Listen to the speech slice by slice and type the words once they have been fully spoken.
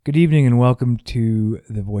Good evening and welcome to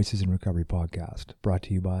the Voices in Recovery podcast, brought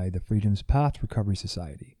to you by the Freedom's Path Recovery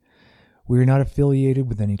Society. We are not affiliated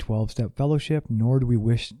with any 12-step fellowship, nor do we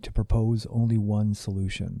wish to propose only one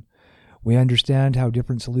solution. We understand how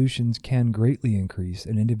different solutions can greatly increase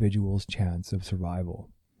an individual's chance of survival.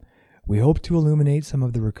 We hope to illuminate some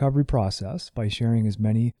of the recovery process by sharing as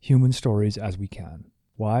many human stories as we can.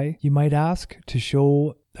 Why, you might ask? To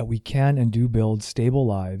show that we can and do build stable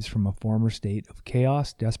lives from a former state of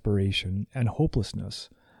chaos, desperation, and hopelessness.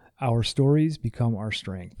 Our stories become our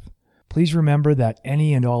strength. Please remember that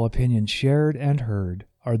any and all opinions shared and heard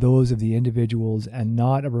are those of the individuals and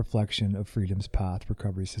not a reflection of Freedom's Path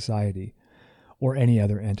Recovery Society or any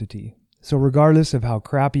other entity. So regardless of how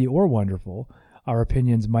crappy or wonderful our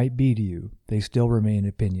opinions might be to you, they still remain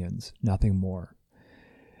opinions, nothing more.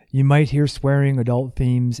 You might hear swearing, adult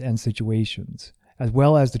themes, and situations, as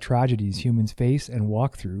well as the tragedies humans face and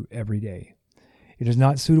walk through every day. It is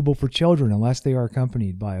not suitable for children unless they are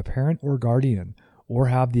accompanied by a parent or guardian or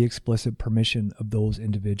have the explicit permission of those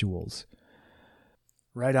individuals.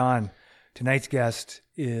 Right on. Tonight's guest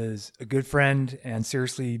is a good friend and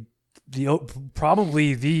seriously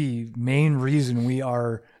probably the main reason we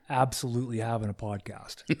are absolutely having a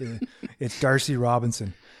podcast. It's Darcy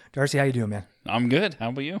Robinson. Darcy, how you doing, man? I'm good. How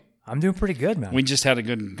about you? I'm doing pretty good, man. We just had a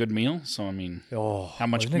good meal, so I mean, how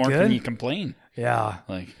much more can you complain? Yeah.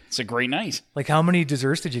 Like, it's a great night. Like, how many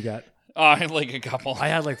desserts did you get? I had like a couple. I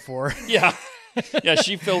had like 4. Yeah. Yeah,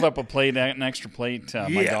 she filled up an extra plate,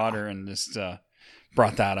 my daughter, and just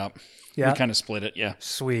brought that up. Yeah. We kind of split it, yeah.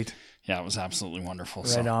 Sweet. Yeah, it was absolutely wonderful.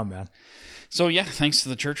 Right on, man. So, yeah, thanks to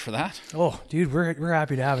the church for that. Oh, dude, we're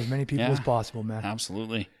happy to have as many people as possible, man.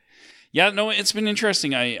 Absolutely. Yeah, no, it's been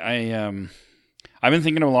interesting. I've been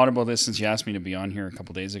thinking a lot about this since you asked me to be on here a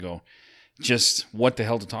couple days ago. Just what the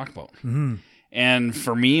hell to talk about. Mm-hmm. And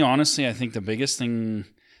for me, honestly, I think the biggest thing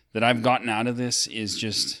that I've gotten out of this is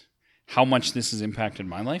just how much this has impacted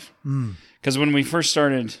my life. Because when we first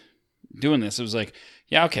started doing this, it was like,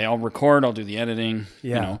 yeah, okay, I'll record, I'll do the editing,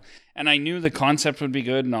 you know. And I knew the concept would be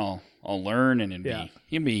good and I'll learn and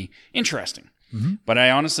it'd be interesting. Mm-hmm. But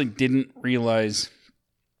I honestly didn't realize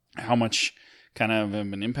how much kind of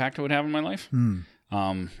an impact it would have in my life.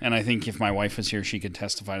 And I think if my wife was here, she could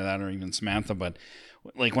testify to that, or even Samantha. But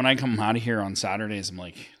like when I come out of here on Saturdays, I'm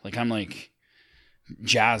like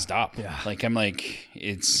jazzed up. Yeah. Like I'm like,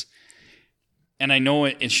 and I know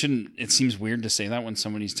it shouldn't, it seems weird to say that when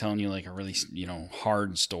somebody's telling you like a really,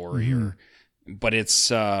 hard story but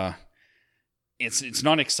it's not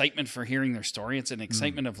excitement for hearing their story. It's an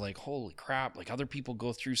excitement of like, holy crap, like other people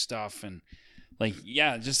go through stuff and like,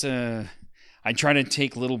 yeah, just I try to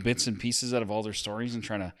take little bits and pieces out of all their stories and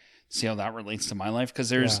try to see how that relates to my life. Cause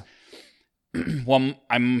there's, well,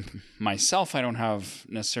 I don't have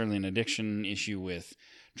necessarily an addiction issue with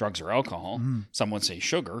drugs or alcohol. Some would say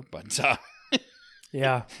sugar, but,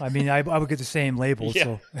 yeah. I mean, I would get the same label.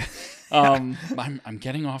 Yeah. So I'm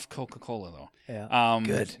getting off Coca-Cola though. Yeah.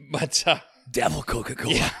 Good. But, Devil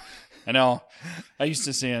Coca-Cola. Yeah, I know. I used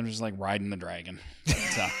to say I'm just like riding the dragon.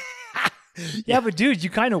 But, yeah, but dude, you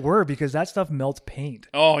kind of were, because that stuff melts paint.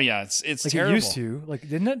 Oh yeah, it's like terrible. It used to, like,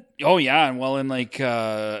 didn't it? Oh yeah, and well, in like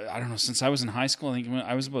I don't know, since I was in high school, I think when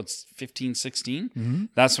I was about 15, 16,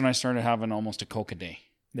 that's when I started having almost a Coke a day.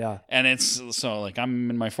 Yeah, and it's so like I'm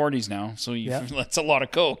in my 40s now, so that's a lot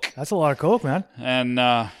of Coke. That's a lot of Coke, man. And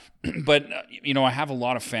but I have a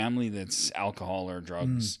lot of family that's alcohol or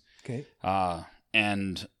drugs. Okay.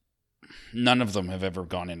 And none of them have ever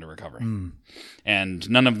gone into recovery. And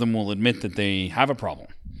none of them will admit that they have a problem.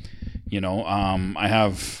 I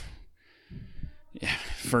have,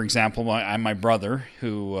 for example, my brother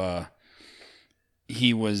who,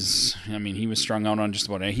 he was strung out on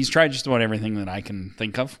he's tried just about everything that I can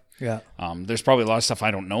think of. Yeah. There's probably a lot of stuff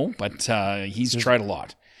I don't know, but he's tried a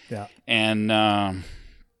lot. Yeah. And,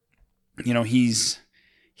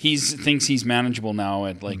 he thinks he's manageable now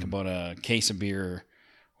at like about a case of beer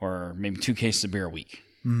or maybe 2 cases of beer a week,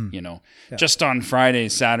 just on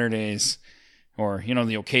Fridays, Saturdays, or,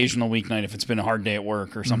 the occasional weeknight if it's been a hard day at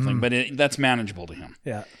work or something, but that's manageable to him.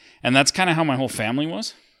 Yeah. And that's kind of how my whole family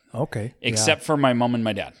was. Okay. Except for my mom and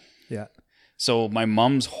my dad. Yeah. So my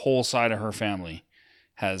mom's whole side of her family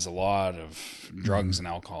has a lot of drugs and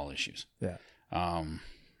alcohol issues. Yeah.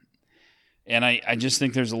 And I just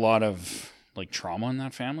think there's a lot of like trauma in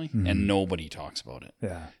that family and nobody talks about it.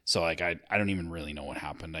 Yeah. So like, I don't even really know what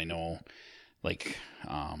happened. I know like,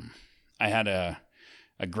 I had a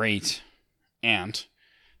great aunt,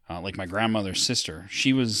 like my grandmother's sister.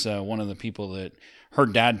 She was one of the people that her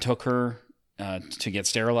dad took her to get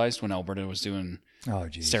sterilized when Alberta was doing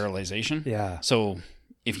sterilization. Yeah. So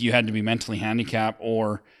if you had to be mentally handicapped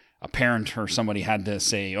or a parent or somebody had to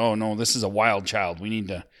say, oh no, this is a wild child, we need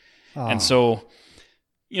to. And so,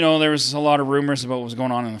 there was a lot of rumors about what was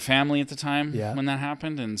going on in the family at the time when that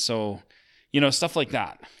happened. And so, stuff like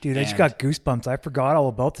that. Dude, I just got goosebumps. I forgot all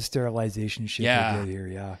about the sterilization shit they did here.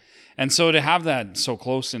 Yeah. And so to have that so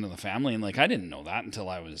close into the family, and like, I didn't know that until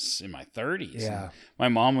I was in my 30s. Yeah. And my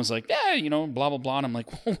mom was like, blah, blah, blah. And I'm like,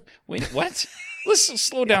 whoa, wait, what? Let's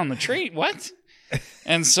slow down the train. What?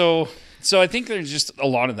 And so I think there's just a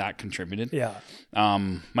lot of that contributed. Yeah.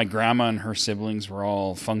 My grandma and her siblings were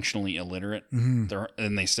all functionally illiterate. Mm-hmm.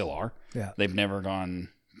 And they still are. Yeah. They've never gone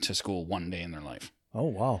to school one day in their life. Oh,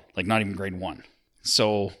 wow. Like not even grade 1.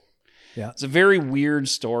 So yeah, it's a very weird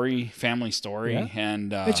family story. Yeah.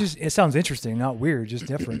 And it sounds interesting, not weird, just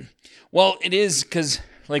different. Well, it is because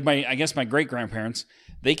like I guess my great grandparents,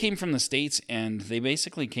 they came from the States and they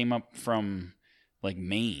basically came up from like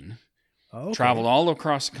Maine. Oh, okay. Traveled all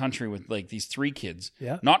across the country with like these 3 kids.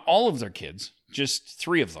 Yeah. Not all of their kids, just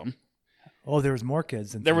 3 of them. Oh, there was more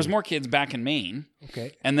kids than There was more kids back in Maine.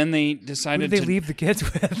 Okay. And then they Who decided did they leave the kids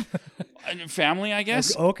with? family, I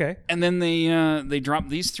guess. Okay. And then they dropped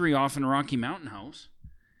these 3 off in a Rocky Mountain house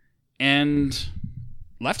and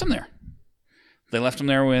left them there. They left them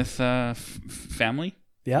there with family.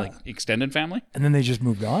 Yeah. Like extended family. And then they just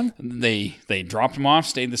moved on? They dropped them off,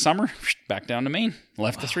 stayed the summer, back down to Maine,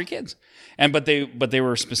 left the 3 kids. But they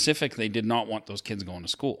were specific. They did not want those kids going to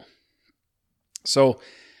school. So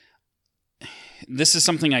this is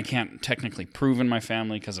something I can't technically prove in my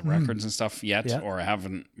family because of records and stuff yet, or I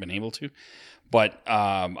haven't been able to. But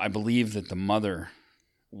I believe that the mother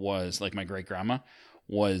was, like my great-grandma,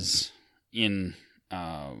 was in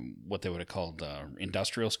what they would have called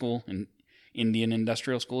industrial school, Indian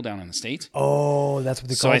industrial school down in the States. Oh, that's what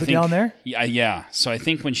they called it down there? Yeah. So I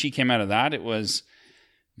think when she came out of that, it was,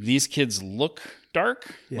 these kids look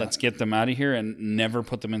dark. Yeah. Let's get them out of here and never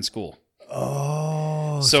put them in school.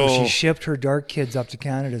 Oh, so she shipped her dark kids up to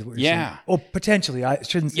Canada. Is what you're saying. Oh, potentially. I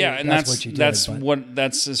shouldn't say and that's what she did.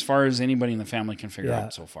 That's as far as anybody in the family can figure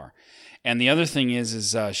out so far. And the other thing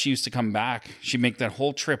is she used to come back. She'd make that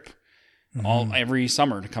whole trip every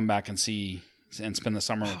summer to come back and see and spend the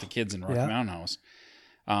summer with the kids in Rocky Mountain House.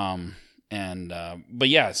 But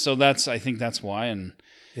yeah, so I think that's why. And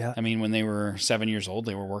I mean, when they were 7 years old,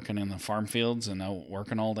 they were working in the farm fields and out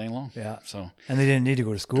working all day long. Yeah. So, and they didn't need to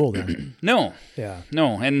go to school then. No. Yeah.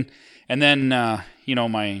 No. And then,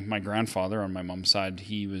 my grandfather on my mom's side,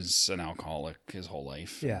 he was an alcoholic his whole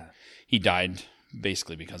life. Yeah. He died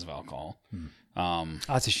basically because of alcohol.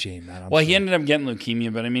 That's a shame, man. He ended up getting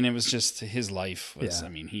leukemia, but I mean, it was just his life was, I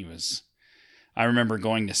mean, I remember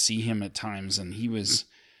going to see him at times and he was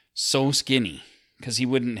so skinny because he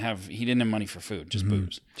didn't have money for food, just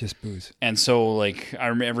booze. Just booze. And so like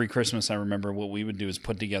every Christmas, I remember what we would do is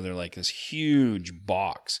put together like this huge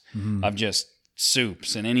box of just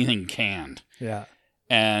soups and anything canned. Yeah.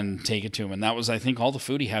 And take it to him. And that was, I think, all the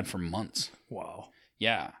food he had for months. Wow.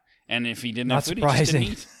 Yeah. And if he didn't Not have food, surprising. he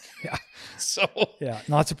just didn't eat. Yeah. So. Yeah.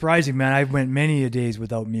 Not surprising, man. I went many a days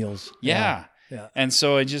without meals. Yeah. Yeah. And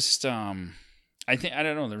so I just, I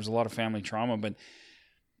don't know, there was a lot of family trauma, but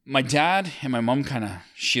my dad and my mom kind of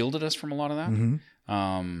shielded us from a lot of that.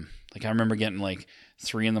 Like I remember getting like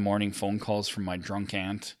 3 a.m. phone calls from my drunk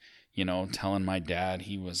aunt, telling my dad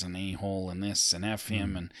he was an a-hole and this and F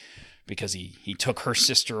him. And because he took her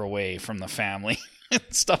sister away from the family and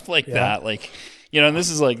stuff like that. Like, this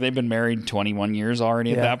is like, they've been married 21 years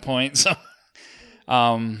already at that point. So,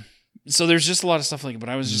 so there's just a lot of stuff like, but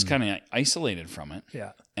I was just kind of isolated from it.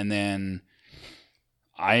 Yeah. And then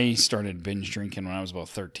I started binge drinking when I was about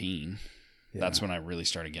 13. Yeah. That's when I really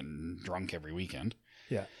started getting drunk every weekend.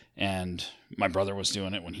 Yeah. And my brother was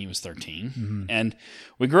doing it when he was 13. And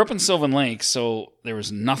we grew up in Sylvan Lake, so there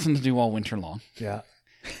was nothing to do all winter long. Yeah.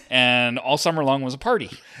 And all summer long was a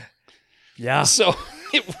party. Yeah. So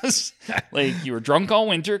it was like you were drunk all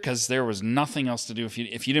winter because there was nothing else to do if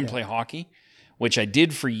you didn't play hockey, which I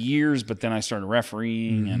did for years, but then I started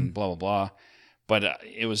refereeing and blah, blah, blah. But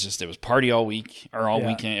it was party all week or all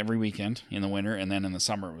weekend, every weekend in the winter. And then in the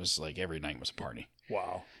summer, it was like every night was a party.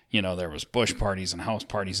 Wow. There was bush parties and house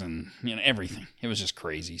parties and, everything. It was just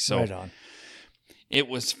crazy. So right on. It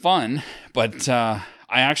was fun, but I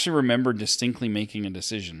actually remember distinctly making a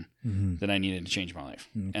decision that I needed to change my life.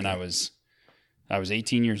 Okay. And I was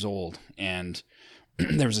 18 years old and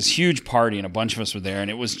there was this huge party and a bunch of us were there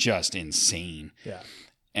and it was just insane. Yeah.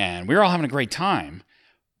 And we were all having a great time.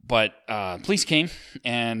 But police came,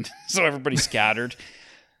 and so everybody scattered,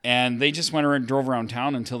 and they just went around, drove around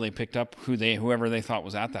town until they picked up whoever they thought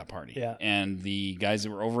was at that party. Yeah. And the guys that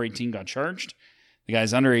were over 18 got charged. The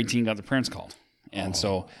guys under 18 got their parents called. And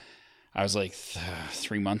so I was like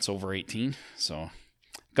 3 months over 18. So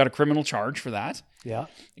got a criminal charge for that. Yeah.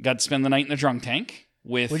 Got to spend the night in the drunk tank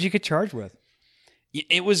with. What did you get charged with?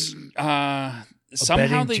 It was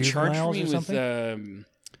somehow they charged me with.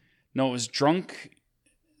 No, it was drunk.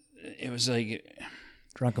 It was like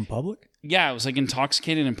drunk in public. Yeah, it was like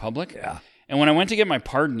intoxicated in public. Yeah. And when I went to get my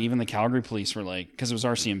pardon, even the Calgary police were like, because it was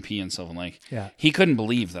RCMP and Sylvan Lake, yeah, he couldn't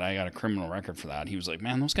believe that I got a criminal record for that. He was like,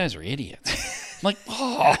 "Man, those guys are idiots." I'm like,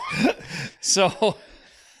 oh. So,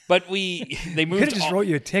 but they moved. Could have just wrote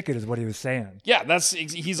you a ticket, is what he was saying. Yeah,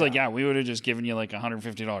 he's like, yeah, we would have just given you like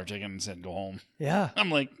 $150 ticket and said go home. Yeah.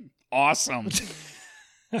 I'm like, awesome.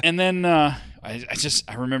 And then I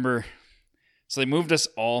remember, so they moved us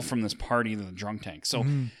all from this party to the drunk tank. So.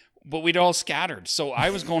 But we'd all scattered. So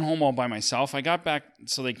I was going home all by myself. I got back,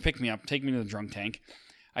 so they picked me up, take me to the drunk tank.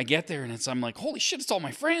 I get there, and I'm like, holy shit, it's all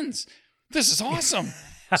my friends. This is awesome.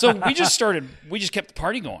 So we just kept the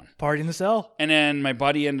party going. Party in the cell. And then my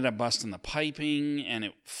buddy ended up busting the piping, and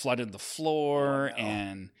it flooded the floor. Oh, no.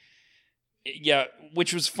 And yeah,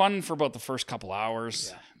 which was fun for about the first couple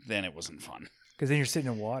hours. Yeah. Then it wasn't fun. Because then you're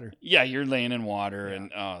sitting in water. Yeah, you're laying in water, and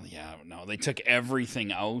they took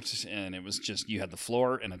everything out, and it was just, you had the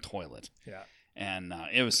floor and a toilet. Yeah. And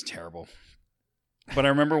it was terrible. But I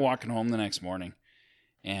remember walking home the next morning,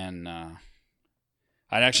 and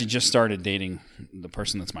I'd actually just started dating the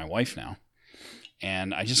person that's my wife now.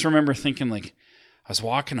 And I just remember thinking, like, I was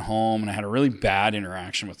walking home, and I had a really bad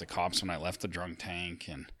interaction with the cops when I left the drunk tank,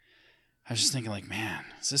 and I was just thinking, like, man,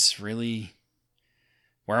 is this really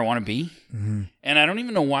where I want to be? Mm-hmm. And I don't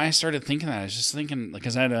even know why I started thinking that. I was just thinking, like,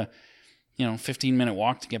 because I had a 15-minute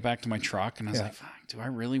walk to get back to my truck, and I was like, fuck, do I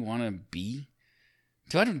really want to be?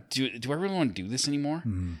 Do I really want to do this anymore?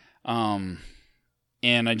 Mm-hmm.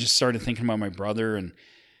 And I just started thinking about my brother, and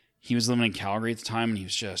he was living in Calgary at the time, and he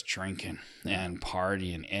was just drinking and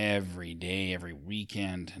partying every day, every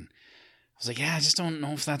weekend. And I was like, yeah, I just don't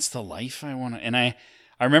know if that's the life I want to. And I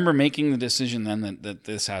remember making the decision then that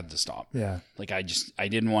this had to stop. Yeah. Like I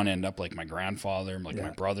didn't want to end up like my grandfather, like my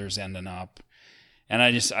brother's ending up. And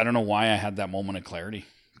I don't know why I had that moment of clarity.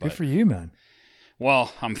 Good for you, man.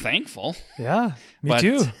 Well, I'm thankful. Yeah, me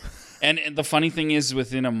too. And the funny thing is,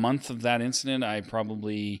 within a month of that incident, I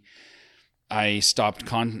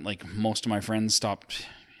stopped like most of my friends stopped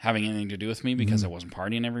having anything to do with me because I wasn't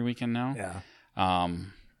partying every weekend now. Yeah.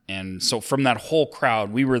 And so from that whole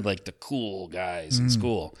crowd, we were like the cool guys in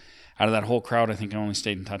school. Out of that whole crowd, I think I only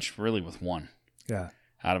stayed in touch really with one. Yeah.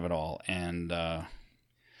 Out of it all. And,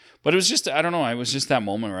 but it was just, I don't know. It was just that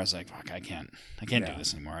moment where I was like, fuck, I can't do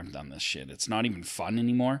this anymore. I've done this shit. It's not even fun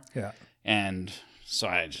anymore. Yeah. And so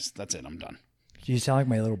that's it. I'm done. You sound like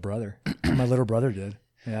my little brother. My little brother did.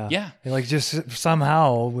 Yeah. Yeah. He like just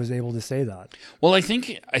somehow was able to say that. Well, I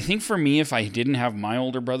think for me, if I didn't have my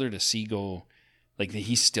older brother to see go, like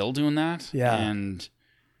he's still doing that. Yeah. And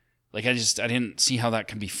like, I didn't see how that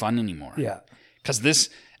could be fun anymore. Yeah. Because this,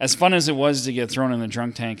 as fun as it was to get thrown in the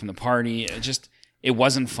drunk tank and the party, it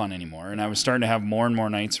wasn't fun anymore. And I was starting to have more and more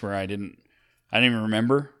nights where I didn't even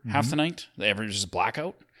remember half the night. It was just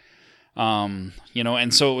blackout. And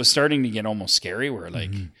so it was starting to get almost scary where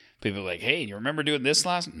like people were like, hey, do you remember doing this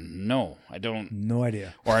last? No, I don't. No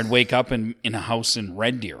idea. Or I'd wake up in a house in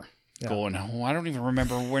Red Deer going, oh, I don't even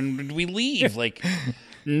remember when did we leave? Like,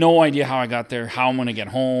 no idea how I got there, how I'm going to get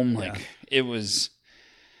home. Like it was,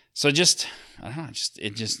 so I don't know,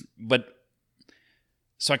 but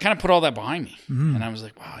so I kind of put all that behind me and I was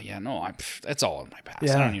like, wow, yeah, no, that's all in my past.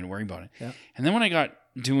 I don't need to worry about it. Yeah. And then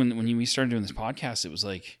when we started doing this podcast, it was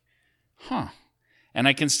like, huh. And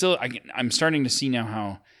I'm starting to see now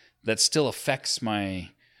how that still affects my,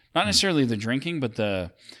 not necessarily the drinking, but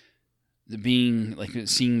the being like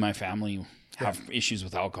seeing my family have issues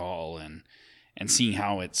with alcohol and seeing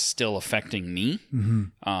how it's still affecting me,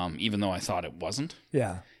 even though I thought it wasn't.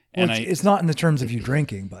 Yeah. Well, and it's not in the terms of you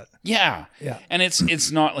drinking, but yeah. And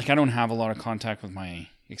it's not like I don't have a lot of contact with my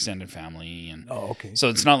extended family, and okay. So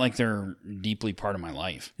it's not like they're deeply part of my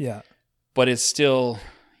life. Yeah. But it's still,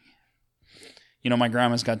 my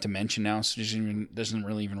grandma's got dementia now, so she doesn't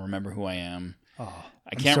really even remember who I am. Oh,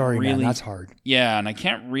 I can't sorry, really, man, that's hard. Yeah, and I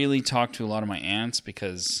can't really talk to a lot of my aunts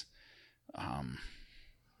because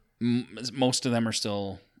most of them are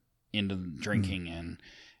still into drinking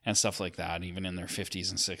and stuff like that, even in their 50s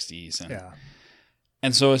and 60s.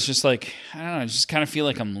 And so it's just like, I don't know, I just kind of feel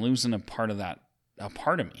like I'm losing a part of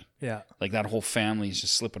me. Yeah. Like that whole family is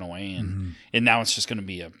just slipping away, and now it's just going to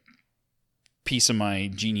be a piece of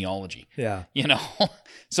my genealogy. Yeah.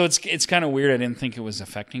 So it's kind of weird. I didn't think it was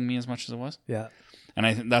affecting me as much as it was. Yeah. And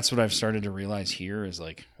I think that's what I've started to realize here is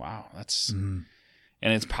like, wow, that's,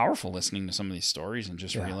 And it's powerful listening to some of these stories and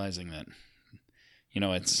just Yeah. realizing that,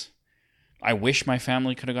 I wish my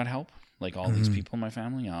family could have got help, like all these people in my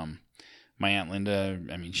family. My Aunt Linda,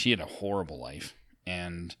 I mean, she had a horrible life,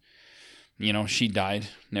 and, she died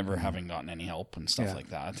never having gotten any help and stuff Yeah. like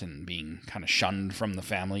that, and being kind of shunned from the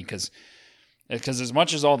family because as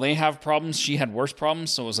much as all they have problems, she had worse problems.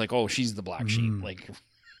 So it was like, oh, she's the black sheep. Like,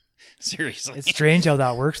 seriously. It's strange how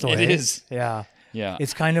that works, though. It eh? is. Yeah. Yeah.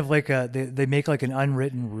 It's kind of like they make like an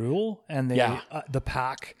unwritten rule, and Yeah. The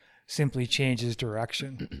pack simply changes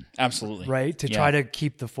direction, Absolutely. right? To Yeah. try to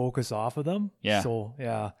keep the focus off of them. Yeah. So there's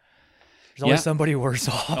always Yeah. somebody worse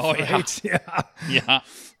off. Oh, yeah. right? Yeah. Yeah.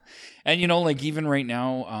 And like even right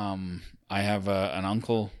now, I have an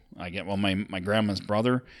uncle. My grandma's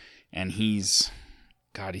brother, and he's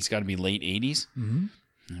got to be late 80s.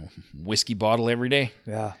 Whiskey bottle every day.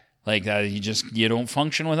 Yeah. Like that, you don't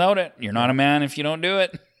function without it. You're not a man if you don't do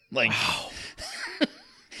it. Like,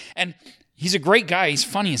 and he's a great guy. He's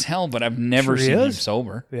funny as hell, but I've never Sure he seen him is.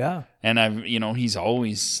 sober. Yeah. And he's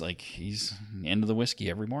always like, he's into the whiskey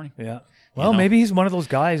every morning. Yeah. Well, know? maybe he's one of those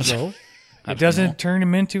guys though. I It don't doesn't know. turn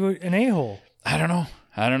him into an a-hole. I don't know.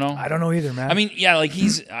 I don't know either, man. I mean, yeah, like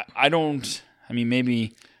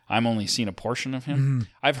maybe I'm only seen a portion of him. Mm-hmm.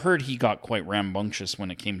 I've heard he got quite rambunctious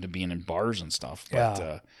when it came to being in bars and stuff.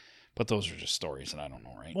 But, but those are just stories that I don't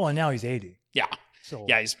know, right? well, and now he's 80. Yeah. So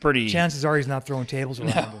Yeah, he's pretty. chances are he's not throwing tables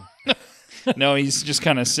around him. No, he's just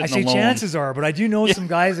kind of I sitting say alone. chances are, but I do know some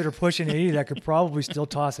guys that are pushing 80 that could probably still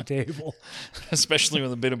toss a table. Especially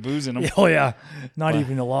with a bit of booze in him. Oh yeah, not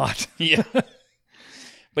even a lot. Yeah.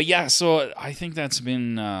 But yeah, so I think that's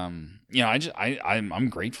been, I'm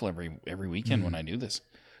grateful every weekend when I do this.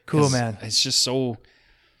 Cool, 'Cause man. It's just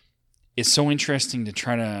it's so interesting to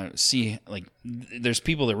try to see, like, there's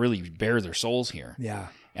people that really bare their souls here. Yeah,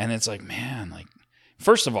 And it's like, man, like,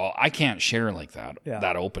 first of all, I can't share like that, Yeah.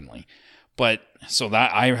 that openly. But so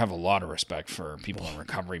that I have a lot of respect for people in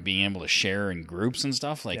recovery being able to share in groups and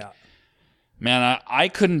stuff. Like, yeah, man, I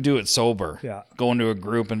couldn't do it sober. Yeah. Go into a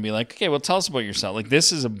group and be like, okay, well, tell us about yourself. Like,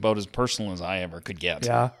 this is about as personal as I ever could get.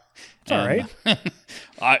 yeah. It's all right.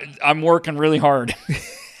 I'm working really hard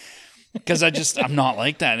because I'm not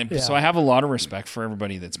like that. And so Yeah. I have a lot of respect for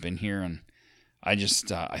everybody that's been here. And I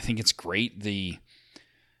think it's great.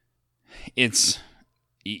 It's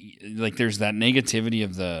like, there's that negativity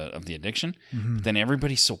of the addiction, but then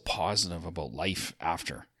everybody's so positive about life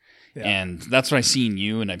after. Yeah. And that's what I see in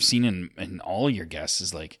you, and I've seen in all your guests,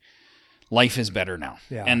 is like, life is better now.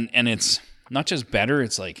 Yeah. And it's not just better,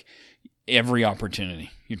 it's like every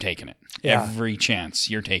opportunity, you're taking it. Yeah. Every chance,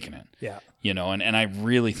 you're taking it. Yeah, And I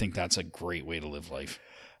really think that's a great way to live life.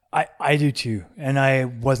 I do too, and I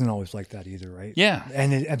wasn't always like that either, right? Yeah.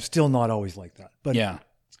 and I'm still not always like that, but Yeah.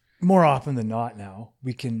 more often than not now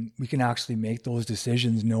we can actually make those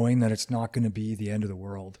decisions knowing that it's not going to be the end of the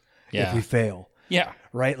world if Yeah. we fail. Yeah.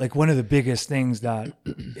 Right? Like, one of the biggest things that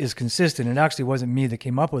is consistent, it actually wasn't me that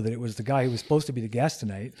came up with it. It was the guy who was supposed to be the guest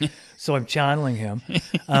tonight. So I'm channeling him.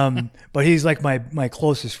 But he's like my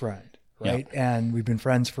closest friend, right? And we've been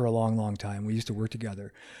friends for a long, long time. We used to work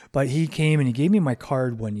together. But he came and he gave me my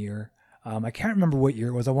card one year. I can't remember what year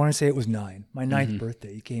it was. I want to say it was my ninth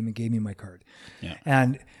birthday. He came and gave me my card. Yeah.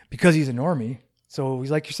 And because he's a normie, so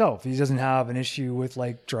he's like yourself. He doesn't have an issue with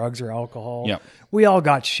like drugs or alcohol. Yeah. We all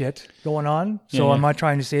got shit going on. So Yeah, I'm yeah. not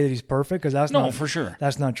trying to say that he's perfect, because that's No, not for sure.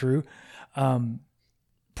 That's not true.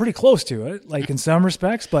 Pretty close to it, like in some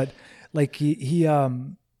respects, but like he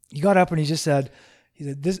got up and he said,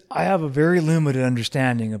 this, I have a very limited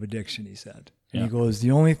understanding of addiction, he said. And Yeah. he goes,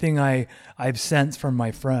 the only thing I've sensed from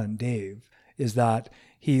my friend Dave is that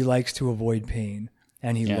he likes to avoid pain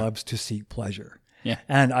and he Yeah. loves to seek pleasure. Yeah.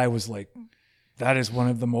 And I was like, that is one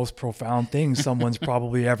of the most profound things someone's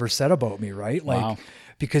probably ever said about me, right? Like, Wow.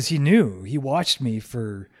 because he watched me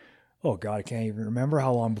for, oh God, I can't even remember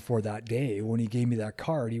how long before that day when he gave me that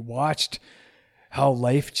card. He watched how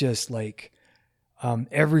life just like,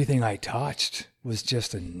 everything I touched was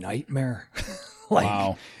just a nightmare. Like,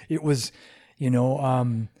 Wow. it was,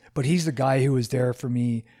 but he's the guy who was there for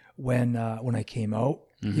me when I came out.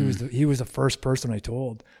 He was the first person I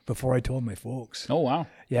told before I told my folks. Oh, wow.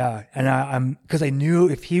 Yeah. And I'm because I knew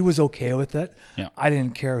if he was okay with it, Yeah. I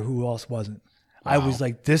didn't care who else wasn't. I was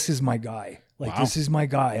like, this is my guy. Like, Wow. this is my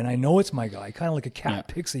guy. And I know it's my guy. Kind of like a cat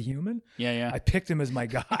Yeah. picks a human. Yeah, yeah. I picked him as my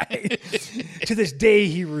guy. To this day,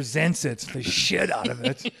 he resents it, the shit out of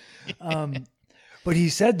it. But he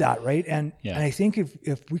said that, right? And Yeah. I think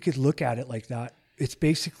if we could look at it like that, it's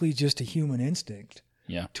basically just a human instinct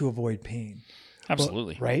Yeah. to avoid pain.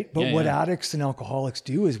 Absolutely. Right? But Yeah, what yeah. addicts and alcoholics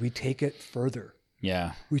do is we take it further.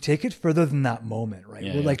 Yeah. We take it further than that moment, right?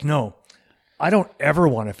 Yeah, We're yeah. like, no, I don't ever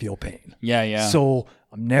want to feel pain. Yeah, yeah. So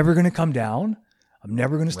I'm never going to come down. I'm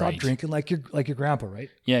never going to stop Right. drinking like your grandpa, right?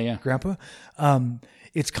 Yeah, yeah. Grandpa.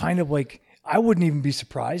 It's kind of like, I wouldn't even be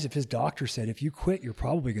surprised if his doctor said, if you quit, you're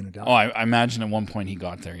probably going to die. Oh, I imagine at one point he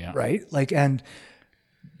got there. Yeah. Right. Like, and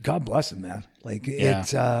God bless him, man. Like Yeah.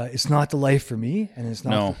 it's not the life for me, and it's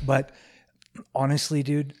not, No. but honestly,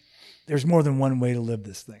 dude, there's more than one way to live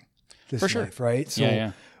this thing, this For sure. life, right? So, Yeah,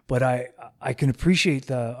 yeah. but I can appreciate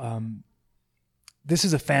this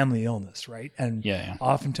is a family illness, right? And Yeah, yeah.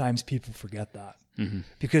 oftentimes people forget that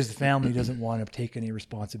because the family doesn't want to take any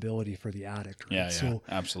responsibility for the addict. Right? Yeah, yeah. So,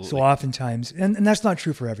 Absolutely. so oftentimes, and that's not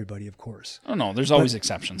true for everybody, of course. Oh no, there's always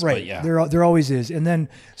exceptions, Right. but yeah. There always is. And then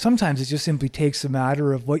sometimes it just simply takes a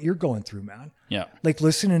matter of what you're going through, man. Yeah. Like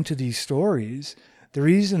listening to these stories, the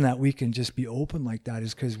reason that we can just be open like that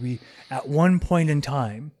is because we, at one point in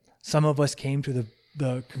time, some of us came to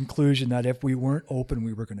the conclusion that if we weren't open,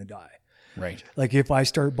 we were going to die. Right. Like if I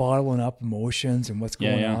start bottling up emotions and what's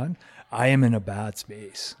going Yeah. on, I am in a bad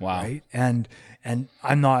space. Wow. Right. And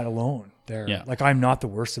I'm not alone there. Yeah. Like I'm not the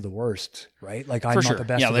worst of the worst. Right. Like I'm For not sure. the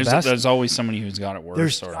best Yeah, of the there's best. there's always somebody who's got it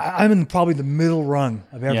worse. I'm in probably the middle rung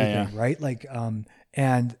of everything. yeah. Right. Like,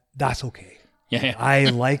 and that's okay. Yeah, yeah. I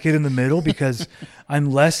like it in the middle because I'm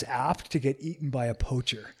less apt to get eaten by a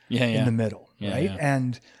poacher Yeah, yeah. in the middle. Yeah, right. yeah.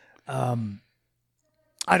 And,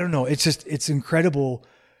 I don't know. It's incredible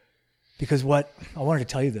because what I wanted to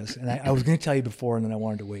tell you this, and I was going to tell you before and then I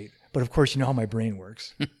wanted to wait, but of course, you know how my brain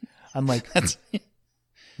works. I'm like, That's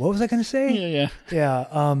what was I going to say? yeah, yeah.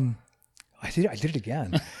 Yeah. I did it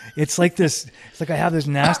again. It's like this, it's like I have this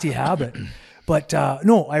nasty habit, but,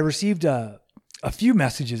 no, I received, a few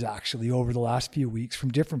messages actually over the last few weeks from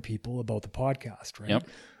different people about the podcast, right? Yep.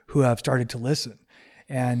 Who have started to listen.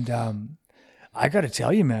 And, I got to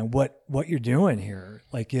tell you, man, what you're doing here,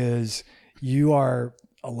 like, is you are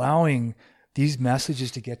allowing these messages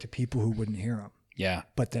to get to people who wouldn't hear them, Yeah.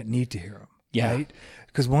 but that need to hear them. Yeah. Right.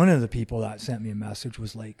 Because one of the people that sent me a message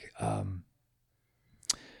was like,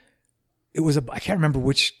 it was I can't remember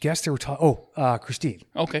which guest they were talking. Christine,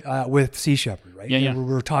 Okay. with Sea Shepherd, right? Yeah, yeah. We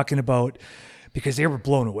were talking about, because they were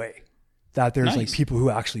blown away that there's like Nice. people who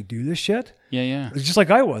actually do this shit. Yeah, yeah. It's just like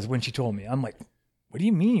I was when she told me. I'm like, what do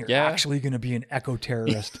you mean you're Yeah. actually going to be an eco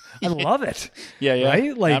terrorist? I love it. Yeah, yeah.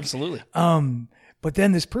 Right? Like, absolutely. But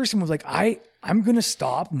then this person was like, I'm going to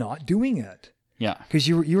stop not doing it. Yeah. Because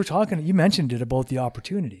you were talking, you mentioned it about the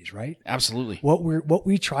opportunities, right? Absolutely. What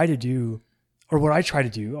we try to do, or what I try to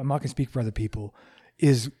do, I'm not going to speak for other people,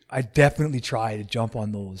 is I definitely try to jump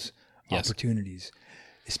on those Yes. opportunities,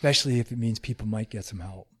 especially if it means people might get some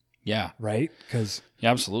help, Yeah. right? Because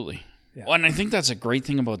Yeah, absolutely. Yeah. Well, and I think that's a great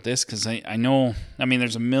thing about this because I know, I mean,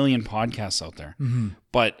 there's a million podcasts out there,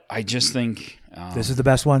 but I just think, this is the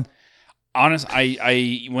best one.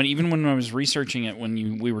 even when I was researching it,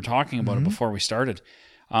 when we were talking about it before we started,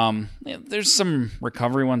 there's some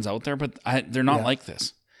recovery ones out there, but they're not Yeah. like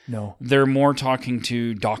this. No. They're more talking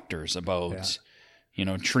to doctors about,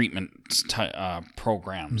 treatment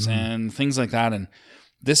programs and things like that. And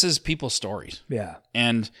this is people's stories. Yeah.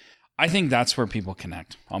 And I think that's where people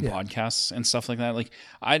connect on podcasts and stuff like that. Like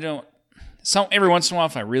every once in a while,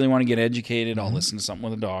 if I really want to get educated, I'll listen to something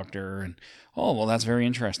with a doctor and, that's very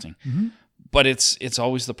interesting. But it's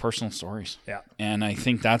always the personal stories. Yeah. And I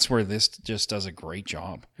think that's where this just does a great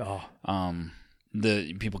job. Oh,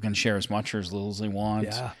 The people can share as much or as little as they want.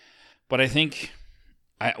 yeah. But I think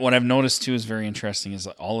what I've noticed too is very interesting is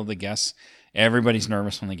that all of the guests, everybody's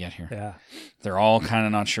nervous when they get here. Yeah. They're all kind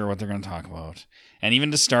of not sure what they're going to talk about. And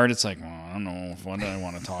even to start, it's like, I don't know, what do I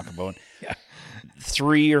want to talk about? Yeah.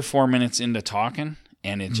 3 or 4 minutes into talking,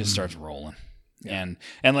 and it just starts rolling. Yeah.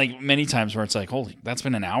 And like many times where it's like, holy, that's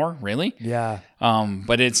been an hour? Really? Yeah.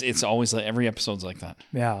 But it's always like every episode's like that.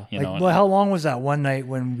 Yeah. You know, well, how long was that one night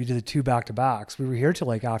when we did the 2 back-to-backs? We were here till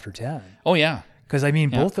like after 10. Oh, yeah. Because I mean,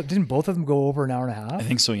 didn't both of them go over an hour and a half? I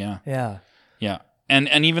think so, yeah. Yeah. Yeah.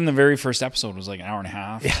 And even the very first episode was like an hour and a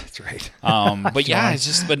half. Yeah, that's right. But yeah, it's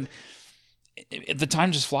just, but the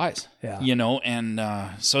time just flies, Yeah. and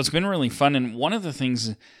so it's been really fun. And one of the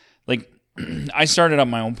things, like, I started up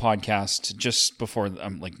my own podcast just before,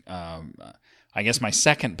 I guess my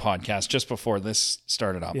second podcast just before this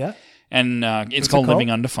started up. Yeah. And it's called called?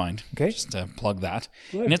 Living Undefined. Okay. Just to plug that.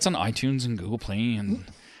 Good. And it's on iTunes and Google Play and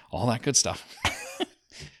all that good stuff.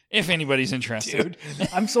 If anybody's interested. Dude,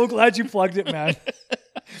 I'm so glad you plugged it, man.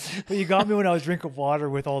 But you got me when I was drinking water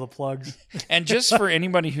with all the plugs. And just for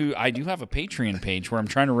anybody I do have a Patreon page where I'm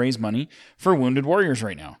trying to raise money for Wounded Warriors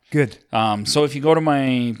right now. Good. So if you go to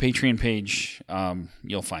my Patreon page,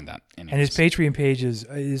 you'll find that. And his Patreon page is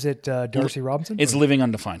it Darcy Robinson? It's Living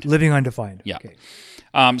Undefined. Living Undefined. Yeah.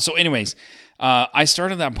 Okay. So anyways, I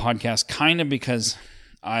started that podcast kind of because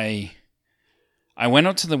I went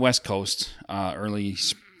out to the West Coast early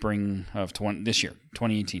spring of this year,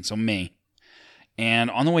 2018, so May.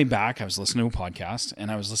 And on the way back, I was listening to a podcast,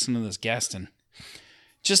 and I was listening to this guest, and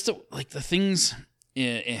just the things.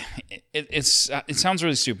 It sounds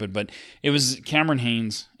really stupid, but it was Cameron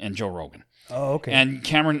Hanes and Joe Rogan. Oh, okay. And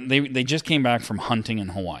Cameron, they just came back from hunting in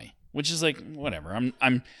Hawaii, which is like whatever.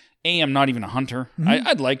 I'm not even a hunter. Mm-hmm.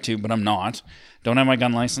 I'd like to, but I'm not. Don't have my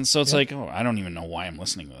gun license, so it's like, I don't even know why I'm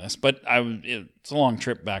listening to this. But it's a long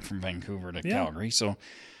trip back from Vancouver to Calgary, so.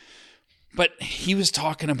 But he was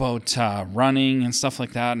talking about running and stuff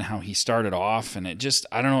like that, and how he started off, and it just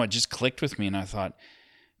clicked with me, and I thought,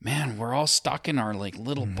 man, we're all stuck in our like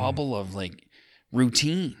little bubble of like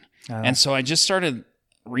routine, and so I just started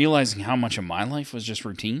realizing how much of my life was just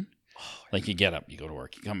routine. Like you get up, you go to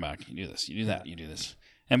work, you come back, you do this, you do that, you do this.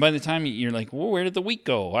 And by the time you're like, well, where did the week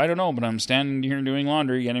go? I don't know, but I'm standing here doing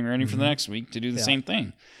laundry, getting ready for the next week to do the same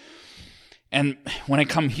thing. And when I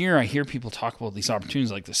come here, I hear people talk about these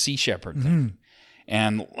opportunities like the Sea Shepherd thing.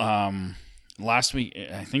 And last week,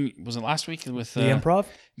 I think, was it last week with... the Improv?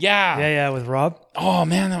 Yeah. Yeah, with Rob. Oh,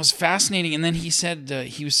 man, that was fascinating. And then he said,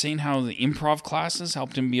 he was saying how the improv classes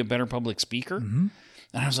helped him be a better public speaker. Mm-hmm.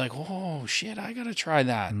 And I was like, oh, shit, I got to try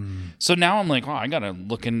that. So now I'm like, I'm going to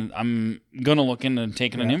look into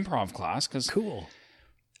taking an improv class. Cause cool.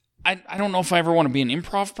 I don't know if I ever want to be an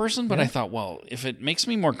improv person, but I thought, well, if it makes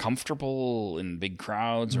me more comfortable in big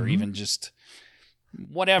crowds or even just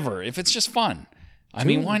whatever, if it's just fun, I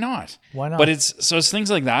mean, why not? Why not? But it's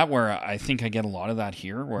things like that where I think I get a lot of that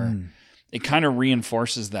here, where it kind of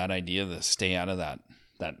reinforces that idea to stay out of that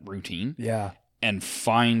routine. Yeah. And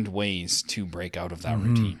find ways to break out of that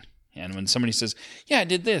routine. And when somebody says, yeah, I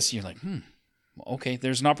did this, you're like, okay,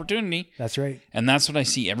 there's an opportunity. That's right. And that's what I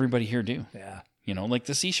see everybody here do. Yeah. You know, like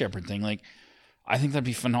the Sea Shepherd thing. Like, I think that'd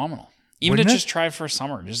be phenomenal. Even to just try for a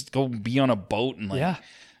summer. Just go be on a boat and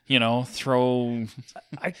throw...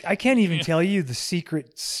 I can't even tell you the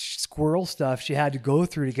secret squirrel stuff she had to go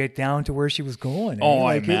through to get down to where she was going. Oh,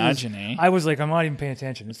 like, I imagine, I was like, I'm not even paying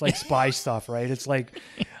attention. It's like spy stuff, right? It's like,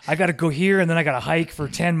 I got to go here, and then I got to hike for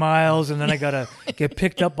 10 miles, and then I got to get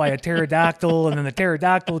picked up by a pterodactyl, and then the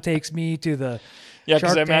pterodactyl takes me to the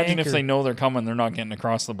because I imagine if they know they're coming, they're not getting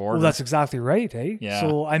across the border. Well, that's exactly right, hey? Yeah.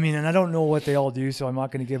 So, I mean, and I don't know what they all do, so I'm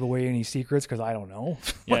not going to give away any secrets because I don't know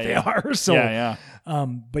what they are. So,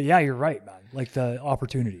 but yeah, you're right, man. Like the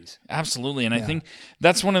opportunities. Absolutely. And I think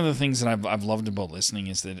that's one of the things that I've loved about listening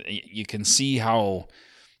is that you can see how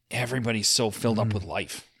everybody's so filled up with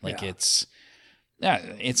life. Like it's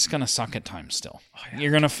going to suck at times still. Oh, yeah.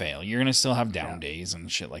 You're going to fail. You're going to still have down days and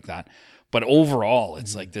shit like that. But overall,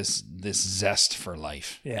 it's like this zest for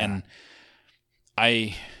life. Yeah. And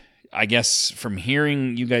I guess from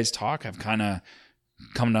hearing you guys talk, I've kind of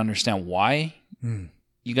come to understand why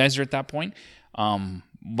you guys are at that point.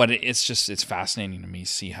 But it's fascinating to me to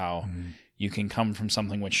see how you can come from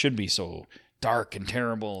something which should be so dark and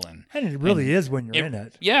terrible. And it really is when you're in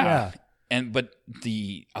it. Yeah. But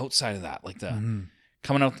the outside of that, like the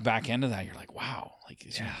coming out the back end of that, you're like, wow, like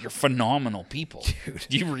you're phenomenal people. Dude.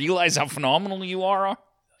 Do you realize how phenomenal you are?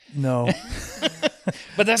 No.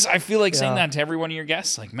 But I feel like saying that to every one of your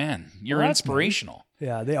guests, like, man, you're inspirational. Nice.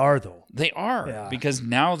 Yeah, they are though. They are because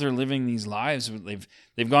now they're living these lives.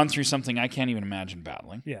 They've gone through something I can't even imagine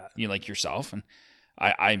battling. Yeah. You like yourself. And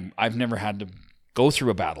I've never had to go through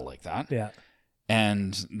a battle like that. Yeah.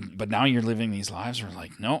 But now you're living these lives where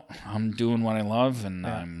like, no, I'm doing what I love and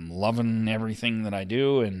I'm loving everything that I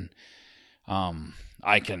do. And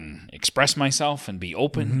I can express myself and be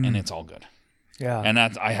open and it's all good. Yeah. And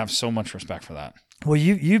I have so much respect for that. Well,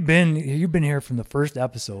 you've been here from the first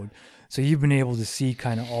episode. So you've been able to see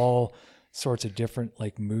kind of all sorts of different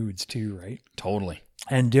like moods too, right? Totally.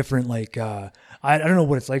 And different like, I don't know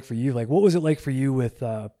what it's like for you. Like, what was it like for you with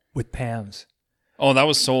Pam's? Oh, that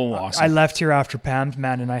was so awesome. I left here after Pam's,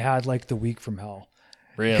 man, and I had like the week from hell.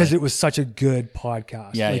 Really? Because it was such a good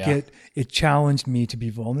podcast. Yeah, like it challenged me to be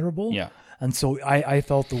vulnerable. Yeah. And so I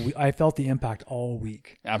felt the impact all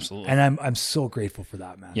week. Absolutely. And I'm so grateful for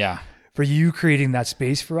that, man. Yeah. For you creating that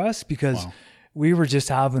space for us because we were just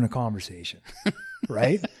having a conversation.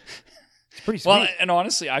 Right? It's pretty sweet. Well, and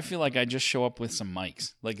honestly, I feel like I just show up with some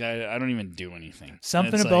mics. Like I don't even do anything.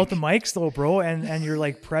 Something about the mics though, bro, and your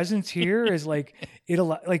like presence here is like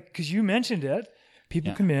because you mentioned it.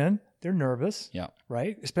 People come in, they're nervous. Yeah.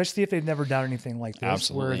 Right? Especially if they've never done anything like this.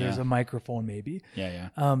 Absolutely, where there's a microphone maybe. Yeah,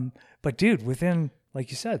 yeah. But dude, within, like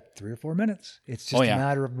you said, 3 or 4 minutes, it's just a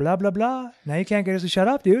matter of blah, blah, blah. Now you can't get us to shut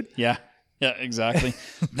up, dude. Yeah. Yeah, exactly.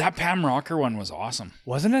 That Pam Rocker one was awesome.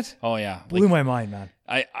 Wasn't it? Oh, yeah. Blew my mind, man.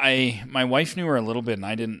 My wife knew her a little bit, and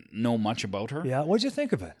I didn't know much about her. Yeah. What'd you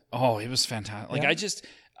think of it? Oh, it was fantastic. Like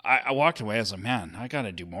I walked away. I was like, man, I got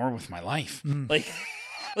to do more with my life. Like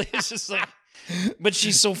it's just like, but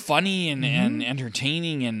she's so funny and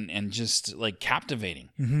entertaining and just like captivating.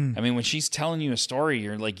 I mean, when she's telling you a story,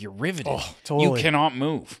 you're riveted. Oh, totally. You cannot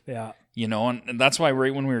move. Yeah. You know, and that's why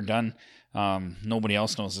right when we were done, nobody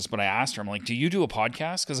else knows this, but I asked her, I'm like, do you do a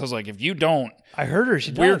podcast? Because I was like, if you don't, I heard her.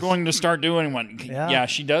 She does. we're going to start doing one. Yeah. Yeah,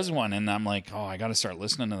 she does one. And I'm like, oh, I got to start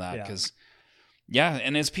listening to that because,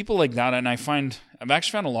 and it's people like that. And I've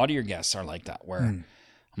actually found a lot of your guests are like that, where I'm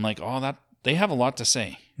like, oh, they have a lot to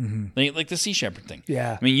say. They like the Sea Shepherd thing.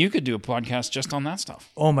 Yeah. I mean, you could do a podcast just on that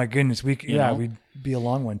stuff. Oh my goodness. We'd be a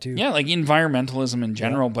long one too. Yeah, like environmentalism in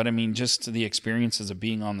general, but I mean, just the experiences of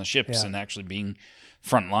being on the ships and actually being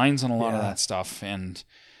front lines on a lot of that stuff. And,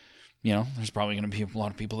 you know, there's probably going to be a lot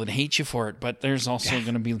of people that hate you for it, but there's also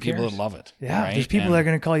going to be people that love it. Yeah. Right? There's people that are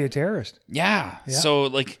going to call you a terrorist. Yeah. So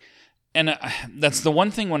like, and that's the one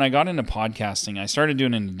thing when I got into podcasting, I started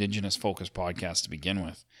doing an Indigenous focused podcast to begin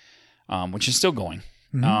with, which is still going.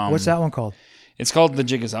 What's that one called? It's called The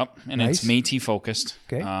Jig Is Up, and it's Nice. Métis focused.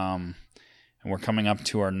 Okay. And we're coming up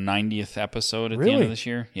to our 90th episode at the end of this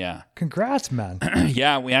year. Yeah. Congrats, man.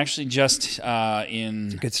 Yeah, we actually just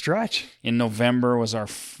in Good stretch. November was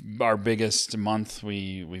our biggest month.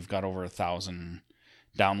 We've got over 1,000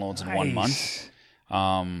 downloads in 1 month.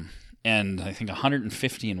 And I think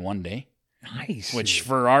 150 in one day. Nice. Which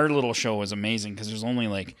for our little show is amazing because there's only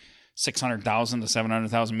like 600,000 to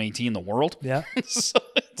 700,000 Métis in the world. Yeah. So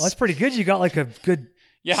Well, that's pretty good. You got like a good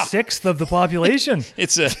Yeah. sixth of the population.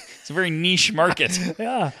 it's a very niche market.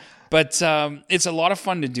 Yeah. But it's a lot of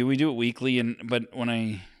fun to do. We do it weekly, but when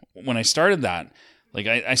I started that, like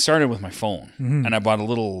I started with my phone, and I bought a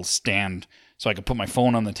little stand so I could put my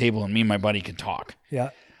phone on the table and me and my buddy could talk. Yeah.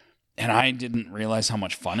 And I didn't realize how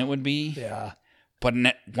much fun it would be. Yeah. But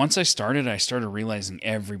once I started realizing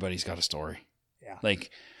everybody's got a story. Yeah. Like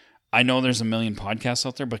I know there's a million podcasts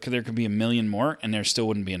out there, but there could be a million more, and there still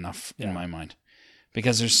wouldn't be enough in my mind,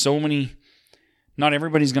 because there's so many. Not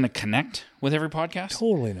everybody's going to connect with every podcast.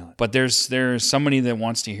 Totally not. But there's somebody that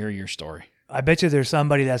wants to hear your story. I bet you there's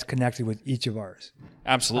somebody that's connected with each of ours.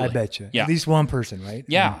 Absolutely. I bet you. Yeah. At least one person, right?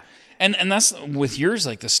 Yeah. And that's with yours,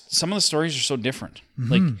 like this, some of the stories are so different.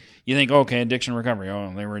 Like you think, okay, addiction recovery.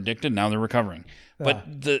 Oh, they were addicted. Now they're recovering.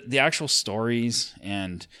 But the actual stories,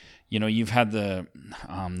 and, you know, you've had the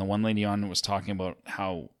one lady on was talking about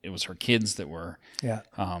how it was her kids that were,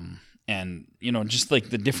 and, you know, just like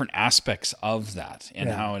the different aspects of that and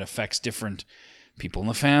how it affects different people in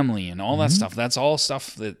the family and all that stuff. That's all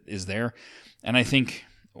stuff that is there. And I think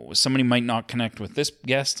somebody might not connect with this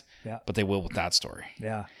guest, but they will with that story.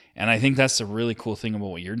 Yeah. And I think that's the really cool thing about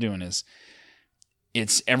what you're doing is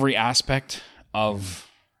it's every aspect of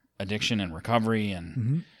addiction and recovery,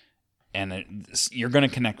 and you're going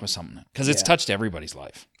to connect with something because it's touched everybody's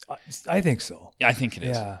life. I think so. I think it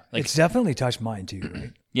is. Yeah. Like, It's definitely touched mine too,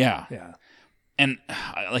 right? yeah. Yeah. And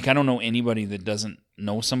like, I don't know anybody that doesn't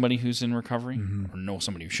know somebody who's in recovery or know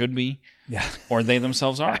somebody who should be, Yeah. or they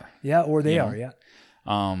themselves are. Yeah. Or they are. Yeah.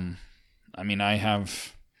 I mean, I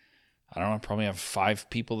probably have 5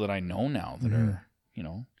 people that I know now that are, you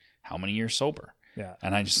know, how many years sober. Yeah.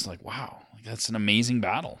 And I just like, wow, like that's an amazing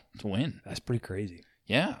battle to win. That's pretty crazy.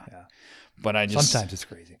 Yeah. Yeah. But I just, Sometimes it's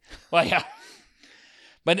crazy. well, yeah.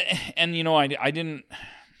 But, and you know, I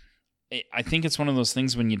think it's one of those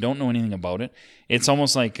things when you don't know anything about it, it's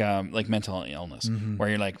almost like mental illness where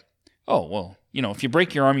you're like, oh, well, you know, if you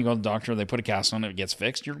break your arm, you go to the doctor, they put a cast on it, it gets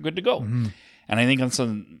fixed, you're good to go. And I think that's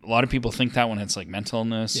a lot of people think that when it's like mental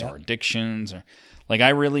illness or addictions, or like, I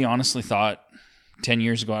really honestly thought 10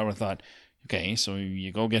 years ago, I would have thought, okay, so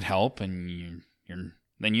you go get help and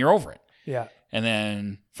then you're over it. Yeah. And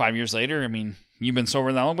then 5 years later, I mean, you've been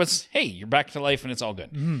sober that long, but hey, you're back to life and it's all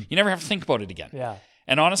good. You never have to think about it again. Yeah.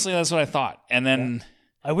 And honestly, that's what I thought. And then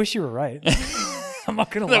I wish you were right. I'm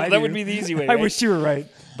not going to lie to that you. would be the easy way. I Right? wish you were right.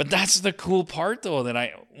 But that's the cool part, though,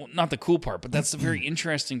 not the cool part, but that's the very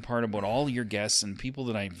interesting part about all your guests and people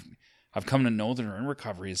that I've come to know that are in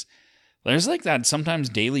recovery is there's like that sometimes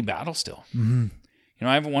daily battle still. You know,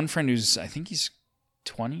 I have one friend who's, I think he's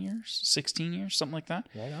 20 years, 16 years, something like that.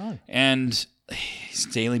 Right on. And it's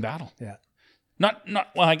daily battle. Yeah. Well,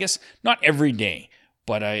 I guess not every day,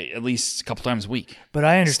 but at least a couple times a week. But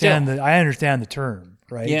I understand Still. I understand the term,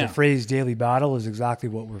 right? Yeah. The phrase daily battle is exactly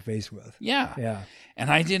what we're faced with. Yeah. Yeah. And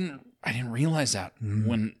I didn't realize that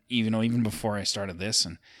when, even before I started this.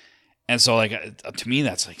 And so like, to me,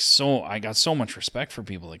 that's like, I got so much respect for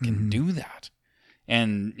people that can do that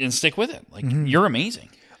and stick with it. Like you're amazing.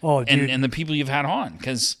 Oh, dude. And the people you've had on,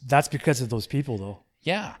 because That's because of those people though.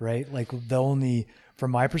 Yeah. right? Like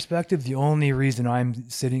from my perspective, the only reason I'm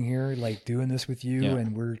sitting here like doing this with you Yeah.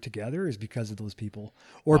 and we're together is because of those people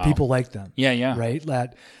or Wow. people like them. Yeah. Yeah. Right.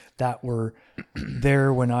 That were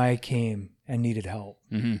there when I came and needed help.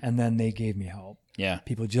 Mm-hmm. And then they gave me help. Yeah.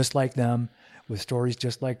 People just like them with stories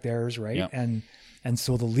just like theirs. Right. Yeah. And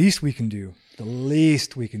so the least we can do,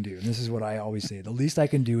 and this is what I always say, the least I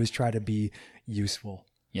can do is try to be useful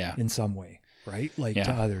Yeah. in some way, right? Like Yeah.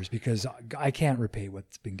 to others, because I can't repay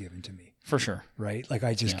what's been given to me, For sure. right? Like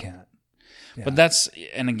I just Yeah. can't. Yeah. But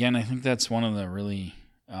and again, I think that's one of the really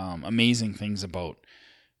amazing things about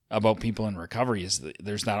people in recovery is that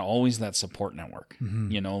there's always that support network.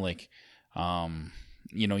 Mhm. You know, like,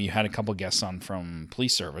 you had a couple guests on from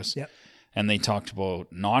police service, Yep. and they talked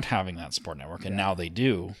about not having that support network, and now they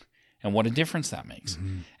do, and what a difference that makes.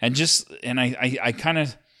 Mhm. And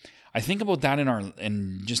I think about that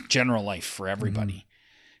in just general life for everybody,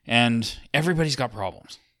 and everybody's got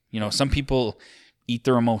problems. You know, some people eat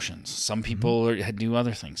their emotions, some people do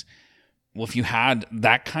other things. Well, if you had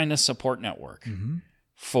that kind of support network Mhm.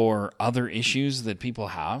 for other issues that people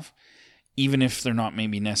have, even if they're not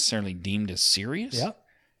maybe necessarily deemed as serious, Yeah.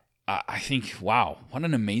 I think, wow, what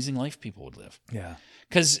an amazing life people would live. Yeah.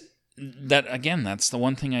 Because that's the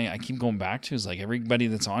one thing I keep going back to is like everybody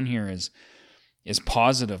that's on here is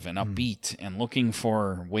positive and upbeat and looking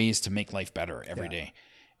for ways to make life better every day.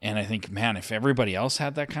 And I think, man, if everybody else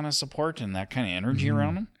had that kind of support and that kind of energy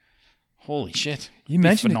around them, holy shit. You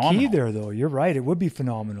mentioned the key there, though. You're right. It would be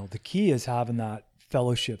phenomenal. The key is having that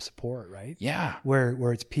fellowship support, right? Yeah.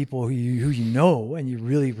 Where it's people who you know and you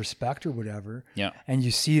really respect or whatever. Yeah. And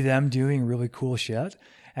you see them doing really cool shit,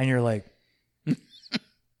 and you're like,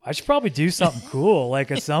 I should probably do something cool, like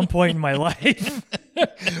at some point in my life,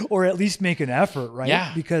 or at least make an effort, right?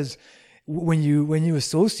 Yeah. Because when you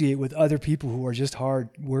associate with other people who are just hard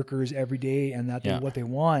workers every day, and what they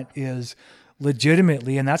want is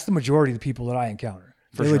legitimately, and that's the majority of the people that I encounter,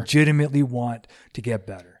 they legitimately want to get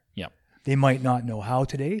better. Yeah. They might not know how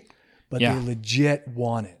today, but they legit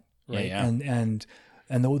want it, right? Yeah.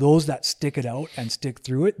 And those that stick it out and stick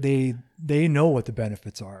through it, they know what the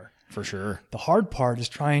benefits are. For sure. The hard part is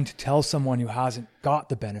trying to tell someone who hasn't got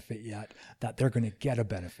the benefit yet that they're going to get a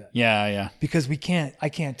benefit. Yeah, yeah. Because I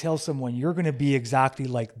can't tell someone you're going to be exactly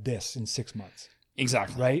like this in 6 months.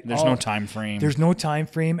 Exactly. Right? There's no time frame. There's no time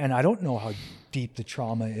frame, and I don't know how deep the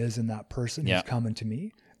trauma is in that person who's coming to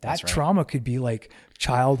me. That trauma could be like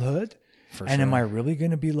childhood. Am I really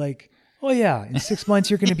going to be like, oh yeah, in 6 months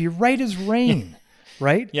you're going to be right as rain,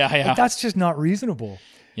 right? Yeah, yeah. Like, that's just not reasonable.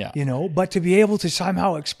 Yeah. You know, but to be able to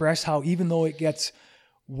somehow express how even though it gets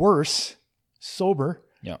worse, sober,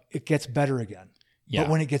 it gets better again. Yeah.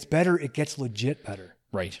 But when it gets better, it gets legit better.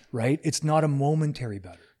 Right. Right? It's not a momentary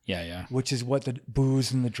better. Yeah, yeah. Which is what the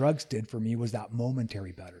booze and the drugs did for me, was that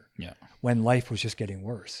momentary better. Yeah. When life was just getting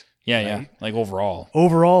worse. Yeah, right? yeah. Like overall.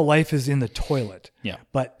 Overall, life is in the toilet. Yeah.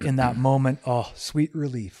 But in that moment, sweet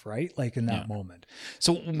relief, right? Like in that moment.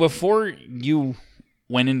 So before you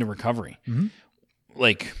went into recovery,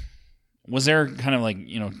 like, was there kind of like,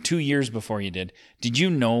 2 years before you did you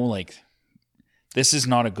know, like, this is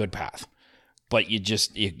not a good path, but you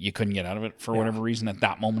just, you couldn't get out of it for whatever reason at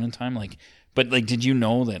that moment in time? Like, but like, did you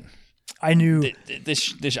know that I knew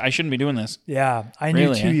this I shouldn't be doing this? Yeah. I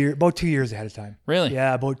knew about 2 years ahead of time. Really?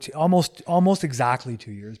 Yeah. Almost exactly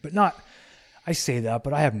 2 years, but not, I say that,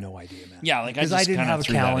 but I have no idea, man. Yeah, like because I didn't have a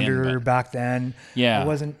calendar back then. Yeah, I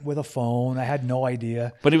wasn't with a phone. I had no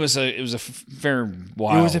idea. But it was a fair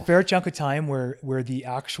while. It was a fair chunk of time where the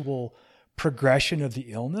actual progression of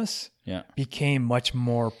the illness became much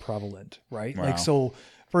more prevalent, right? Wow. Like, so,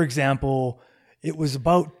 for example, it was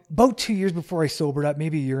about 2 years before I sobered up,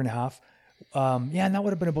 maybe a year and a half. And that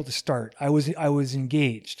would have been about the start. I was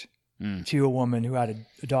engaged to a woman who had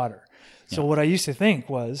a daughter. So what I used to think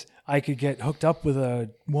was I could get hooked up with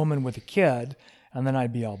a woman with a kid and then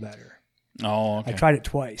I'd be all better. Oh, okay. I tried it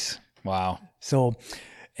twice. Wow. So,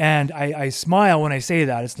 and I smile when I say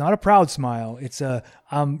that. It's not a proud smile. It's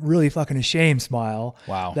I'm really fucking ashamed smile.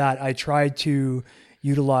 Wow. That I tried to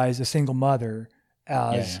utilize a single mother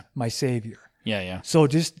as my savior. Yeah, yeah. So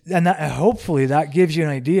hopefully that gives you an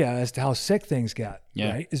idea as to how sick things get,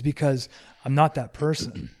 right? Is because I'm not that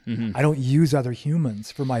person. I don't use other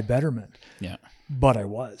humans for my betterment. Yeah. But I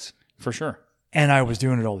was. For sure. And I was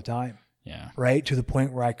doing it all the time. Yeah. Right? To the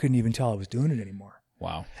point where I couldn't even tell I was doing it anymore.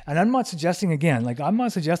 Wow. And I'm not suggesting I'm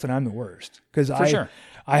not suggesting I'm the worst. Because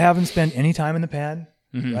I haven't spent any time in the pen,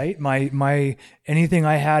 right? My anything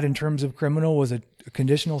I had in terms of criminal was a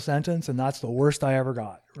conditional sentence, and that's the worst I ever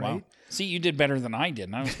got, right? Wow. See, you did better than I did,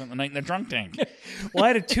 and I spent the night in the drunk tank. Well, I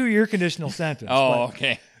had a 2-year conditional sentence. Oh,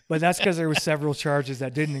 okay. But that's because there were several charges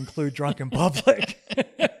that didn't include drunk in public.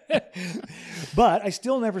 But I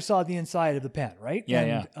still never saw the inside of the pen, right?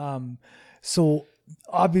 Yeah, So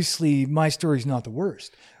obviously my story's not the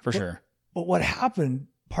worst. For sure. But what happened,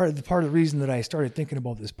 part of the reason that I started thinking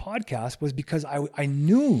about this podcast was because I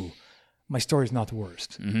knew my story's not the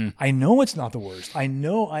worst. Mm-hmm. I know it's not the worst. I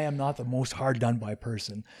know I am not the most hard done by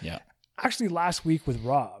person. Yeah. Actually, last week with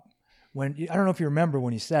Rob, I don't know if you remember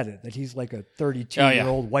when he said it, that he's like a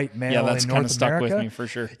 32-year-old white male in North America. Yeah, that's kind of stuck with me for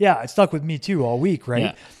sure. Yeah, it stuck with me too all week, right?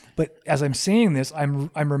 Yeah. But as I'm saying this,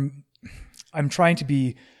 I'm trying to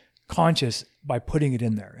be conscious by putting it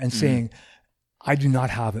in there and saying, I do not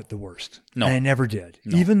have it the worst. No. And I never did.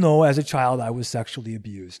 No. Even though as a child I was sexually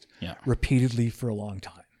abused Yeah. repeatedly for a long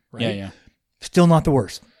time. Right? Yeah. Still not the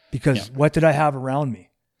worst. Because what did I have around me?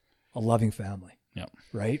 A loving family. Yeah.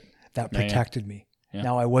 Right? That protected me. Yeah.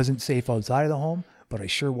 Now I wasn't safe outside of the home, but I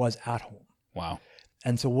sure was at home. Wow.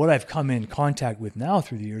 And so what I've come in contact with now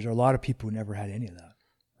through the years are a lot of people who never had any of that.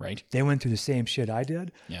 Right. They went through the same shit I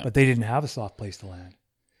did, Yeah. but they didn't have a soft place to land.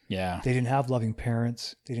 Yeah. They didn't have loving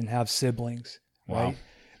parents. They didn't have siblings, Wow. right?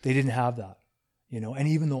 They didn't have that, and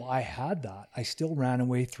even though I had that, I still ran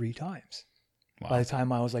away 3 times by the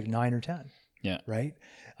time I was like 9 or 10. Yeah. Right.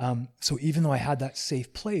 So even though I had that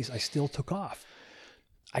safe place, I still took off.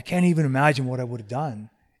 I can't even imagine what I would have done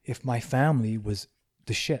if my family was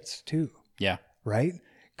the shits too. Yeah. Right.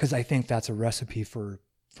 Because I think that's a recipe for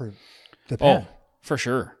the pen. Oh, for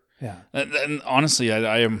sure. Yeah. And honestly,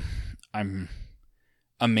 I'm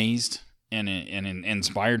amazed and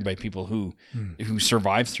inspired by people who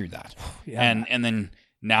survived through that. Yeah. And then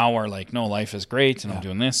now are like, no, life is great and I'm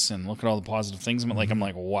doing this and look at all the positive things. I'm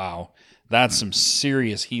like, wow, that's some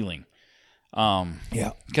serious healing.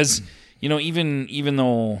 Yeah. Because, even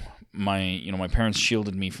though my parents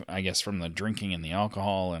shielded me, I guess, from the drinking and the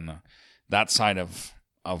alcohol and that side of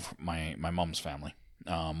my mom's family,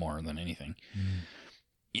 more than anything,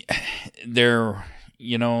 there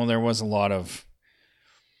was a lot of,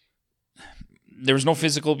 there was no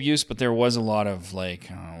physical abuse, but there was a lot of like,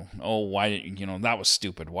 why did that was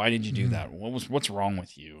stupid. Why did you do that? What's wrong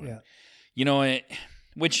with you? Yeah.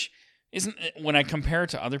 Which isn't, when I compare it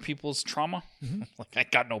to other people's trauma, like I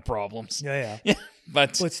got no problems. Yeah.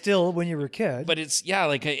 But still, when you were a kid. But it's,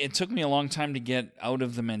 like it took me a long time to get out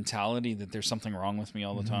of the mentality that there's something wrong with me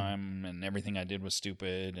all the time and everything I did was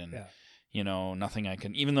stupid and, nothing I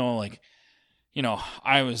can, even though like,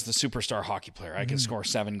 I was the superstar hockey player. I could score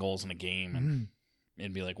 7 goals in a game and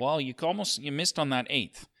it'd be like, well, you missed on that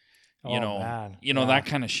 8th, man. that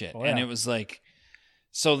kind of shit. Oh, and yeah. it was like,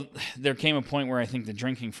 so there came a point where I think the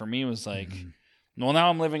drinking for me was like, well, now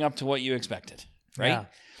I'm living up to what you expected. Right. Yeah.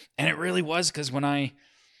 And it really was, because I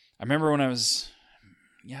remember when I was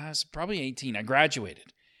probably 18, I graduated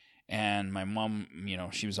and my mom,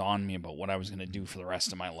 she was on me about what I was going to do for the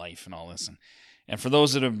rest of my life and all this. And for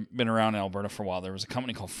those that have been around Alberta for a while, there was a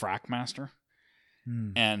company called Frackmaster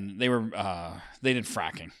and they did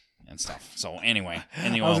fracking and stuff. So anyway,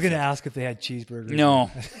 in the I was going to ask if they had cheeseburgers. No,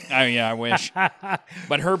 I wish.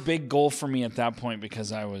 But her big goal for me at that point,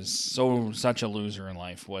 because I was such a loser in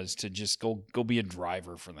life, was to just go be a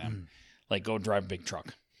driver for them. Like, go drive a big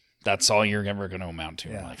truck. That's all you're ever going to amount to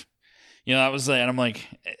in life. That was, and I'm like,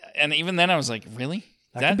 and even then I was like, really?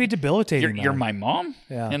 That can be debilitating. You're my mom?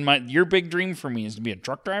 Yeah. And your big dream for me is to be a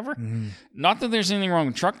truck driver? Not that there's anything wrong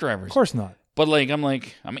with truck drivers. Of course not. But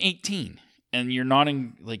I'm 18 and you're not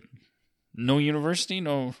in like no university,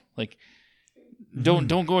 no like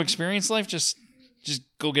don't go experience life, just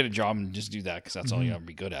go get a job and just do that, because that's all you ever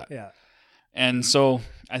be good at. Yeah. And so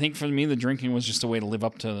I think for me the drinking was just a way to live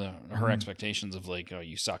up to her expectations of like, oh,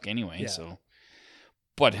 you suck anyway. Yeah. So,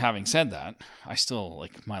 but having said that, I still,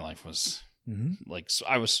 like, my life was like, so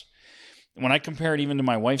I was, when I compare it even to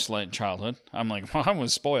my wife's childhood, I'm like, well, I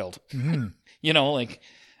was spoiled, like,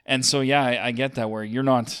 and so I get that, where your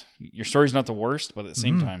story's not the worst, but at the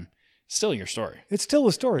same time, it's still your story. It's still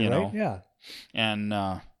a story, right? know? Yeah. And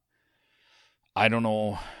I don't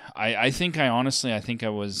know. I think I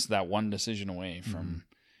was that one decision away from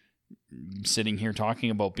sitting here talking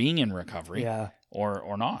about being in recovery,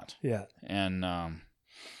 or not. Yeah. And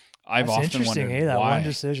I've That's often wondered that why. one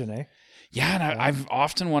decision, eh? Yeah, and I've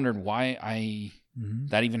often wondered why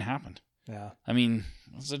that even happened. Yeah. I mean,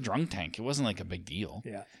 it was a drunk tank. It wasn't like a big deal.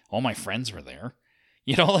 Yeah. All my friends were there.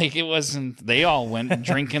 Like, it wasn't, they all went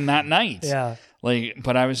drinking that night. Yeah. Like,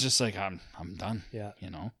 but I was just like, I'm done. Yeah.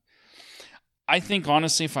 I think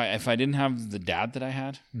honestly, if I didn't have the dad that I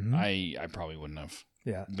had, I probably wouldn't have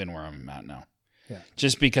been where I'm at now. Yeah.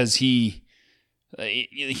 Just because he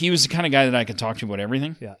was the kind of guy that I could talk to about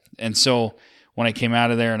everything. Yeah. And so when I came out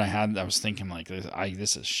of there and I was thinking like, I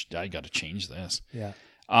got to change this. Yeah.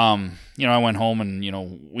 I went home and,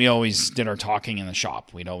 we always did our talking in the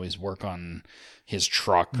shop. We'd always work on his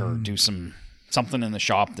truck or do something in the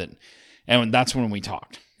shop and that's when we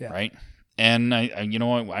talked. Yeah. Right. And I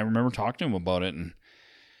remember talking to him about it, and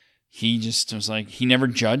he just was like, he never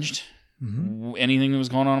judged anything that was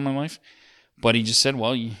going on in my life, but he just said,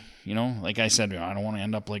 well, like I said, I don't want to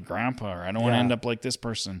end up like Grandpa, or I don't want to end up like this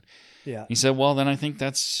person. Yeah. He said, well, then I think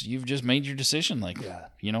you've just made your decision. Like,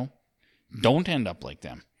 don't end up like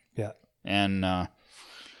them. Yeah. And,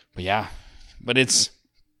 but I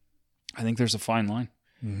think there's a fine line.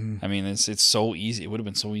 Mm-hmm. I mean, it's so easy. It would have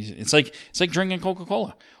been so easy. It's like drinking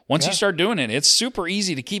Coca-Cola. Once you start doing it, it's super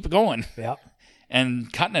easy to keep it going. Yeah.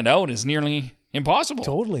 And cutting it out is nearly impossible.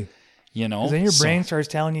 Totally. 'Cause Because then your brain starts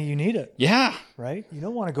telling you need it. Yeah. Right? You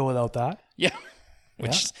don't want to go without that. Yeah.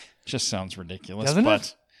 Which just sounds ridiculous. Doesn't but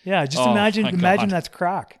it? Yeah. Just Oh, imagine my God. that's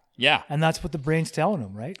crack. Yeah. And that's what the brain's telling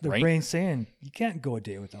them, right? The Right. brain's saying, you can't go a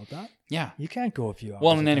day without that. Yeah. You can't go a few hours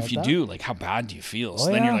Well, and then without if you that. do, like, how bad do you feel? So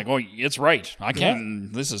Oh, then yeah. you're like, oh, it's right. I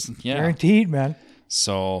can't. This is, Guaranteed, man.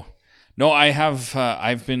 So, no,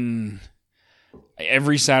 I've been,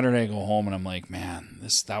 every Saturday I go home and I'm like, man,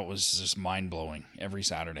 that was just mind blowing every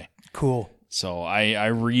Saturday. Cool. So I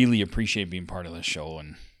really appreciate being part of this show.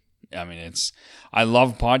 And I mean, I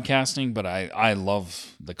love podcasting, but I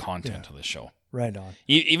love the content of the show. Right on.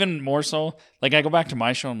 Even more so, like I go back to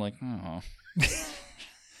my show, I'm like, oh,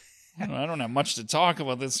 I don't have much to talk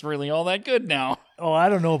about. That's really all that good now. Oh, I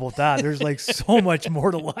don't know about that. There's like so much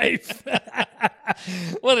more to life.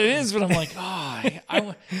 Well, it is, but I'm like, I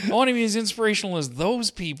want to be as inspirational as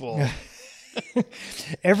those people.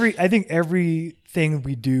 I think everything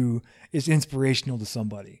we do is inspirational to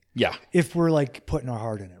somebody. Yeah, If we're like putting our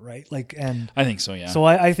heart in it, right? Like, and I think so. Yeah. so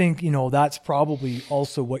I think, that's probably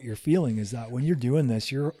also what you're feeling, is that when you're doing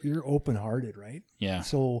this, you're open-hearted, right? Yeah.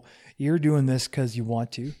 So you're doing this because you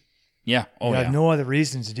want to. Yeah. Oh, You yeah. have no other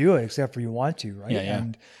reasons to do it except for you want to, right? Yeah, yeah.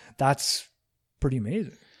 And that's pretty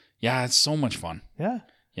amazing. Yeah, it's so much fun. Yeah.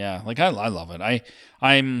 Yeah, like I love it.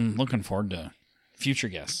 I'm looking forward to future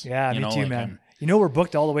guests. Yeah, me too, like man. We're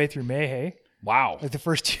booked all the way through May, hey? Wow. Like the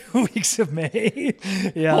first 2 weeks of May.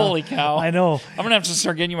 Yeah. Holy cow. I know. I'm gonna have to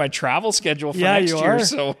start getting you my travel schedule for Yeah, next you year. are.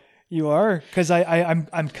 So You are, because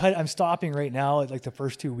I'm stopping right now at like the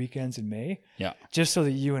first 2 weekends in May, yeah, just so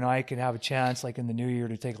that you and I can have a chance, like in the new year,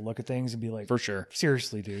 to take a look at things and be like, for sure.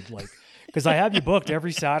 seriously, dude, like, because I have you booked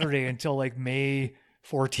every Saturday until like May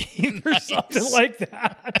 14th or something like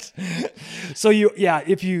that. So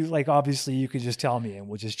if you like, obviously you could just tell me and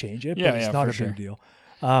we'll just change it. Yeah, but it's yeah, not for a sure. big deal.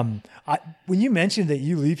 When you mentioned that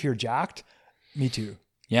you leave here jacked, me too.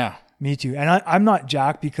 Yeah. Me too. And I'm not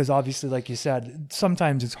jacked because obviously, like you said,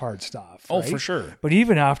 sometimes it's hard stuff. Oh, right? for sure. But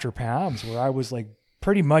even after Pam's, where I was like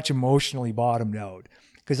pretty much emotionally bottomed out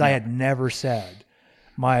because I had never said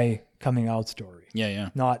my coming out story, Yeah, yeah.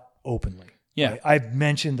 not openly. Yeah. Right? I've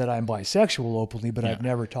mentioned that I'm bisexual openly, but I've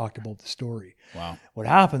never talked about the story. Wow. What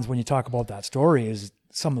happens when you talk about that story is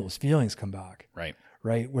some of those feelings come back, Right.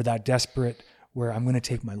 right? We're that desperate where I'm going to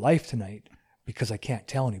take my life tonight because I can't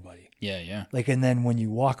tell anybody. Yeah, yeah. Like, and then when you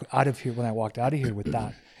walk out of here, when I walked out of here with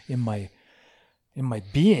that in my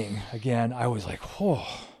being again, I was like,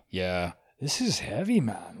 oh, Yeah. this is heavy,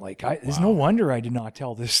 man. Like, there's no wonder I did not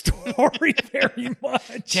tell this story very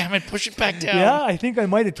much. Damn it, push it back down. Yeah, I think I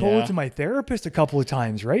might have told Yeah. it to my therapist a couple of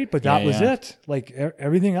times, right? But that Yeah, was yeah. it. Like,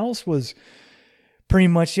 everything else was pretty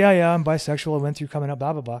much, I'm bisexual. I went through coming up,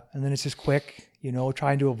 blah, blah, blah. And then it's just quick,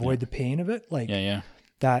 trying to avoid the pain of it. Like, Yeah, yeah.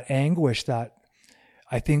 that anguish that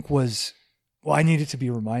I think was, I needed to be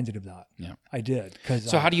reminded of that. Yeah. I did.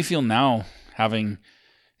 So how do you feel now,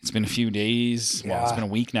 it's been a few days, well, it's Yeah. been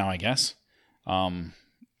a week now, I guess.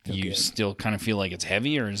 You good. still kind of feel like it's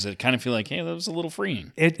heavy, or does it kind of feel like, hey, that was a little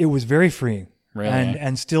freeing? it was very freeing. Really?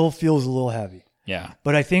 And still feels a little heavy. Yeah.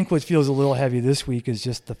 But I think what feels a little heavy this week is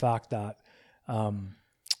just the fact that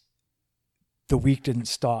the week didn't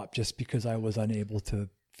stop just because I was unable to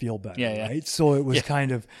feel better. Yeah, yeah. Right. So it was Yeah.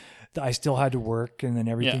 kind of, I still had to work, and then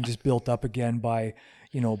everything Yeah. just built up again by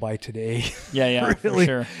today. Yeah, yeah, Really.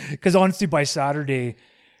 for sure. Because honestly, by Saturday,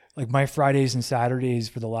 like my Fridays and Saturdays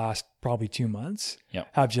for the last probably 2 months Yep.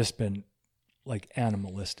 have just been like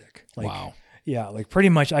animalistic. Like, Wow. yeah, like pretty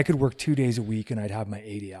much I could work 2 days a week and I'd have my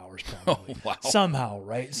 80 hours probably. wow. Somehow,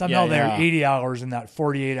 right? Somehow there yeah. are 80 hours in that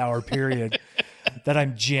 48-hour period that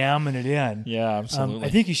I'm jamming it in. Yeah, absolutely. I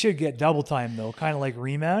think you should get double time though, kind of like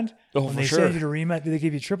remand. Oh, when for they sure. send you to remand, do they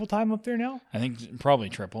give you triple time up there now? I think probably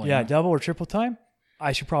triple. Yeah, double or triple time.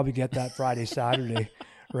 I should probably get that Friday, Saturday,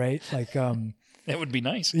 right? Like, It would be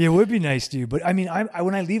nice. It would be nice to, but I mean,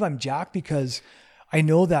 when I leave, I'm jacked because I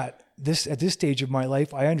know that at this stage of my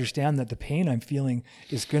life, I understand that the pain I'm feeling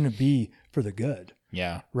is going to be for the good.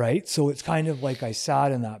 Yeah. Right. So it's kind of like I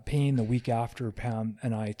sat in that pain the week after Pam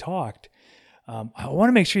and I talked. I want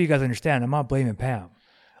to make sure you guys understand. I'm not blaming Pam.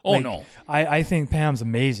 Oh, no. I think Pam's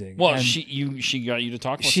amazing. Well, and she got you to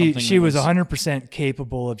talk about something. She was 100%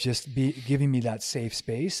 capable of just giving me that safe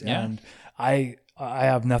space. Yeah. And I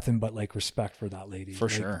have nothing but like respect for that lady. For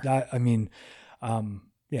like, sure. That, I mean,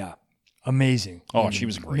 yeah, amazing. Oh, she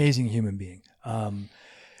was great. Amazing human being.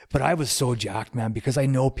 But I was so jacked, man, because I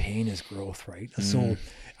know pain is growth, right? So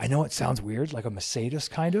I know it sounds weird, like I'm a sadist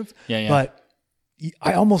kind of, but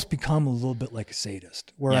I almost become a little bit like a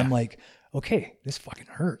sadist where I'm like, okay, this fucking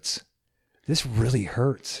hurts. This really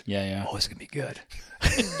hurts. Yeah. Oh, it's going to be good.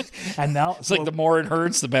 And now it's like the more it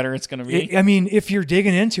hurts, the better it's going to be. I mean, if you're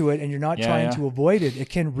digging into it and you're not trying to avoid it, it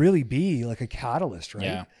can really be like a catalyst, right?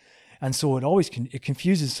 Yeah. And so it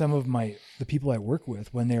confuses some of the people I work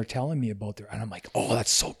with when they're telling me about and I'm like, oh, that's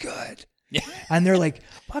so good. Yeah. And they're like,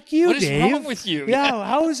 fuck you, Dave. What is wrong with you? Yeah.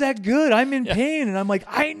 How is that good? I'm in pain. And I'm like,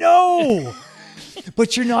 I know,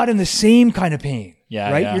 but you're not in the same kind of pain.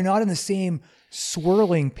 Yeah. Right. Yeah. You're not in the same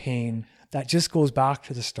swirling pain that just goes back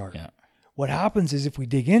to the start. Yeah. What happens is if we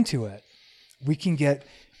dig into it, we can get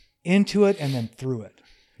into it and then through it.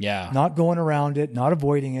 Yeah. Not going around it, not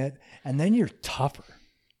avoiding it. And then you're tougher.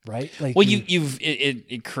 Right? Like, well,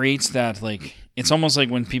 it creates that, like, it's almost like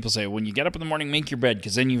when people say, when you get up in the morning, make your bed,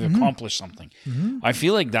 because then you've accomplished something. I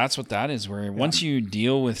feel like that's what that is, where once you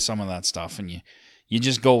deal with some of that stuff and you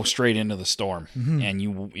just go straight into the storm and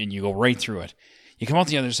you go right through it, you come out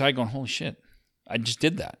the other side going, holy shit, I just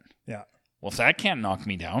did that. Yeah. Well, if that can't knock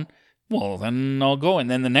me down, well, then I'll go. And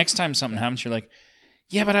then the next time something happens, you're like,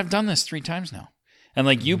 yeah, but I've done this 3 times now. And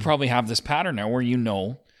like you probably have this pattern now where you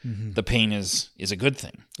know the pain is a good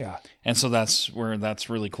thing. Yeah. And so that's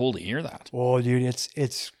really cool to hear that. Oh, dude,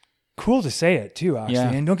 it's cool to say it too, actually.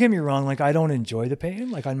 Yeah. And don't get me wrong, like I don't enjoy the pain.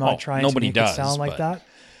 Like I'm not trying to make it sound like that.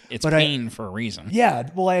 It's pain for a reason. Yeah.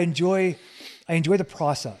 Well, I enjoy the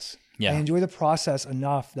process. Yeah. I enjoy the process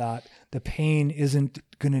enough that the pain isn't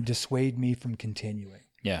going to dissuade me from continuing.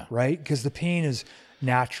 Yeah. Right? Because the pain is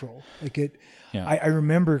natural. Like it. Yeah. I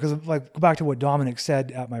remember, because like go back to what Dominic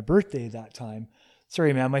said at my birthday that time.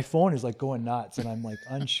 Sorry, man, my phone is like going nuts and I'm like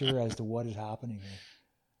unsure as to what is happening here.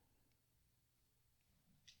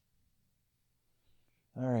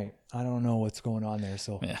 All right. I don't know what's going on there.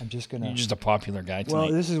 So I'm just going to. You're just a popular guy tonight.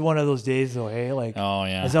 Well, this is one of those days though, hey? Like, oh,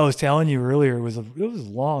 yeah. As I was telling you earlier, it was a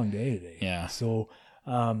long day today. Yeah. So,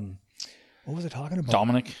 what was I talking about?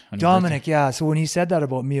 Dominic, yeah. So when he said that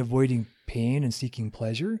about me avoiding pain and seeking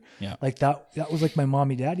pleasure, like that was like my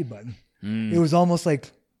mommy daddy button. It was almost like,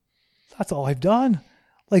 that's all I've done,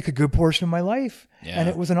 like a good portion of my life. Yeah. And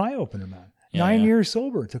it was an eye opener, man. Yeah, 9 years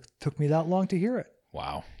sober. It took me that long to hear it.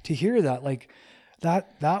 Wow. To hear that, like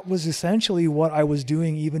that was essentially what I was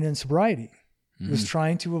doing even in sobriety. Was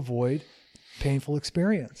trying to avoid painful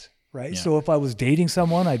experience. Right. Yeah. So if I was dating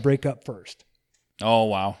someone, I'd break up first. Oh,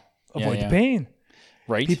 wow. Avoid the pain.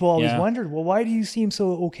 Right. People always wondered, well, why do you seem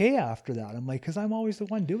so okay after that? I'm like, because I'm always the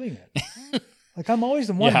one doing it. Like I'm always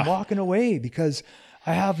the one walking away because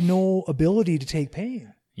I have no ability to take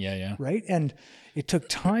pain. Yeah, yeah. Right. And it took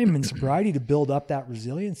time in sobriety to build up that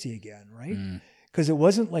resiliency again. Right. Because it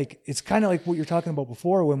wasn't like, it's kind of like what you're talking about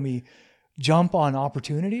before when we jump on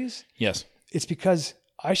opportunities. Yes. It's because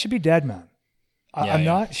I should be dead, man. I'm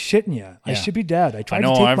not shitting you. I should be dead. I tried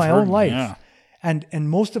to take my own life. Yeah. And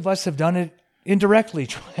most of us have done it indirectly,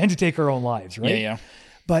 trying to take our own lives. Right. Yeah, yeah.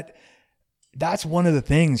 But that's one of the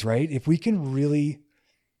things, right? If we can really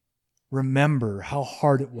remember how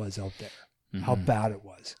hard it was out there, how bad it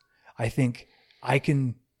was, I think I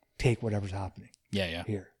can take whatever's happening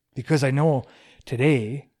here. Because I know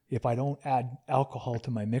today, if I don't add alcohol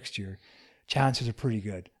to my mixture, chances are pretty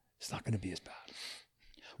good it's not going to be as bad. Right?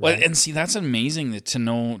 Well, and see, that's amazing to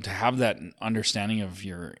know, to have that understanding of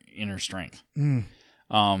your inner strength. You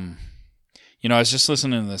know, I was just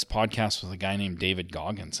listening to this podcast with a guy named David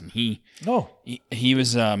Goggins, and he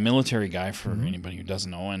was a military guy, for anybody who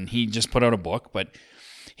doesn't know, and he just put out a book, but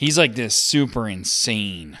he's like this super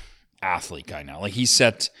insane athlete guy now. Like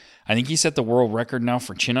I think he set the world record now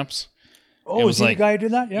for chin-ups. Oh, is he the guy who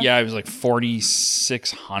did that? Yeah. Yeah, it was like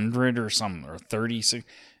 4,600 or something, or 36.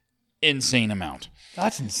 Insane amount.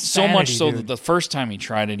 That's insane. So much so that the first time he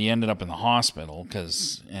tried it, he ended up in the hospital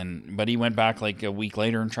but he went back like a week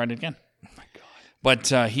later and tried it again. Oh my God.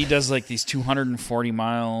 But he does like these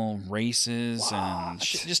 240-mile races and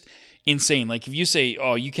just insane. Like if you say,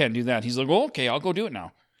 oh, you can't do that, he's like, oh, okay, I'll go do it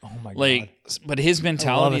now. Oh my Like, God. but his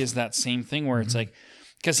mentality it. is that same thing where it's like,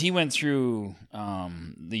 because he went through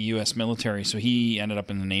the U.S. military, so he ended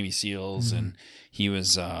up in the Navy SEALs, and he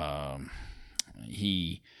was I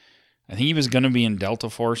think he was going to be in Delta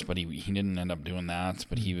Force, but he didn't end up doing that.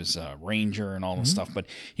 But he was a Ranger and all this stuff. But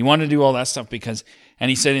he wanted to do all that stuff because, and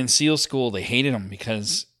he said in SEAL school they hated him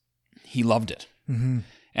because he loved it. Mm-hmm.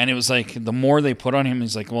 And it was like the more they put on him,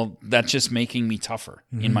 he's like, well, that's just making me tougher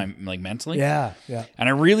in my like mentally. Yeah, yeah. And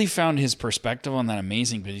I really found his perspective on that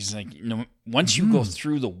amazing. But he's like, once you go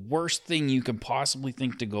through the worst thing you could possibly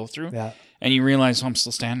think to go through, and you realize, oh, I'm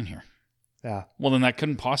still standing here. Yeah. Well, then that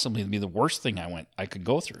couldn't possibly be the worst thing I could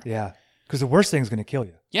go through. Yeah. Because the worst thing is going to kill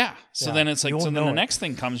you. Yeah. So then it's like, so then the next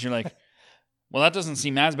thing comes, you're like, well, that doesn't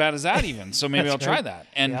seem as bad as that even. So maybe I'll try that.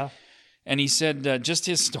 And he said just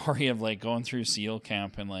his story of like going through SEAL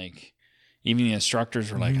camp and like even the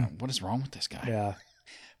instructors were like, what is wrong with this guy? Yeah.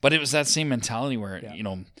 But it was that same mentality where,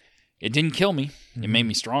 it didn't kill me. It made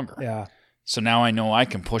me stronger. Yeah. So now I know I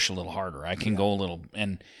can push a little harder. I can go a little,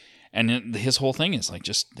 and his whole thing is like,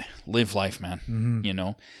 just live life, man,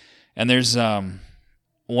 and there's,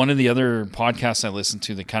 one of the other podcasts I listened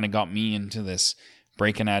to that kind of got me into this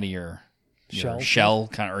breaking out of your shell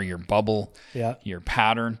kind of, or your bubble, your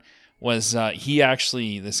pattern was, he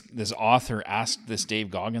actually, this author asked this Dave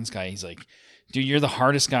Goggins guy, he's like, dude, you're the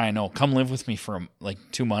hardest guy I know. Come live with me for like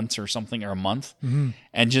 2 months or something, or a month,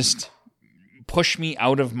 and just push me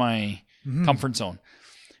out of my comfort zone.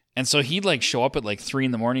 And so he'd like show up at like 3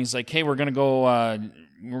 a.m. He's like, hey, we're going to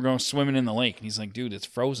go swimming in the lake. And he's like, dude, it's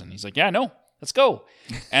frozen. He's like, yeah, I know. Let's go.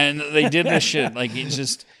 And they did this shit. Like, it's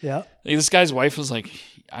just, like, this guy's wife was like,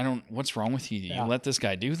 what's wrong with you? You let this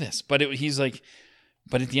guy do this. But he's like,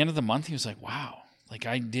 but at the end of the month, he was like, wow, like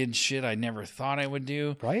I did shit I never thought I would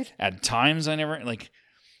do. Right. At times I never, like,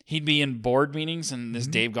 he'd be in board meetings and this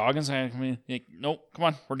Dave Goggins guy would come in, like, nope, come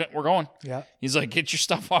on, we're going. Yeah. He's like, get your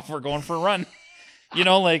stuff off. We're going for a run.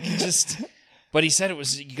 Like just, but he said it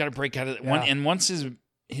was, you got to break out of it. And once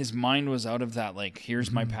his mind was out of that, like,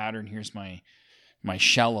 here's my pattern, here's my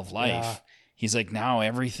shell of life. He's like, now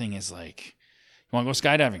everything is like, you want to go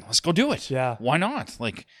skydiving? Let's go do it. Yeah. Why not?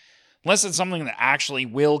 Like, unless it's something that actually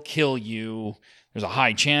will kill you, there's a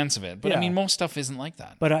high chance of it. But I mean, most stuff isn't like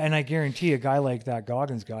that. But and I guarantee a guy like that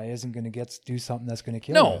Goggins guy isn't going to do something that's going to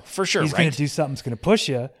kill you. No, for sure. He's going to do something that's going to push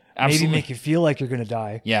you. Absolutely. Maybe make you feel like you're going to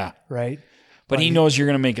die. Yeah. Right. But he knows you're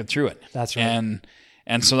going to make it through it. That's right.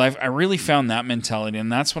 And so I really found that mentality, and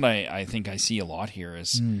that's what I think I see a lot here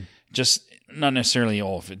is just not necessarily,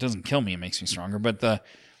 if it doesn't kill me, it makes me stronger. But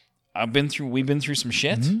we've been through some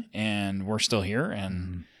shit, and we're still here,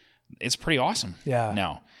 and it's pretty awesome.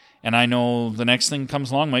 Now, and I know the next thing comes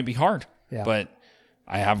along might be hard, but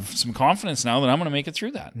I have some confidence now that I'm going to make it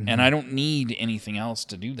through that, and I don't need anything else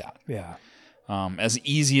to do that. Yeah, as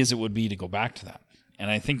easy as it would be to go back to that. And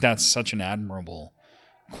I think that's such an admirable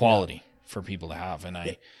quality for people to have. And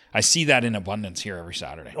I see that in abundance here every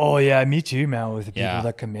Saturday. Oh, yeah, me too, man, with the people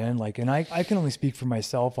that come in. Like, and I can only speak for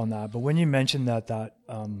myself on that. But when you mentioned that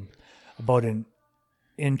about an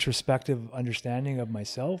introspective understanding of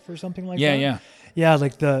myself or something like that. Yeah,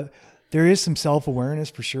 like there is some self-awareness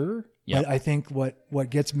for sure. But I think what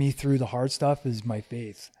gets me through the hard stuff is my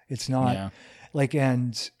faith. It's not like,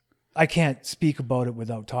 and I can't speak about it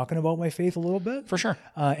without talking about my faith a little bit. For sure.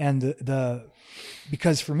 And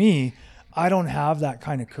because for me, I don't have that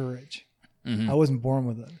kind of courage. I wasn't born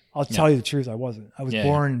with it. I'll tell you the truth. I wasn't. I was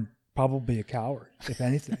born probably a coward, if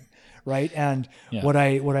anything. Right. And what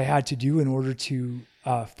I had to do in order to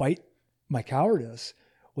fight my cowardice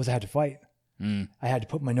was I had to fight. I had to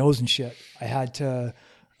put my nose in shit. I had to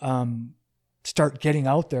start getting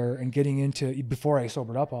out there and getting into, before I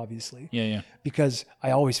sobered up, obviously. Because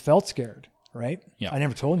I always felt scared, right? I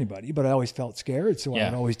never told anybody, but I always felt scared. So I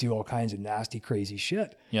would always do all kinds of nasty, crazy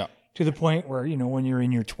shit. To the point where, when you're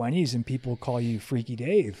in your 20s and people call you Freaky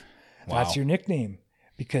Dave, that's your nickname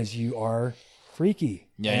because you are freaky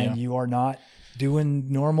and you are not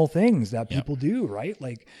doing normal things that people do, right?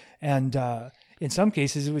 Like, and in some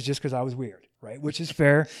cases it was just because I was weird, right? Which is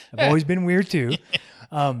fair. I've always been weird too.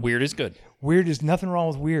 Weird is good. Weird is nothing wrong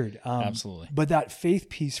with weird. Absolutely. But that faith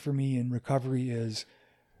piece for me in recovery is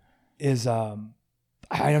I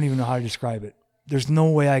don't even know how to describe it. There's no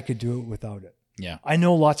way I could do it without it. Yeah. I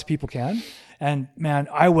know lots of people can. And man,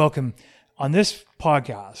 I welcome on this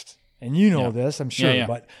podcast, and this, I'm sure,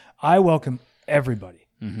 but I welcome everybody.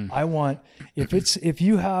 I want, if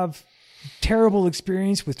you have terrible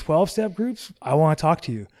experience with 12-step groups, I want to talk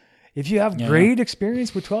to you. If you have great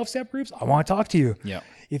experience with 12-step groups, I want to talk to you.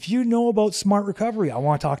 If you know about smart recovery, I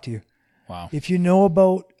want to talk to you. Wow. If you know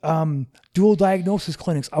about dual diagnosis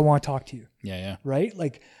clinics, I want to talk to you. Yeah. Right?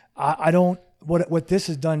 Like I don't, what this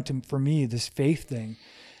has done for me, this faith thing,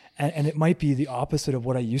 and it might be the opposite of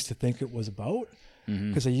what I used to think it was about.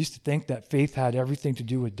 Because I used to think that faith had everything to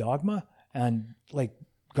do with dogma and like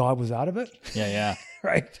God was out of it. Yeah.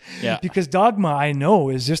 Right? Yeah. Because dogma, I know,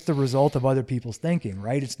 is just the result of other people's thinking,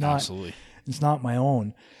 right? It's not, Absolutely. It's not my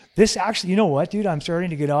own. This actually, you know what, dude? I'm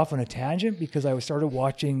starting to get off on a tangent because I started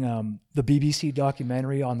watching the BBC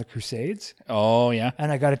documentary on the Crusades. Oh, yeah. And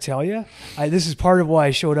I got to tell you, this is part of why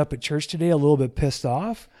I showed up at church today a little bit pissed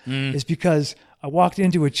off, is because I walked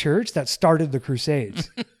into a church that started the Crusades.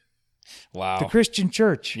 Wow. The Christian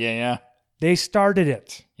church. Yeah. They started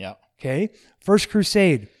it. Yeah. Okay. First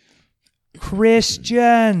crusade.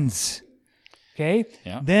 Christians. Okay.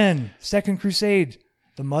 Yeah. Then Second Crusade.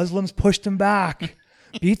 The Muslims pushed them back.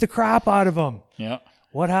 Beat the crap out of them. Yeah.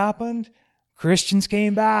 What happened? Christians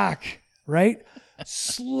came back. Right?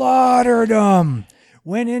 Slaughtered them.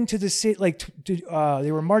 Went into the city.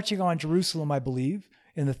 They were marching on Jerusalem, I believe,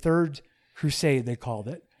 in the Third Crusade, they called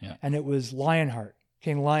it. Yeah. And it was Lionheart.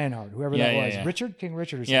 King Lionheart, whoever that was. Yeah. King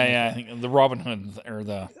Richard or something. Yeah. I think the Robin Hood or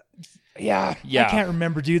the... Yeah. Yeah. I can't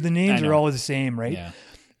remember, dude. The names are always the same, right? Yeah.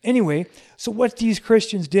 Anyway, so what these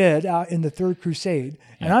Christians did in the Third Crusade,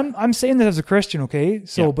 and I'm saying that as a Christian, okay?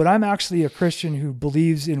 So, but I'm actually a Christian who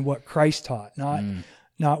believes in what Christ taught,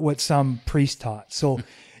 not what some priest taught. So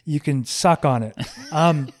you can suck on it.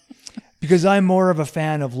 Because I'm more of a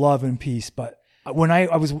fan of love and peace. But when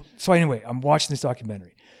anyway, I'm watching this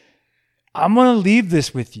documentary. I'm going to leave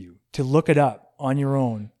this with you to look it up on your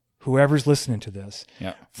own, whoever's listening to this.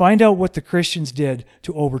 Yeah. Find out what the Christians did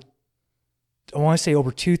to over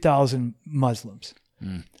 2,000 Muslims.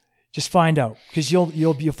 Just find out, because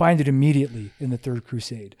you'll find it immediately in the Third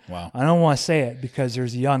Crusade. Wow. I don't want to say it because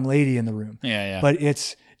there's a young lady in the room. Yeah. But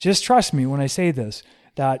just trust me when I say this,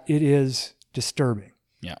 that it is disturbing.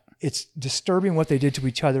 Yeah. It's disturbing what they did to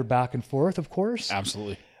each other back and forth, of course.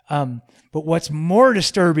 Absolutely. But what's more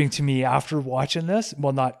disturbing to me after watching this,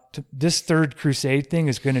 this Third Crusade thing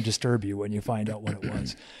is going to disturb you when you find out what it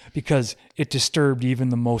was, because it disturbed even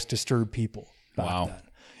the most disturbed people back then.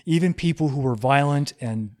 Even people who were violent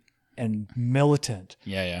and militant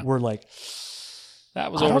were like,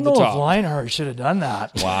 that was I over don't the know top. if Lionheart should have done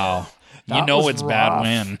that. Wow. That was it's bad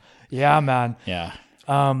when. Yeah, man. Yeah.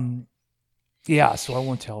 Yeah, so I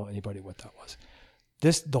won't tell anybody what that was.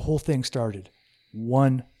 The whole thing started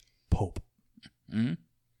one pope. Mm-hmm.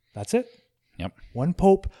 That's it. Yep. One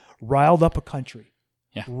pope riled up a country.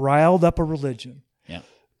 Yeah. Riled up a religion. Yeah.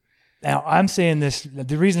 Now, I'm saying this,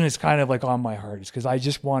 the reason it's kind of like on my heart is because I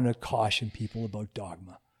just want to caution people about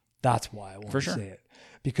dogma. That's why I want to say it.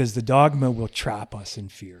 Because the dogma will trap us in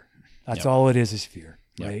fear. That's all it is fear,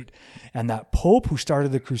 right? And that pope who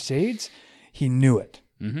started the Crusades, he knew it.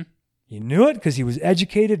 Mm-hmm. He knew it because he was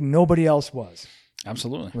educated and nobody else was.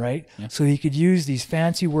 Absolutely. Right? Yeah. So he could use these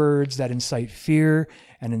fancy words that incite fear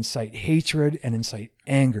and incite hatred and incite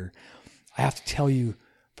anger. I have to tell you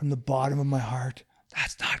from the bottom of my heart,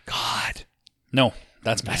 that's not God. No,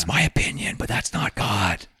 that's man. That's my opinion, but that's not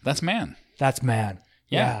God. That's man. That's man.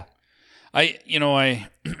 Yeah. I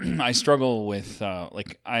struggle with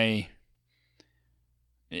I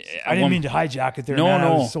didn't mean to hijack it there, man. I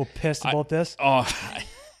was so pissed about this.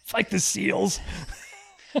 It's like the SEALs.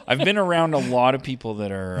 I've been around a lot of people that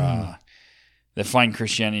are that find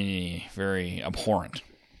Christianity very abhorrent,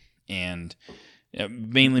 and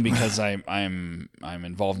mainly because I'm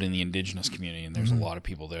involved in the Indigenous community, and there's a lot of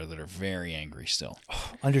people there that are very angry still.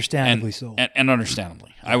 Understandably so. And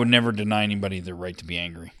understandably, I would never deny anybody their right to be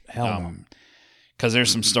angry. Hell no. Because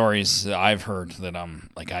there's some stories that I've heard that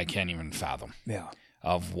I can't even fathom. Yeah.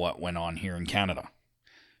 Of what went on here in Canada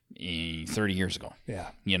 30 years ago. Yeah.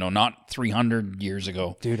 Not 300 years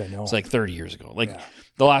ago. Dude, I know. It's like 30 years ago.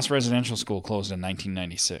 The last residential school closed in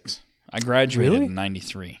 1996. I graduated in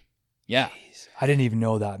 93. Yeah. Jeez. I didn't even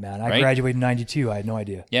know that, man. I graduated in 92. I had no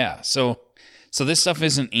idea. Yeah. So this stuff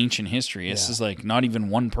isn't ancient history. It's just like not even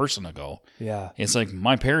one person ago. Yeah. It's like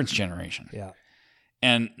my parents' generation. Yeah.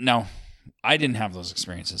 And now I didn't have those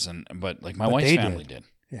experiences, but my wife's family did.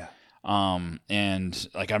 Yeah. And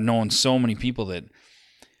like I've known so many people that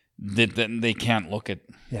they can't look at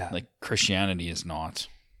like Christianity is not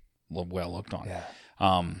well looked on. Yeah.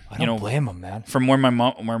 I don't blame them, man. From where my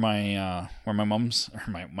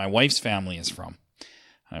wife's family is from.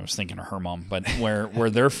 I was thinking of her mom, but where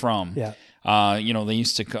they're from, they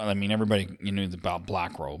used to. Everybody knew about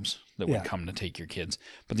black robes that would come to take your kids,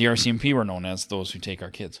 but the RCMP were known as those who take our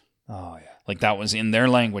kids. Oh yeah, like that was in their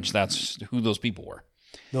language. That's who those people were.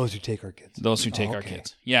 Those who take our kids. Those who take our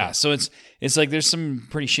kids. Yeah. So it's like there's some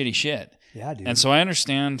pretty shitty shit. Yeah, dude. And so I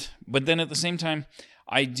understand, but then at the same time,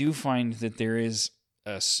 I do find that there is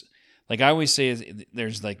like I always say,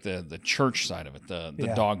 there's like the church side of it, the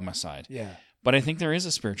Yeah. dogma side. Yeah. But I think there is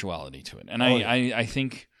a spirituality to it. And Oh, I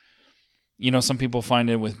think, some people find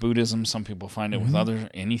it with Buddhism, some people find it with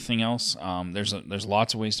anything else. There's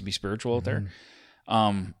lots of ways to be spiritual out there.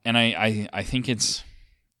 And I think it's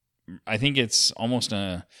almost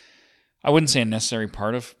I wouldn't say a necessary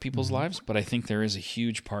part of people's lives, but I think there is a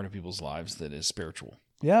huge part of people's lives that is spiritual.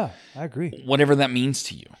 Yeah, I agree. Whatever that means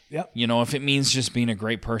to you. Yep. If it means just being a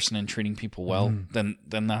great person and treating people well, then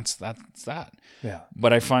that's that. Yeah.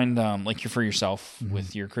 But I find like for yourself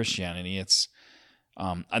with your Christianity, it's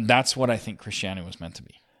that's what I think Christianity was meant to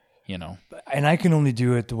be. And I can only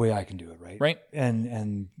do it the way I can do it, right? Right.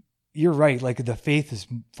 And you're right. Like the faith is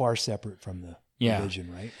far separate from the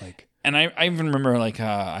religion, right? Like. And I even remember,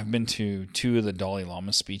 I've been to 2 of the Dalai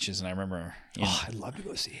Lama speeches, and I remember... I'd love to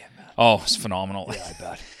go see him, man. Oh, it's phenomenal. Yeah, I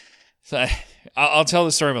bet. So I'll tell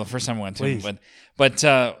the story about the first time I went to him. But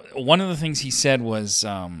one of the things he said was,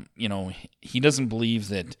 he doesn't believe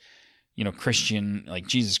that, Christian, like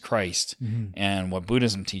Jesus Christ, and what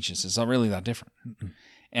Buddhism teaches is not really that different.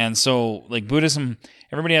 And so, like Buddhism,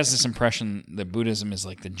 everybody has this impression that Buddhism is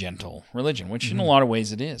like the gentle religion, which in a lot of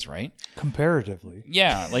ways it is, right? Comparatively.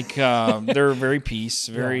 Yeah, like they're very peace,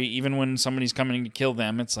 even when somebody's coming to kill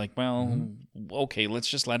them, it's like, well, okay, let's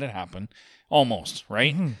just let it happen, almost,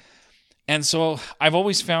 right? And so I've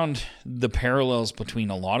always found the parallels between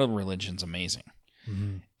a lot of religions amazing,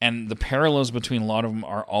 and the parallels between a lot of them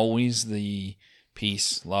are always the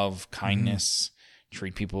peace, love, kindness,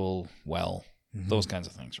 treat people well. Those kinds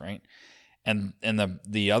of things, right? And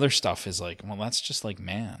the other stuff is like, well, that's just like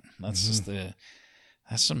man. That's just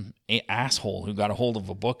that's some asshole who got a hold of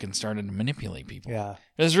a book and started to manipulate people. Yeah,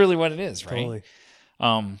 that's really what it is, right? Totally.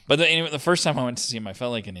 But anyway, the first time I went to see him, I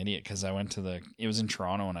felt like an idiot because I went to it was in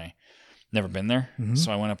Toronto and I never been there,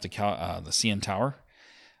 so I went up to the CN Tower.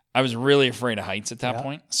 I was really afraid of heights at that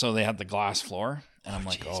point, so they had the glass floor. And I'm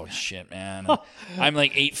like, oh, shit, man. I'm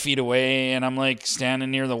like 8 feet away, and I'm like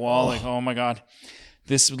standing near the wall, like, oh, my God.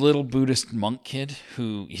 This little Buddhist monk kid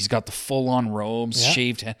he's got the full-on robes,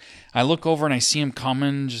 shaved head. I look over, and I see him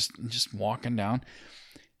coming, just walking down.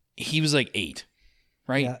 He was like 8,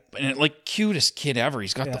 right? Yeah. And like, cutest kid ever.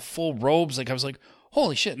 He's got the full robes. Like, I was like,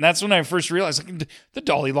 holy shit. And that's when I first realized, like, the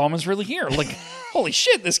Dalai Lama's really here. Like, holy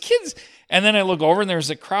shit, this kid's... And then I look over, and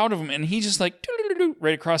there's a crowd of them, and he's just like...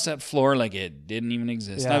 right across that floor like it didn't even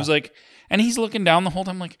exist. And I was like, and he's looking down the whole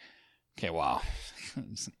time like, okay, wow.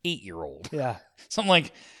 It's an 8-year-old. Yeah. So I'm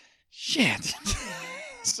like, shit.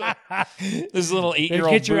 So this little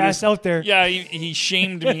 8-year-old get your ass out there. Yeah, he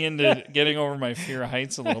shamed me into getting over my fear of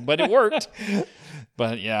heights a little, but it worked.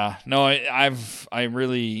 But yeah, no, I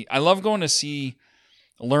love going to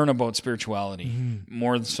learn about spirituality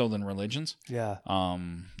more so than religions. Yeah.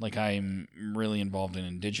 Like I'm really involved in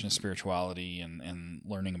indigenous spirituality and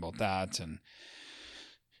learning about that and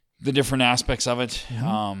the different aspects of it.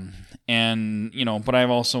 And but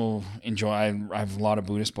I've also I have a lot of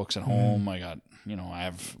Buddhist books at home. I got, I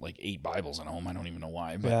have like 8 Bibles at home. I don't even know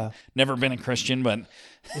why, but never been a Christian, but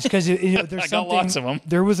it's because there's I got lots of them.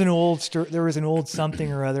 There was an old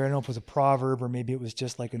something or other. I don't know if it was a proverb or maybe it was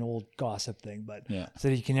just like an old gossip thing, but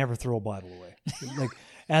said you can never throw a Bible away. Like,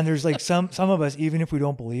 and there's like some of us, even if we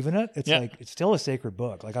don't believe in it, it's like it's still a sacred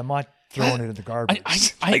book. Like I'm not throwing it in the garbage.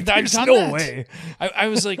 I've done no that. way. I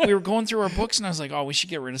was like, we were going through our books, and I was like, oh, we should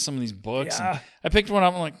get rid of some of these books. Yeah. And I picked one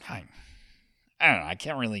up. I'm like, I don't know. I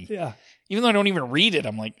can't really. Yeah. Even though I don't even read it,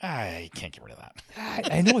 I'm like, I can't get rid of that.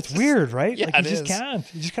 I know it's weird, right? Yeah, like you it just is. can't.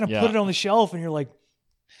 You just kind of put it on the shelf, and you're like,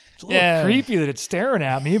 it's a little creepy that it's staring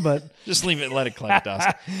at me, but just leave it, let it collect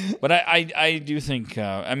dust. But I do think,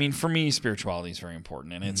 for me, spirituality is very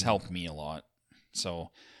important, and it's helped me a lot.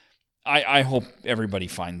 So I hope everybody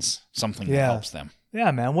finds something that helps them.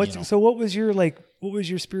 Yeah, man. So what was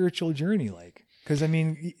your spiritual journey like? Because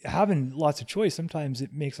having lots of choice, sometimes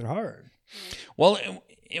it makes it hard. Well,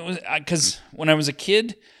 it was because when I was a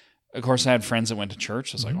kid, of course, I had friends that went to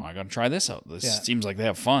church. I was like, I got to try this out. This seems like they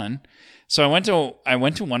have fun. So I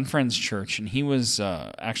went to one friend's church, and he was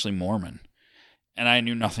actually Mormon, and I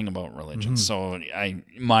knew nothing about religion. So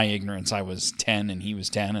my ignorance, I was 10 and he was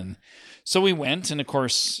 10, and so we went, and of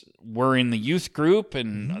course we're in the youth group,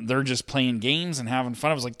 and they're just playing games and having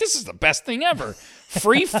fun. I was like, this is the best thing ever.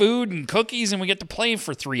 Free food and cookies, and we get to play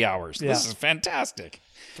for 3 hours. This is fantastic.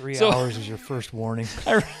 3 hours is your first warning.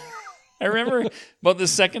 I remember about the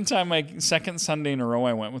second Sunday in a row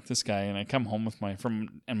I went with this guy, and I come home with my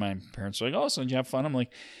parents were like, "Oh, so did you have fun?" I'm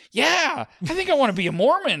like, "Yeah, I think I want to be a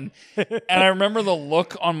Mormon." And I remember the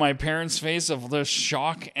look on my parents' face of the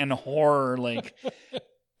shock and horror, like,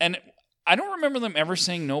 and I don't remember them ever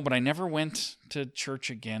saying no, but I never went to church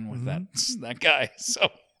again with that guy. So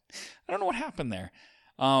I don't know what happened there.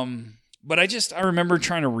 But I remember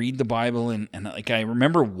trying to read the Bible and like, I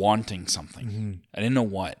remember wanting something. I didn't know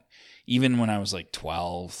what, even when I was like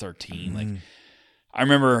 12, 13, like I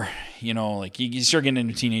remember, like you start getting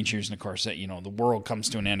into teenage years, and of course that, the world comes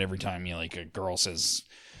to an end every time like a girl says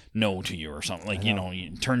no to you or something, like,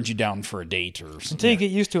 turns you down for a date or something. Until you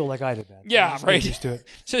get used to it, like I did that. Yeah, right. Get used to it.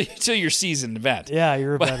 So you're seasoned vet. Yeah,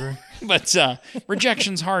 you're a veteran. But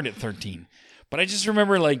rejection's hard at 13. But I just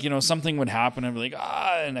remember, like, something would happen. I'd be like,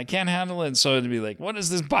 and I can't handle it. So it'd be like, what does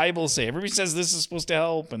this Bible say? Everybody says this is supposed to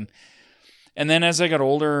help. And then as I got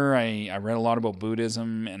older, I read a lot about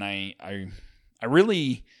Buddhism, and I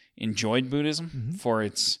really enjoyed Buddhism for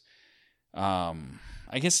its,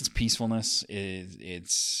 I guess its peacefulness.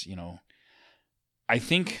 It's, I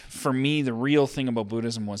think for me, the real thing about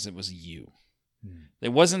Buddhism was it was you.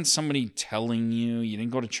 It wasn't somebody telling you. You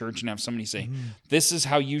didn't go to church and have somebody say, this is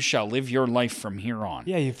how you shall live your life from here on.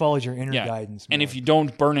 Yeah, you followed your inner guidance. And if you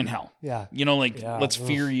don't, burn in hell. Yeah. Let's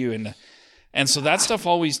fear you. And so that stuff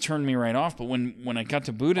always turned me right off. But when I got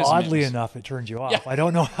to Buddhism... Oddly enough, it turned you off. Yeah. I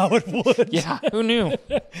don't know how it would. Yeah, who knew?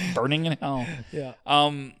 Burning in hell. Yeah.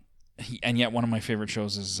 And yet one of my favorite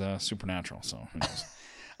shows is Supernatural, so who knows?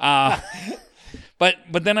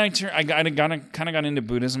 But then I kind of got into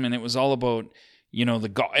Buddhism, and it was all about...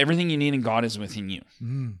 the God, everything you need in God is within you.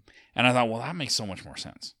 And I thought, well, that makes so much more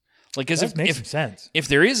sense. Like, as that makes some sense. If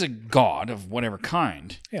there is a God of whatever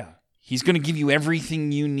kind, he's going to give you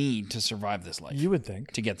everything you need to survive this life. You would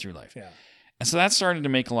think. To get through life. Yeah. And so that started to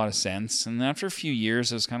make a lot of sense. And after a few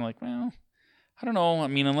years, I was kind of like, well, I don't know. I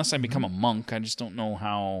mean, unless I become a monk, I just don't know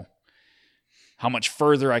how much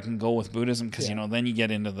further I can go with Buddhism. Because, then you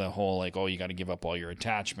get into the whole, like, oh, you got to give up all your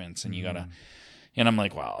attachments, and you got to, and I'm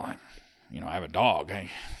like, well, I have a dog.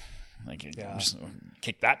 Just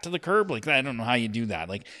kick that to the curb like that. I don't know how you do that.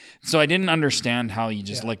 Like, so I didn't understand how you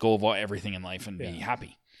just let go of everything in life and be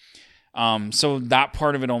happy. So that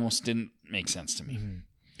part of it almost didn't make sense to me.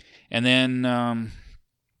 And then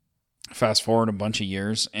fast forward a bunch of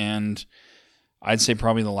years, and I'd say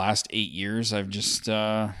probably the last 8 years, I've just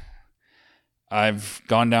I've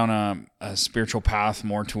gone down a spiritual path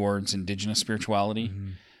more towards indigenous spirituality.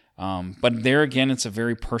 But there again, it's a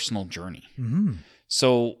very personal journey.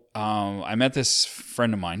 So I met this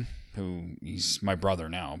friend of mine who he's my brother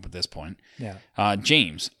now at this point,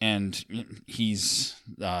 James, and he's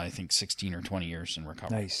I think 16 or 20 years in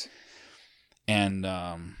recovery. Nice. And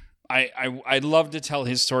I'd love to tell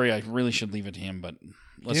his story. I really should leave it to him, but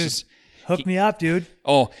let's hook me up, dude.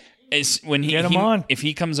 Oh, it's when get him on. If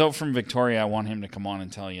he comes out from Victoria, I want him to come on and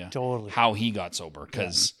tell you how he got sober,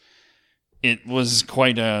 because it was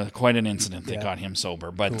quite an incident that got him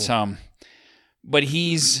sober. But cool. But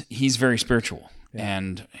he's very spiritual,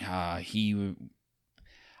 and I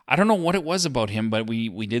don't know what it was about him, but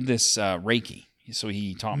we did this Reiki. So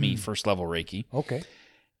he taught me first level Reiki. Okay.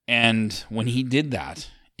 And when he did that,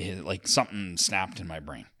 it, like, something snapped in my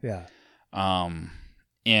brain. Yeah.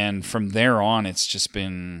 And from there on, it's just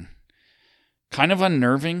been kind of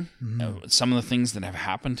unnerving. Some of the things that have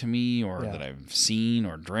happened to me, or that I've seen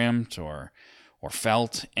or dreamt or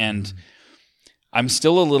felt. And I'm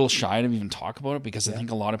still a little shy to even talk about it, because I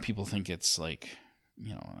think a lot of people think it's like,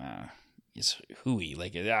 it's hooey,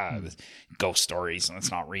 like, ghost stories, and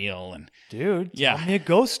it's not real. And dude, tell me a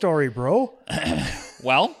ghost story, bro.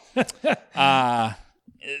 Well,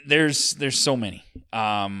 there's so many.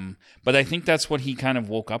 But I think that's what he kind of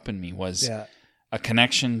woke up in me, was a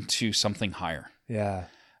connection to something higher. Yeah.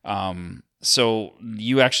 So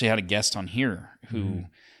you actually had a guest on here who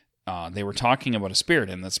they were talking about a spirit,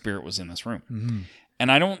 and that spirit was in this room.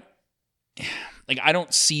 And I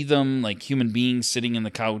don't see them like human beings sitting in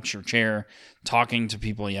the couch or chair talking to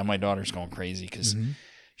people. Yeah, my daughter's going crazy because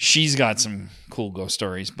she's got some cool ghost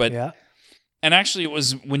stories. But and actually, it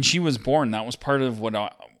was when she was born, that was part of what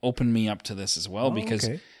opened me up to this as well, because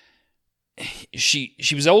she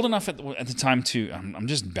was old enough at the time to. I'm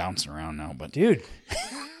just bouncing around now, but dude,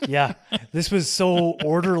 this was so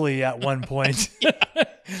orderly at one point.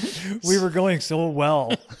 We were going so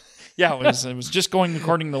well. Yeah, it was just going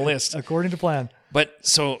according to the list. According to plan. But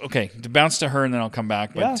so, okay, to bounce to her and then I'll come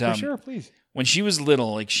back. But, for sure, please. When she was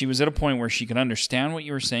little, like, she was at a point where she could understand what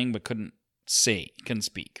you were saying but couldn't couldn't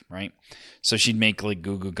speak, right? So she'd make like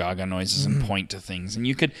goo goo gaga noises and point to things, and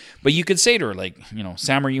you could say to her like,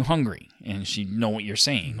 Sam, are you hungry? And she'd know what you're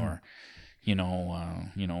saying, or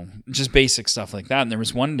just basic stuff like that. And there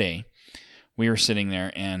was one day we were sitting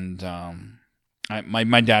there, and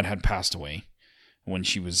my dad had passed away when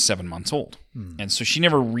she was 7 months old, and so she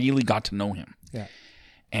never really got to know him. Yeah.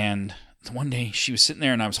 And one day she was sitting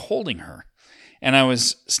there, and I was holding her. And I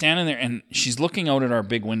was standing there, and she's looking out at our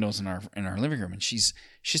big windows in our living room, and she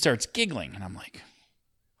starts giggling, and I'm like,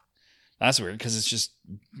 that's weird because it's just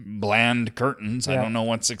bland curtains. Yeah. I don't know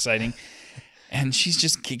what's exciting, and she's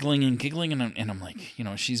just giggling and giggling, and I'm like,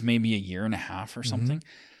 she's maybe a year and a half or something,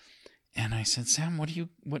 and I said, Sam, what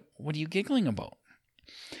are you giggling about?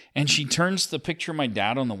 And she turns to the picture of my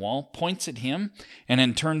dad on the wall, points at him, and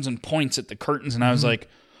then turns and points at the curtains, and I was like,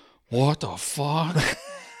 what the fuck?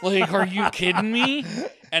 Like, are you kidding me?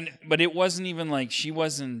 But it wasn't even like she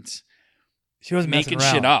wasn't making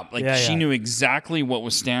shit up. Like, she knew exactly what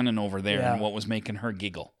was standing over there and what was making her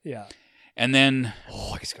giggle. Yeah. And then,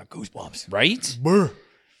 I just got goosebumps. Right? Brr.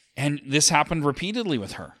 And this happened repeatedly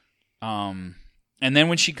with her. And then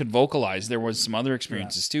when she could vocalize, there was some other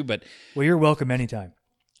experiences too. But you're welcome anytime.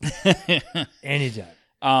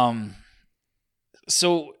 Anytime.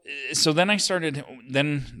 So then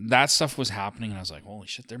then that stuff was happening, and I was like, holy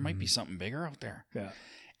shit, there might be something bigger out there. Yeah.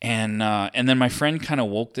 And then my friend kind of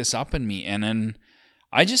woke this up in me, and then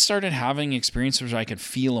I just started having experiences where I could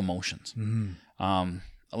feel emotions.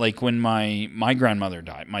 Like when my grandmother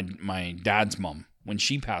died, my dad's mom, when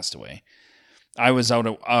she passed away, I was out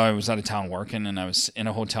of town working, and I was in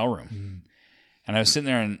a hotel room, and I was sitting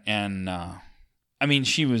there, and I mean,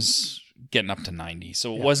 she was getting up to 90,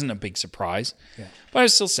 so it wasn't a big surprise, but I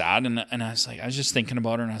was still sad, and I was like, I was just thinking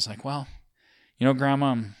about her, and I was like, well,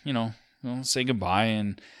 Grandma, say goodbye,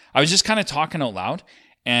 and I was just kind of talking out loud,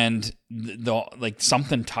 and like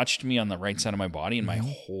something touched me on the right side of my body, and my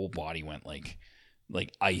whole body went like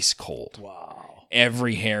ice cold. Wow.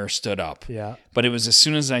 Every hair stood up. Yeah. But it was as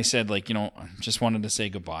soon as I said, like, I just wanted to say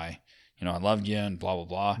goodbye, I loved you, and blah blah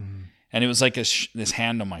blah, and it was like this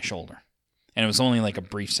hand on my shoulder. And it was only like a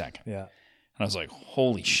brief second. Yeah. And I was like,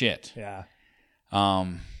 holy shit. Yeah.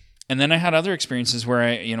 And then I had other experiences where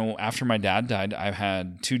after my dad died, I've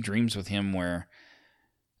had 2 dreams with him where,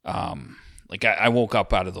 I woke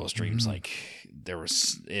up out of those dreams. Like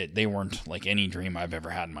they weren't like any dream I've ever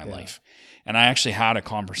had in my life. And I actually had had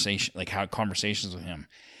conversations with him.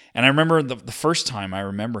 And I remember the first time I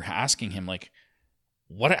remember asking him, like,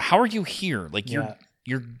 how are you here? Like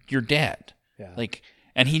you're dead. Yeah. Like,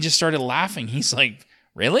 and he just started laughing. He's like,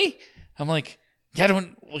 really? I'm like, yeah,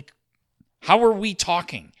 how are we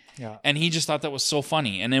talking? Yeah. And he just thought that was so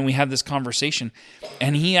funny. And then we had this conversation,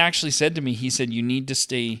 and he actually said to me, he said, you need to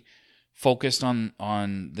stay focused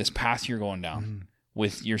on this path you're going down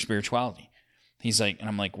with your spirituality. He's like, and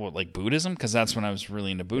I'm like, what, like Buddhism? Because that's when I was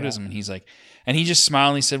really into Buddhism. And he's like, and he just smiled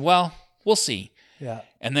and he said, well, we'll see. Yeah.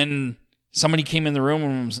 And then somebody came in the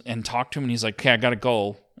room and talked to him, and he's like, okay, I got to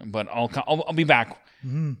go, but I'll be back.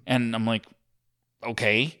 And I'm like,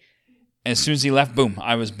 okay. As soon as he left, boom,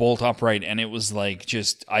 I was bolt upright, and it was like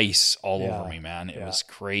just ice all over me, man. It was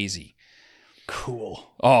crazy.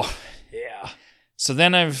 Cool. Oh, yeah. So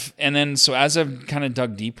then as I've kind of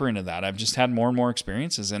dug deeper into that, I've just had more and more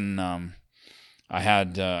experiences, and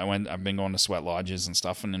I've been going to sweat lodges and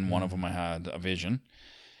stuff, and in one of them I had a vision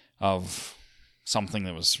of something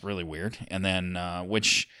that was really weird, and then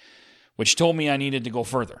which told me I needed to go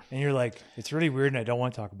further. And you're like, it's really weird, and I don't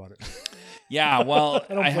want to talk about it. Yeah, well,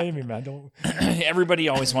 I don't blame you, man. Don't. Everybody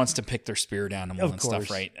always wants to pick their spirit animal Of and course.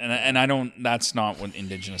 stuff, right? And I don't. That's not what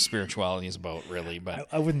indigenous spirituality is about, really. But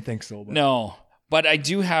I wouldn't think so. But. No, but I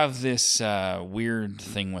do have this weird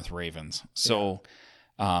thing with ravens. So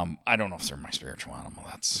I don't know if they're my spiritual animal.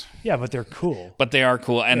 But they're cool. But they are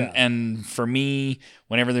cool, and for me,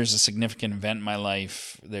 whenever there's a significant event in my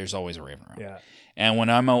life, there's always a raven around. Yeah. And when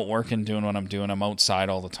I'm out working, doing what I'm doing, I'm outside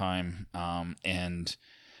all the time, and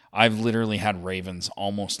I've literally had ravens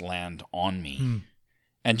almost land on me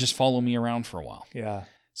and just follow me around for a while. Yeah.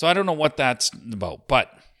 So I don't know what that's about,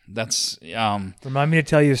 but that's remind me to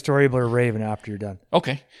tell you a story about a raven after you're done.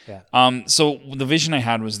 Okay. Yeah. So the vision I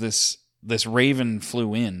had was this raven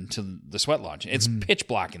flew in to the sweat lodge. It's pitch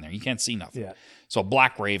black in there. You can't see nothing. Yeah. So a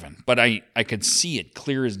black raven, but I could see it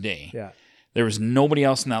clear as day. Yeah. There was nobody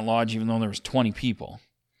else in that lodge, even though there was 20 people.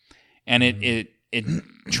 And it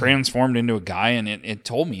transformed into a guy, and it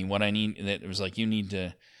told me what I need. That it was like,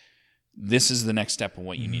 this is the next step of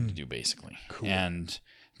what you need to do, basically. Cool. And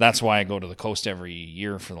that's why I go to the coast every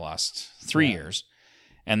year for the last 3 years.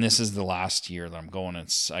 And this is the last year that I'm going.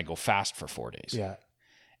 I go fast for 4 days. Yeah.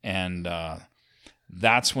 And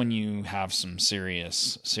that's when you have some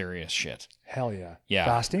serious shit. Hell yeah. Yeah.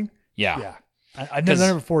 Fasting? Yeah. Yeah. I've never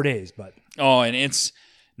done it for 4 days, but. Oh, and it's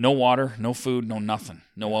no water, no food, no nothing.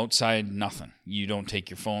 No outside, nothing. You don't take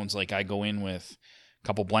your phones. Like I go in with a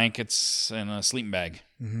couple blankets and a sleeping bag.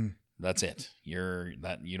 Mm-hmm. That's it.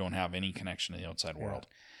 You don't have any connection to the outside world.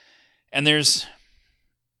 And there's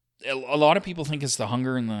a lot of people think it's the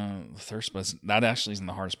hunger and the thirst, but that actually isn't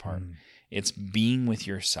the hardest part. Mm. It's being with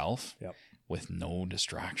yourself with no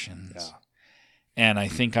distractions. Yeah. And I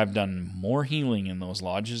think I've done more healing in those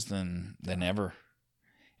lodges than ever.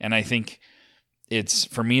 And I think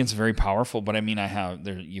for me, it's very powerful, but I mean,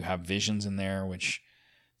 you have visions in there, which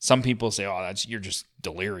some people say, oh, you're just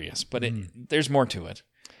delirious, but there's more to it.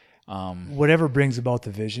 Whatever brings about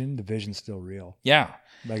the vision's still real. Yeah.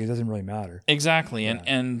 Like it doesn't really matter. Exactly. Yeah.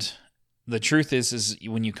 And the truth is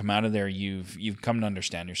when you come out of there, you've come to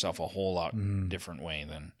understand yourself a whole lot different way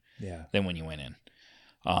than when you went in.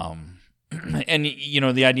 And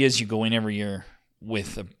the idea is you go in every year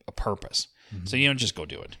with a purpose. Mm-hmm. So you don't just go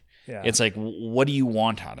do it. Yeah. It's like, what do you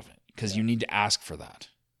want out of it? Because you need to ask for that.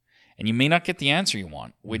 And you may not get the answer you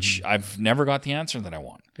want, which I've never got the answer that I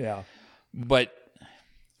want. Yeah. But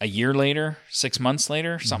a year later, 6 months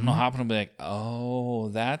later, something will happen and be like, oh,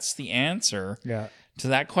 that's the answer to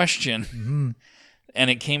that question. Mm-hmm. And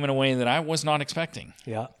it came in a way that I was not expecting.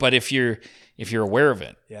 Yeah. But if you're aware of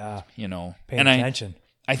it, pay attention.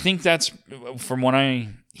 I think that's from when I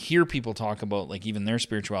hear people talk about like even their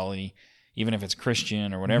spirituality, even if it's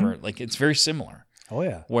Christian or whatever, like it's very similar. Oh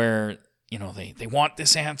yeah. Where, they want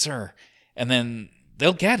this answer and then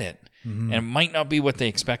they'll get it. Mm-hmm. And it might not be what they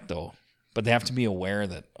expect though, but they have to be aware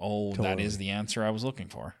that, that is the answer I was looking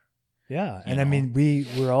for. Yeah. And I mean,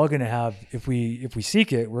 we're all going to have, if we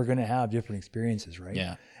seek it, we're going to have different experiences, right?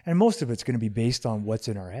 Yeah. And most of it's going to be based on what's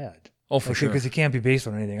in our head. Oh, for sure. Because it can't be based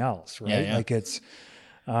on anything else, right? Yeah, yeah. Like it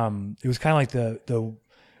was kind of like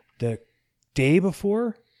the day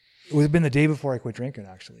before. It would have been the day before I quit drinking.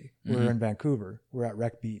 Actually, we were in Vancouver. We're at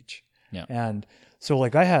Wreck Beach, and so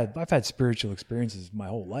like I've had spiritual experiences my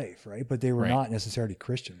whole life, right? But they were not necessarily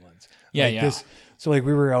Christian ones. Yeah, like so like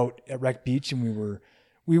we were out at Wreck Beach and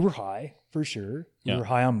we were high for sure. We were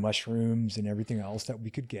high on mushrooms and everything else that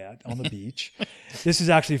we could get on the beach. This is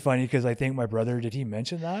actually funny because I think my brother, did he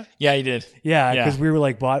mention that? Yeah, he did. Yeah, because we were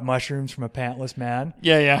like bought mushrooms from a pantless man.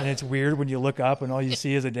 Yeah, yeah. And it's weird when you look up and all you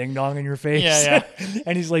see is a ding dong in your face. Yeah, yeah.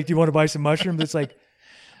 And he's like, "Do you want to buy some mushrooms?" It's like,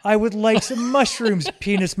 "I would like some mushrooms,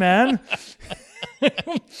 penis man."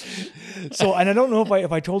 So, and I don't know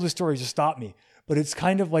if I told this story, just stop me. But it's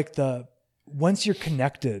kind of like once you're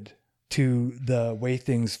connected to the way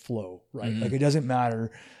things flow, right? Like it doesn't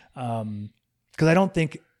matter. Cause I don't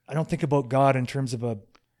think about God in terms of a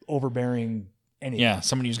overbearing anything. Yeah.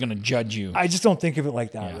 Somebody who's going to judge you. I just don't think of it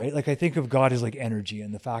like that. Right. Like I think of God as like energy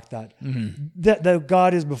and the fact that, that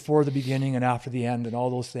God is before the beginning and after the end and all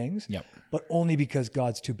those things, but only because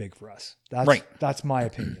God's too big for us. That's my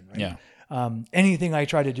opinion. Right. Yeah. Anything I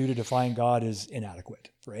try to do to define God is inadequate.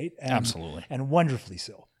 Right. Absolutely. And wonderfully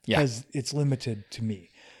so because it's limited to me.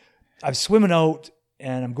 I'm swimming out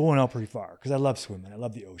and I'm going out pretty far because I love swimming. I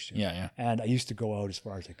love the ocean. Yeah, yeah. And I used to go out as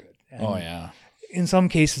far as I could. And in some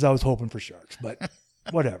cases, I was hoping for sharks, but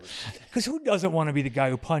whatever. Because who doesn't want to be the guy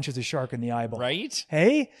who punches a shark in the eyeball? Right?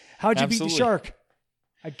 Hey, how'd you beat the shark?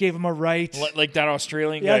 I gave him a right. Like that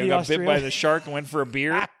Australian guy who got bit by the shark and went for a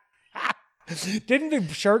beer. Didn't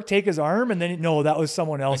the shark take his arm and then no, that was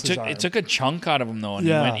someone else's arm. It took a chunk out of him though, and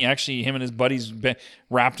him and his buddies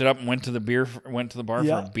wrapped it up and went to the bar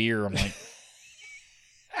for a beer. I'm like,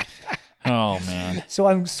 oh man. So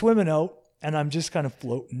I'm swimming out and I'm just kind of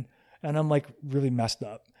floating and I'm like really messed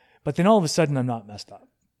up. But then all of a sudden I'm not messed up.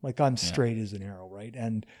 Like I'm straight as an arrow, right?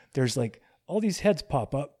 And there's like all these heads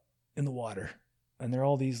pop up in the water and they're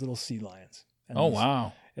all these little sea lions. And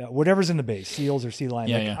wow. Yeah, whatever's in the base, seals or sea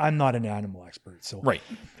lions. I'm not an animal expert, so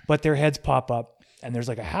but their heads pop up, and there's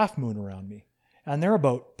like a half moon around me, and they're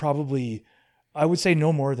about probably, I would say,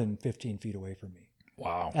 no more than 15 feet away from me.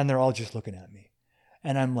 Wow! And they're all just looking at me,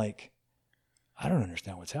 and I'm like, I don't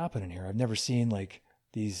understand what's happening here. I've never seen like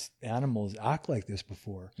these animals act like this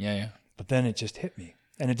before. Yeah, yeah. But then it just hit me,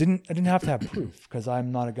 and I didn't have to have proof because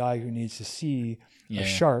I'm not a guy who needs to see a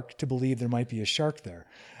shark to believe there might be a shark there.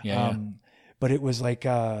 Yeah. But it was like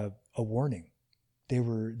a warning. They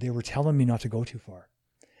were telling me not to go too far.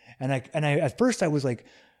 And I at first I was like,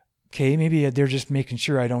 okay, maybe they're just making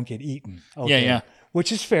sure I don't get eaten. Okay. Yeah.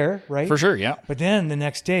 Which is fair, right? For sure, yeah. But then the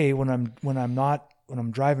next day when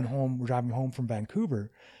I'm driving home, we're driving home from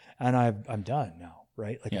Vancouver and I'm done now,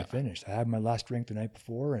 right? Like Yeah. I finished. I had my last drink the night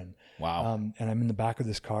before, and Wow. and I'm in the back of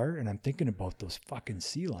this car, and I'm thinking about those fucking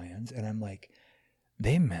sea lions, and I'm like,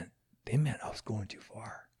 they meant I was going too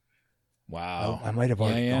far. Wow. I might have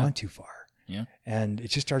already Yeah. gone too far. Yeah. And it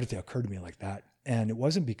just started to occur to me like that. And it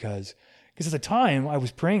wasn't because at the time I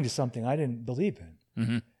was praying to something I didn't believe in.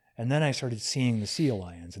 Mm-hmm. And then I started seeing the sea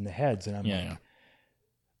lions and the heads, and I'm Yeah. like, Yeah.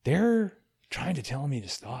 they're trying to tell me to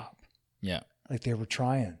stop. Yeah. Like they were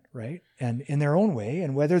trying, right? And in their own way.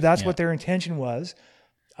 And whether that's Yeah. what their intention was,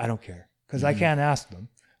 I don't care, because I can't ask them.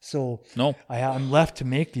 So No. I'm left to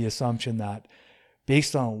make the assumption that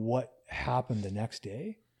based on what happened the next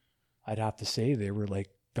day, I'd have to say they were like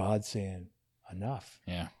God saying, enough,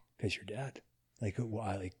 Yeah. because you're dead. Like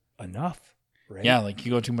enough, right? Yeah. Like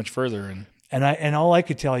you go too much further, and And all I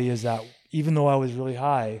could tell you is that even though I was really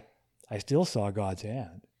high, I still saw God's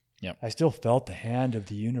hand. Yep. I still felt the hand of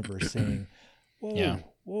the universe saying, whoa, Yeah.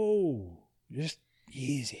 whoa, just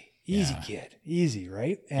easy, Yeah. kid, easy,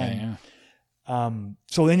 right? And yeah.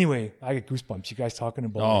 so anyway, I get goosebumps. You guys talking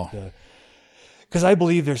about Oh. because I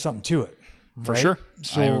believe there's something to it. For right? sure.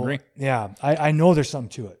 So, I agree. Yeah, I know there's something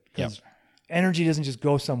to it, Yep. because energy doesn't just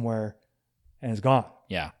go somewhere and it's gone,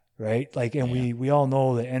 Yeah. right? Like, and we all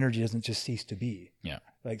know that energy doesn't just cease to be. Yeah.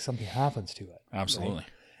 Like something happens to it. Absolutely. Right?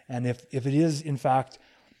 And if it is in fact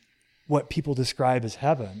what people describe as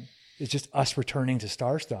heaven, it's just us returning to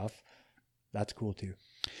star stuff, that's cool too.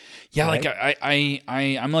 Yeah. Right? Like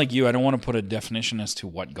I'm like you. I don't want to put a definition as to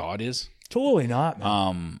what God is. Totally not,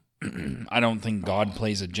 man. I don't think God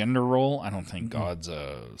plays a gender role. I don't think God's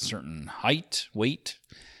a certain height, weight.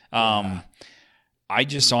 I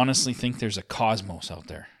just honestly think there's a cosmos out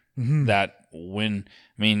there that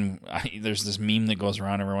there's this meme that goes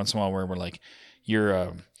around every once in a while where we're like, you're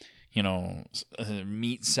a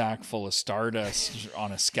meat sack full of stardust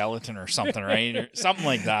on a skeleton or something, right? Or something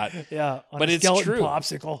like that. Yeah, on but a it's skeleton true.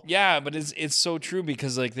 popsicle. Yeah, but it's so true,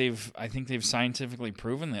 because like I think they've scientifically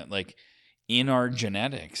proven that like in our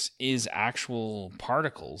genetics is actual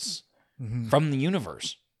particles from the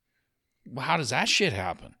universe. Well, how does that shit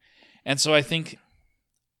happen? And so I think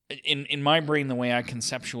in my brain, the way I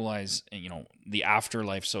conceptualize, the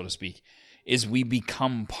afterlife, so to speak, is we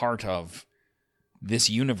become part of this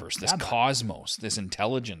universe, this cosmos, this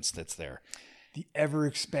intelligence that's there. The ever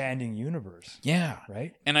expanding universe. Yeah.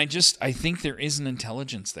 Right? And I think there is an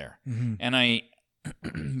intelligence there. And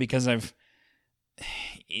because I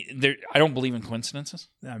don't believe in coincidences.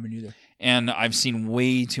 No, me neither. And I've seen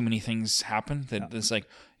way too many things happen that it's like,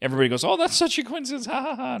 everybody goes, oh, that's such a coincidence. Ha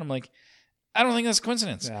ha ha. And I'm like, I don't think that's a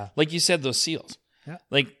coincidence. Yeah. Like you said, those seals. Yeah.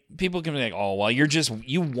 Like people can be like, oh, well,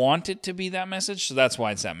 you want it to be that message. So that's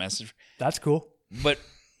why it's that message. That's cool. But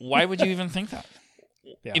why would you even think that?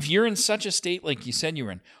 Yeah. If you're in such a state like you said you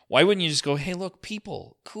were in, why wouldn't you just go, hey, look,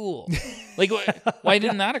 people, cool. Like, why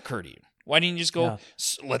didn't that occur to you? Why didn't you just go,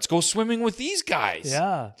 let's go swimming with these guys?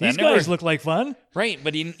 Yeah. That These never- guys look like fun. Right.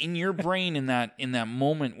 But in your brain, in that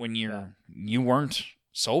moment when you weren't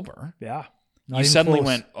sober, Yeah. Not you even suddenly close.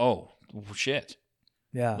 went, oh, shit.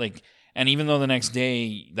 Yeah. Like, and even though the next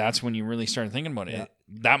day, that's when you really started thinking about it, Yeah.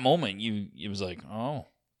 that moment, it was like, oh.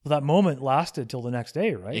 Well, that moment lasted till the next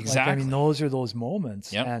day, right? Exactly. Like, those are those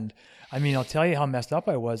moments. Yep. And I'll tell you how messed up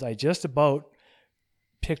I was. I just about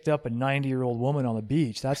picked up a 90-year-old woman on the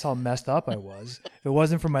beach. That's how messed up I was. If it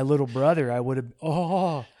wasn't for my little brother, I would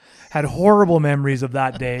have had horrible memories of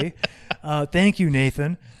that day. Thank you,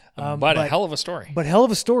 Nathan. But a hell of a story. But hell of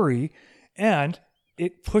a story. And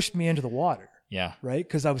it pushed me into the water. Yeah. Right?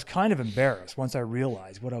 Because I was kind of embarrassed once I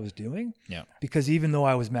realized what I was doing. Yeah. Because even though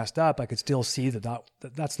I was messed up, I could still see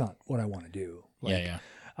that's not what I want to do. Like, Yeah.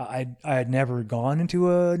 I had never gone into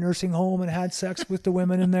a nursing home and had sex with the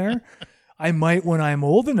women in there. I might when I'm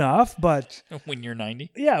old enough, but When you're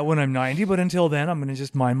 90. yeah, when I'm 90. But until then, I'm going to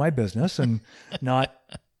just mind my business and not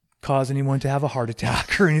cause anyone to have a heart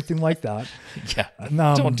attack or anything like that. Yeah.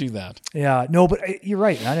 Don't do that. Yeah, no, but you're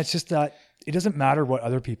right, man. It's just that it doesn't matter what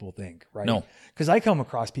other people think, right? No. Because I come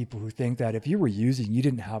across people who think that if you were using, you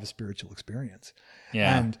didn't have a spiritual experience.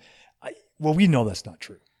 Yeah. And we know that's not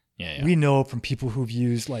true. Yeah. We know from people who've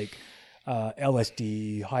used like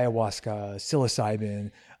LSD, ayahuasca,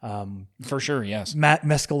 psilocybin, For sure. Yes.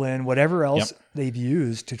 mescaline, whatever else they've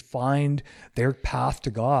used to find their path to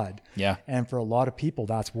God. Yeah. And for a lot of people,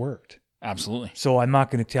 that's worked. Absolutely. So I'm not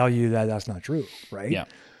going to tell you that that's not true, right? Yeah.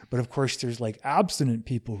 But of course, there's like abstinent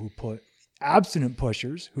people abstinent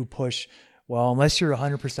pushers who push, well, unless you're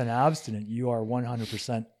 100% abstinent, you are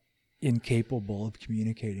 100% incapable of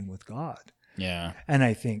communicating with God. Yeah. And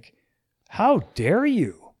I think, how dare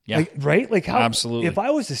you? Yeah. Like, right? Like how, Absolutely. if I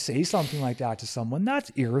was to say something like that to someone, that's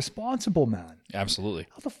irresponsible, man. Absolutely.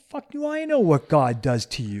 How the fuck do I know what God does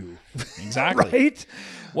to you? Exactly. Right?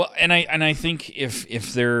 Well, and I think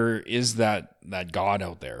if there is that God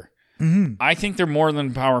out there, I think they're more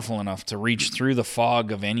than powerful enough to reach through the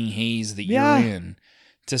fog of any haze that Yeah. you're in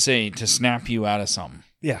to snap you out of something.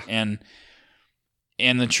 Yeah.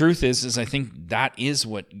 And the truth is I think that is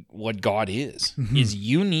what God is. Is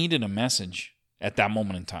you needed a message at that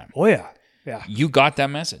moment in time. Oh yeah. Yeah. You got that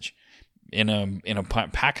message in a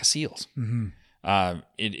pack of seals. Mm-hmm.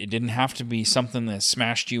 It didn't have to be something that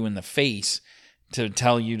smashed you in the face to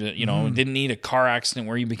tell you to, it didn't need a car accident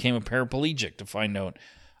where you became a paraplegic to find out,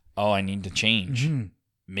 oh, I need to change.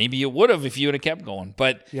 Maybe it would have if you would have kept going.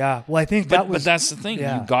 But yeah, well, I think but that's the thing.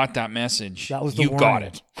 yeah. You got that message. That was the you warning. got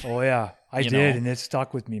it. Oh yeah, I did, and it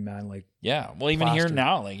stuck with me, man. Like, yeah. Well, even plaster. here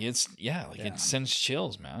now, like it sends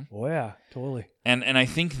chills, man. Oh yeah, totally. And I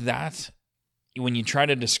think that when you try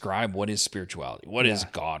to describe what is spirituality, what is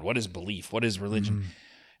God, what is belief, what is religion,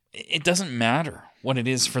 it doesn't matter what it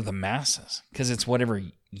is for the masses because it's whatever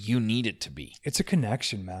you need it to be. It's a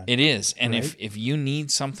connection, man. It is. And right? if you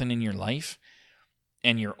need something in your life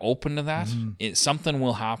and you're open to that, something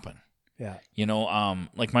will happen. Yeah.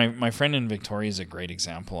 Like my friend in Victoria is a great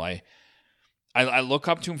example. I look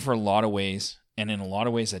up to him for a lot of ways, and in a lot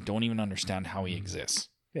of ways I don't even understand how he exists.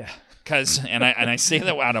 Yeah. And I say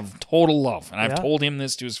that out of total love, and I've told him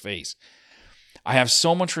this to his face. I have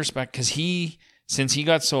so much respect because since he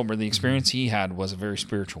got sober, the experience he had was a very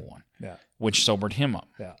spiritual one. Yeah. Which sobered him up.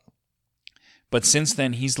 Yeah. But since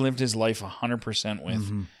then, he's lived his life 100%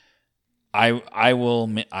 with, I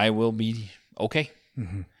will be okay.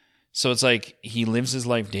 So it's like he lives his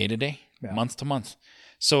life day to day, month to month.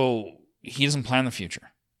 So he doesn't plan the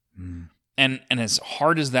future. And as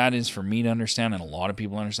hard as that is for me to understand, and a lot of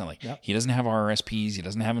people understand, like he doesn't have RRSPs, he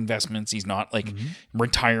doesn't have investments, he's not like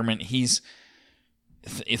retirement.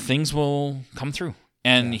 Things will come through.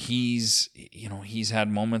 And he's had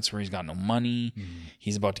moments where he's got no money.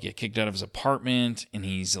 He's about to get kicked out of his apartment, and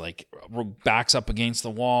he's like backs up against the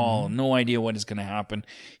wall. No idea what is going to happen.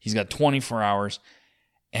 He's got 24 hours,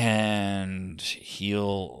 and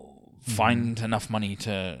he'll find enough money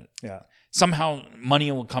to somehow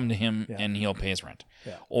money will come to him, and he'll pay his rent,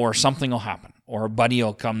 or something will happen, or a buddy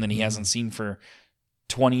will come that he hasn't seen for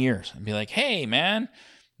 20 years and be like, "Hey, man.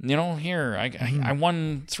 Here, I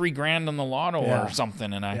won $3,000 on the lotto or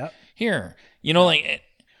something. And here,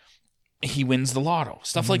 he wins the lotto,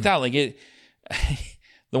 stuff like that. Like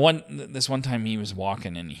this one time he was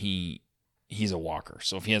walking, and he's a walker.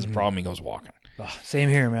 So if he has a problem, he goes walking. Oh, same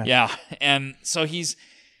here, man. Yeah. And so he's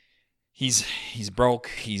broke.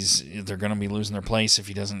 They're going to be losing their place if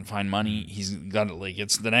he doesn't find money. He's got it. Like,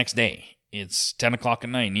 it's the next day. It's 10 o'clock at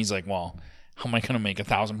night. And he's like, well, how am I going to make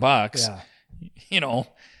 $1,000? Yeah.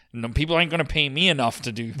 No, people ain't going to pay me enough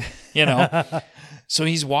to do, So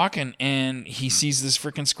he's walking, and he sees this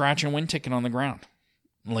freaking scratch and win ticket on the ground,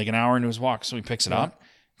 like an hour into his walk. So he picks it up.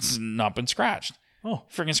 It's not been scratched. Oh,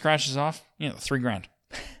 freaking scratches off. $3,000.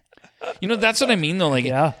 That's what I mean, though.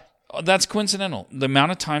 Like, that's coincidental. The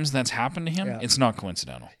amount of times that's happened to him, it's not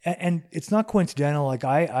coincidental. And it's not coincidental. Like,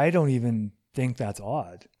 I don't even think that's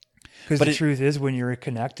odd. Because the truth is, when you're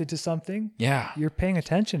connected to something, you're paying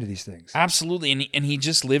attention to these things. Absolutely. And he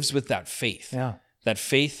just lives with that faith. Yeah. That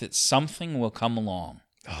faith that something will come along.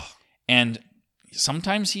 Oh. And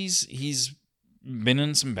sometimes he's been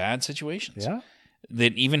in some bad situations. Yeah.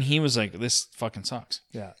 That even he was like, this fucking sucks.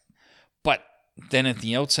 Yeah. But then at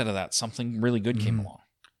the outset of that, something really good came along.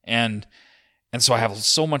 And so I have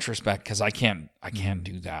so much respect because I can't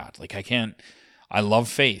do that. Like, I love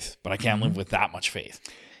faith, but I can't live with that much faith.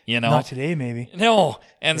 Not today, maybe. No.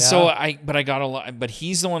 And so I got a lot, but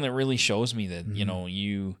he's the one that really shows me that,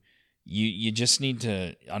 you just need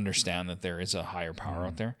to understand that there is a higher power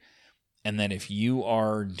out there. And that if you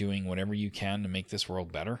are doing whatever you can to make this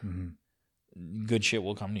world better, good shit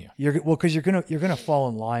will come to you. Because you're gonna fall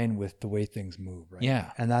in line with the way things move, right?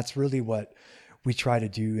 Yeah. And that's really what we try to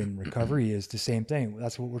do in recovery is the same thing.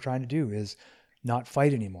 That's what we're trying to do is not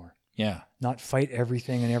fight anymore. Yeah. Not fight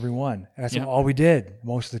everything and everyone. That's all we did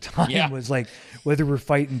most of the time was like, whether we're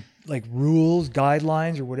fighting like rules,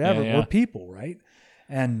 guidelines or whatever, we're people, right?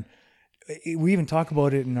 And we even talk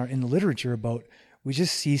about it in the literature about we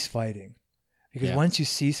just cease fighting. Because once you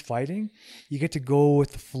cease fighting, you get to go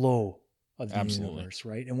with the flow of the universe,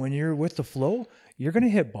 right? And when you're with the flow, you're going to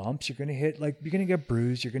hit bumps. You're going to you're going to get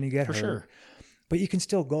bruised. You're going to get hurt. Sure. But you can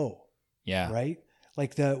still go. Yeah. Right?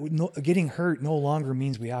 Like getting hurt no longer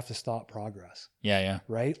means we have to stop progress. Yeah.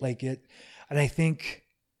 Right? Like and I think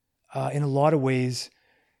in a lot of ways,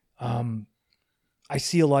 I I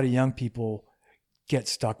see a lot of young people get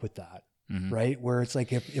stuck with that, Mhm. right? Where it's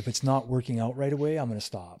like, if it's not working out right away, I'm going to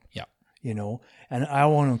stop. Yeah. You know, and I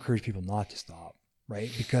want to encourage people not to stop, right?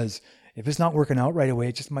 Because if it's not working out right away,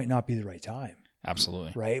 it just might not be the right time,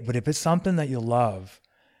 Absolutely. right? But if it's something that you love,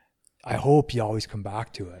 I hope you always come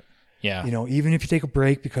back to it. Yeah. You know, even if you take a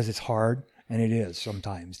break because it's hard, and it is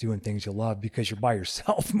sometimes doing things you love because you're by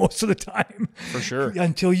yourself most of the time. For sure.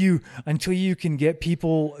 Until you can get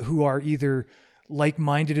people who are either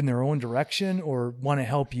like-minded in their own direction or want to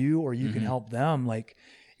help you, or you can help them, like,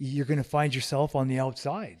 you're going to find yourself on the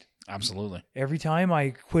outside. Absolutely. Every time I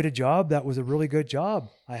quit a job that was a really good job,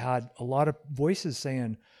 I had a lot of voices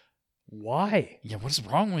saying, why? Yeah. What is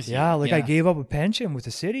wrong with you? Yeah, like I gave up a pension with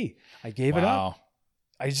the city. I gave it up. Wow.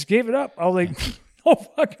 I just gave it up. I was like, no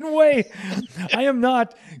fucking way. I am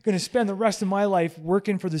not going to spend the rest of my life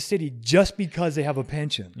working for the city just because they have a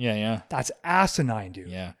pension. Yeah. Yeah. That's asinine, dude.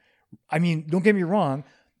 Yeah. I mean, don't get me wrong.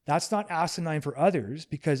 That's not asinine for others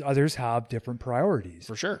because others have different priorities.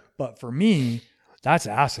 For sure. But for me, that's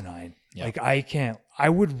asinine. Yeah. Like I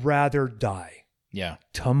would rather die Yeah.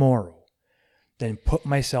 tomorrow than put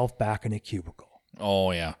myself back in a cubicle,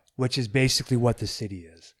 Oh yeah. which is basically what the city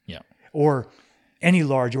is. Yeah. Or any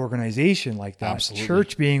large organization like that. Absolutely.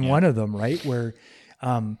 Church being one of them, right? Where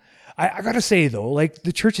I got to say though, like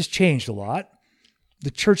the church has changed a lot.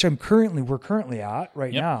 The church we're currently at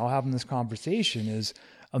right now, having this conversation is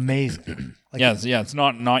amazing. Like, It's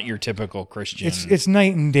not your typical Christian. it's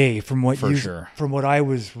night and day from what sure. from what I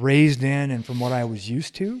was raised in and from what I was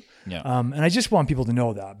used to. Yeah. And I just want people to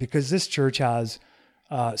know that because this church has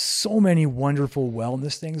so many wonderful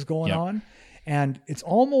wellness things going on, and it's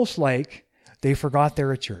almost like they forgot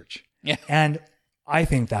they're a church. Yeah. And I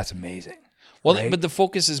think that's amazing. Well, right? but the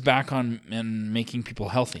focus is back on making people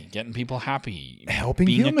healthy, getting people happy, Helping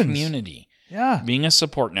being humans. a community, Yeah. being a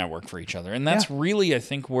support network for each other. And that's really, I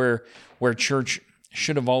think, where church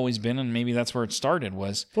should have always been, and maybe that's where it started,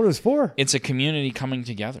 was What it was for. it's a community coming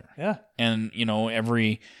together. Yeah. And,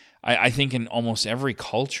 I think in almost every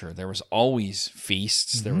culture, there was always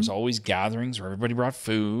feasts, there was always gatherings where everybody brought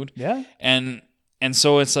food. Yeah. And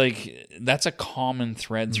so it's like, that's a common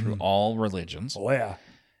thread through all religions. Oh, yeah.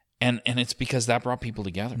 And it's because that brought people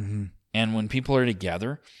together. And when people are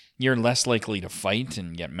together, you're less likely to fight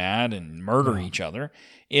and get mad and murder each other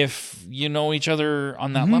if you know each other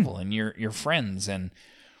on that level and you're friends. And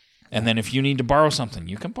then if you need to borrow something,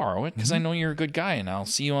 you can borrow it because I know you're a good guy and I'll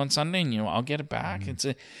see you on Sunday and I'll get it back. It's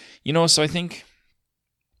so I think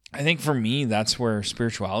for me, that's where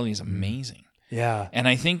spirituality is amazing. Yeah. And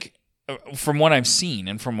I think from what I've seen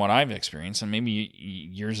and from what I've experienced, and maybe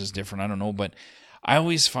yours is different, I don't know, but I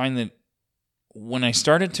always find that when I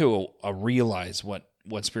started to realize what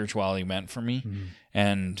spirituality meant for me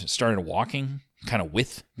and started walking kind of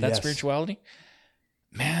with that spirituality,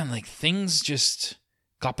 man, like things just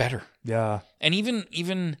got better. Yeah. And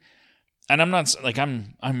even and I'm not like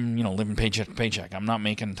I'm living paycheck to paycheck. I'm not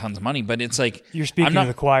making tons of money, but it's like You're speaking to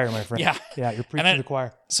the choir, my friend. Yeah. Yeah. You're preaching to the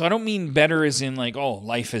choir. So I don't mean better as in like, oh,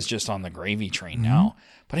 life is just on the gravy train now.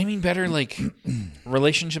 But I mean better like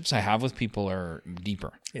relationships I have with people are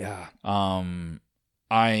deeper. Yeah.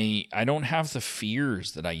 I don't have the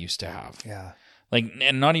fears that I used to have. Yeah. Like,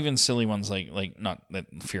 and not even silly ones like not that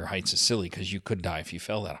fear of heights is silly because you could die if you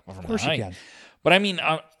fell that from Of course a height. you can. But I mean,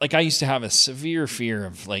 like I used to have a severe fear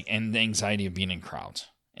of and anxiety of being in crowds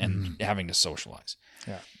and having to socialize.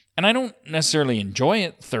 Yeah. And I don't necessarily enjoy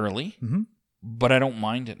it thoroughly, but I don't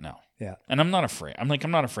mind it now. Yeah. And I'm not afraid. I'm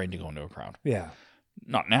not afraid to go into a crowd. Yeah.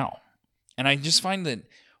 Not now. And I just find that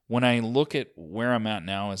when I look at where I'm at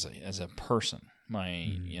now as a person,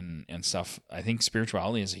 and stuff, I think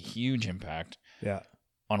spirituality has a huge impact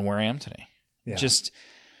on where I am today. Yeah. Just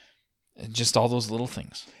all those little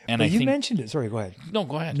things. And but you mentioned it. Sorry, go ahead. No,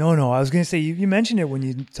 go ahead. No. I was going to say, you mentioned it when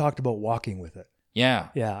you talked about walking with it. Yeah.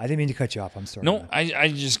 Yeah. I didn't mean to cut you off. I'm sorry. No, I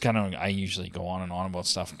just I usually go on and on about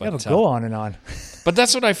stuff. But, but go on and on. But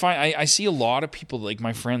that's what I find. I see a lot of people, like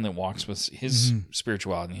my friend that walks with his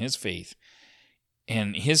spirituality and his faith.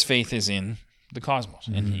 And his faith is in the cosmos,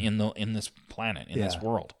 in this planet, in this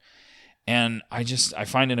world. And I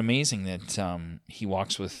find it amazing that he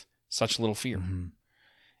walks with such little fear.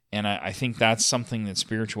 And I think that's something that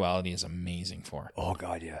spirituality is amazing for. Oh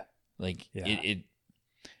God, yeah. Like it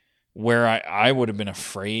where I would have been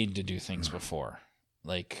afraid to do things before.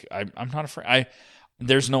 Like I'm not afraid.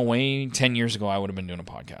 There's no way 10 years ago I would have been doing a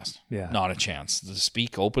podcast. Yeah. Not a chance. To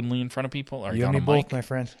speak openly in front of people or you and me both, my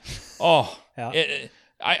friend. Oh, yeah.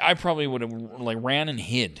 I probably would have ran and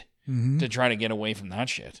hid to try to get away from that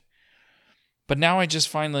shit. But now I just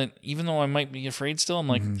find that even though I might be afraid still, I'm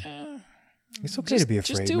like, it's okay to be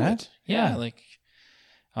afraid, just do man. it. Yeah, like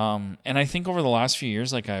And I think over the last few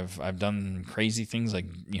years, like I've done crazy things, like,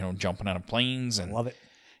 you know, jumping out of planes and Love it.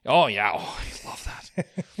 oh yeah, oh, I love that.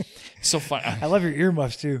 It's so fun. I love your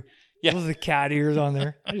earmuffs too. Yeah. Those are the cat ears on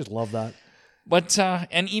there. I just love that. But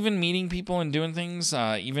and even meeting people and doing things,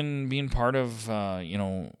 even being part of you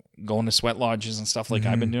know, going to sweat lodges and stuff like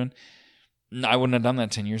I've been doing. I wouldn't have done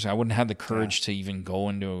that 10 years ago. I wouldn't have had the courage to even go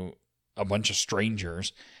into a bunch of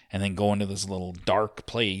strangers and then go into this little dark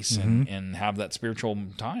place and have that spiritual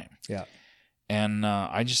time. Yeah. And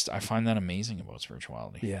I find that amazing about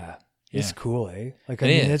spirituality. Yeah. It's cool, eh? Like, I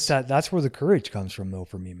It mean, is. that's where the courage comes from though,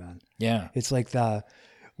 for me, man. Yeah. It's like the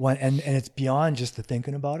one, and it's beyond just the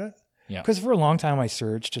thinking about it. Yeah. Because for a long time I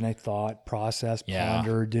searched and I thought, processed, Yeah.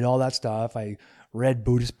 pondered, did all that stuff. I read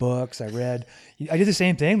Buddhist books. I did the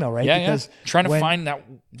same thing though, right? Yeah, Because trying to when- find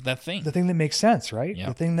that thing. the thing that makes sense, right? Yeah.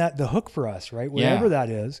 The thing the hook for us, right? Whatever that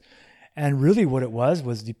is. And really what it was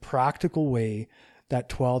the practical way that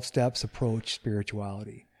 12 steps approach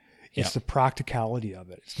spirituality. It's Yeah. the practicality of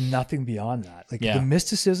it. It's nothing beyond that. Like Yeah. the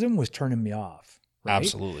mysticism was turning me off. Right?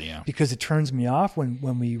 Absolutely, yeah. Because it turns me off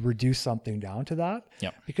when we reduce something down to that.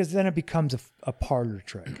 Yeah. Because then it becomes a parlor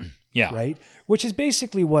trick. Yeah. Right? Which is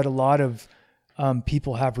basically what a lot of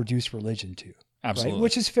people have reduced religion to. Absolutely. Right?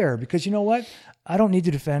 Which is fair because you know what? I don't need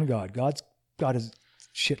to defend God. God's got his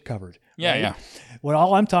shit covered. Yeah, right? yeah. What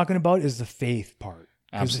all I'm talking about is the faith part.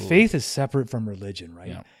 Because the Absolutely. faith is separate from religion, right?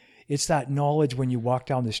 Yeah. It's that knowledge when you walk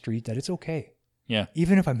down the street that it's okay. Yeah.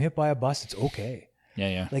 Even if I'm hit by a bus, it's okay. Yeah,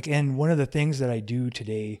 yeah. Like, and one of the things that I do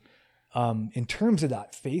today, in terms of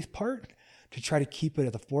that faith part, to try to keep it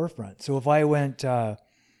at the forefront. So if I went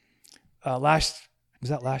last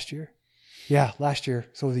year? Yeah, last year.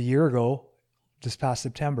 So it was a year ago, this past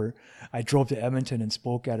September, I drove to Edmonton and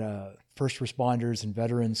spoke at a first responders and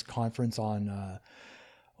veterans conference on,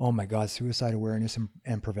 suicide awareness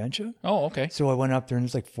and prevention. Oh, okay. So I went up there and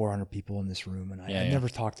there's like 400 people in this room, and I never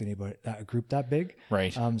talked to anybody, a group that big.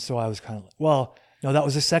 Right. So I was kind of like, well, no, that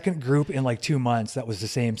was the second group in like 2 months that was the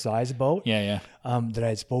same size about Yeah, yeah. that I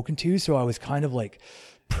had spoken to. So I was kind of like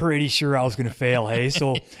pretty sure I was going to fail. Hey,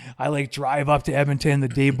 so I like drive up to Edmonton the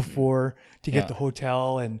day before to get the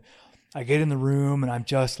hotel, and I get in the room and I'm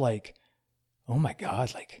just like, oh my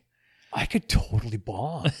God, like I could totally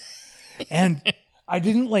bomb. And I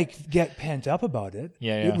didn't like get pent up about it.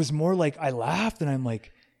 Yeah, yeah. It was more like I laughed and I'm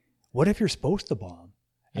like, what if you're supposed to bomb?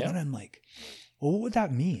 And then I'm like, well, what would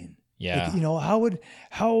that mean? Yeah. Like, you know, how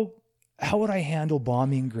would I handle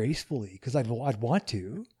bombing gracefully? Because I'd want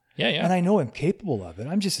to. Yeah, yeah. And I know I'm capable of it.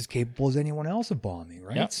 I'm just as capable as anyone else of bombing,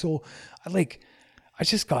 right? Yeah. So I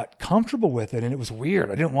just got comfortable with it, and it was weird.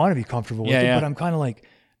 I didn't want to be comfortable with it, yeah. but I'm kind of like,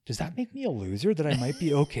 does that make me a loser that I might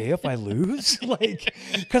be okay if I lose? Like,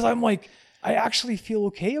 because I'm like, I actually feel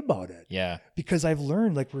okay about it. Yeah. Because I've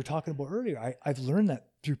learned, like we were talking about earlier, I've learned that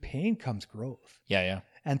through pain comes growth. Yeah, yeah.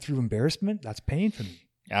 And through embarrassment, that's pain for me.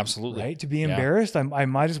 Absolutely. Right? To be Yeah. embarrassed, I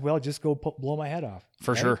might as well just go blow my head off.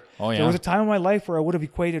 For right? sure. Oh, yeah. There was a time in my life where I would have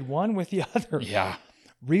equated one with the other. Yeah.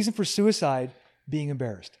 Reason for suicide, being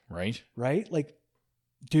embarrassed. Right? Right? Like,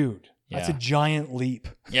 dude, that's a Yeah. giant leap.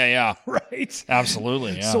 Yeah, yeah. Right?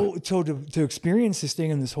 Absolutely. Yeah. So to experience this thing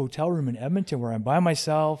in this hotel room in Edmonton where I'm by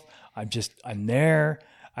myself, I'm there,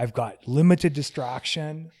 I've got limited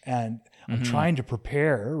distraction, and I'm trying to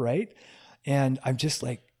prepare, right? And I'm just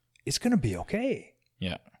like, it's going to be okay.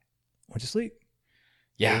 yeah. Went to sleep.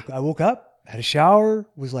 Yeah. I woke up, had a shower,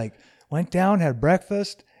 went down, had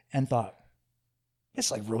breakfast, and thought,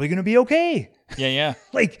 it's like really going to be okay. Yeah, yeah.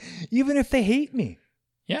 Like, even if they hate me,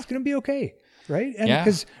 Yeah. it's going to be okay. Right? And Yeah.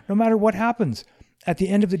 because no matter what happens, at the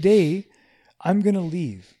end of the day, I'm going to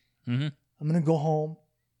leave. Mm-hmm. I'm going to go home.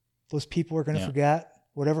 Those people are going to Yeah. forget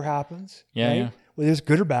whatever happens. Yeah, right? yeah. Whether it's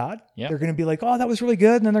good or bad. Yeah. They're going to be like, oh, that was really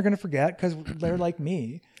good. And then they're going to forget because they're like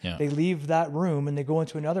me. Yeah. They leave that room and they go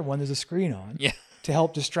into another one. There's a screen on Yeah. to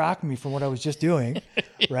help distract me from what I was just doing.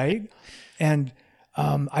 Right. And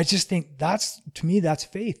I just think to me, that's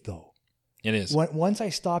faith though. It is. Once I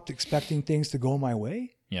stopped expecting things to go my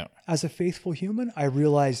way Yeah. as a faithful human, I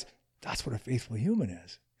realized that's what a faithful human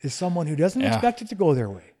is someone who doesn't Yeah. expect it to go their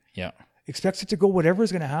way. Yeah. Expects it to go whatever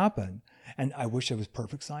is going to happen. And I wish it was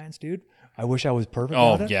perfect science, dude. I wish I was perfect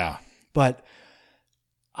Oh, at it. yeah. But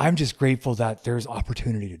I'm just grateful that there's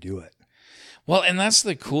opportunity to do it. Well, and that's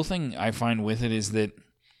the cool thing I find with it is that,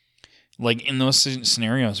 like, in those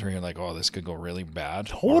scenarios where you're like, oh, this could go really bad.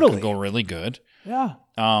 Or it Totally. could go really good. Yeah.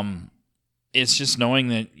 It's just knowing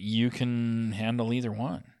that you can handle either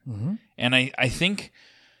one. Mm-hmm. And I think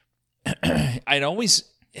it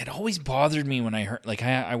always bothered me when I heard, like,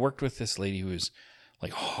 I worked with this lady who was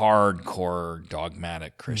like hardcore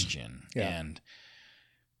dogmatic Christian. Yeah. And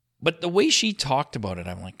But the way she talked about it,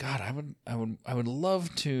 I'm like, God, I would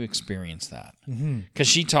love to experience that. Because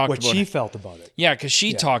she talked What about she felt about it. Yeah, because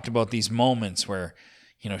she talked about these moments where,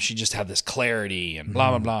 you know, she just had this clarity and blah,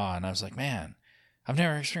 blah, blah. And I was like, man, I've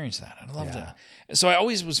never experienced that. I'd love to. So I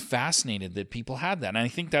always was fascinated that people had that. And I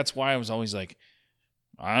think that's why I was always like,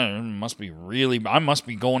 I must be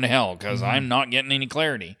going to hell because I'm not getting any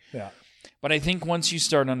clarity. Yeah. But I think once you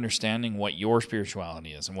start understanding what your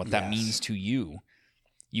spirituality is and what that means to you,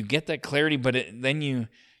 you get that clarity, but then you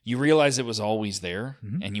realize it was always there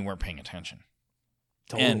and you weren't paying attention.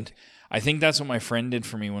 Totally. And I think that's what my friend did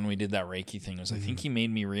for me when we did that Reiki thing was I think he made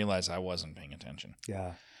me realize I wasn't paying attention.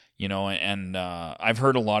 Yeah. You know, and I've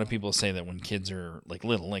heard a lot of people say that when kids are like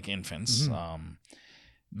little, like infants,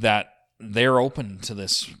 that they're open to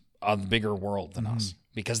this bigger world than us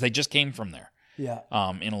because they just came from there. Yeah.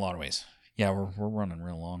 In a lot of ways. Yeah, we're running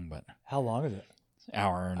real long, but how long is it?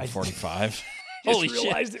 Hour and 45. Holy shit!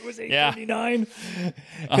 Realized it was 8:39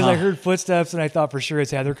 because I heard footsteps and I thought for sure it's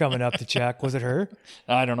Heather coming up to check. Was it her?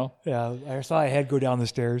 I don't know. Yeah, I saw a head go down the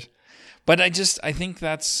stairs. But I think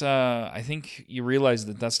that's I think you realize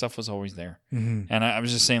that stuff was always there, and I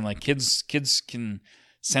was just saying like kids can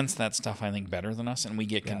sense that stuff I think better than us, and we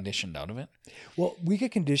get conditioned out of it. Well, we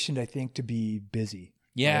get conditioned I think to be busy.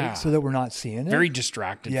 Yeah, right? So that we're not seeing it. Very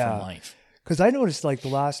distracted from life. Because I noticed like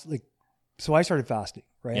so I started fasting,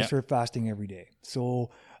 right? I started fasting every day. So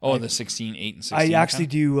the 16, 8, and 16. I actually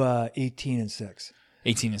do 18 and 6.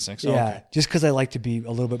 18 and 6. Yeah, okay. Just because I like to be a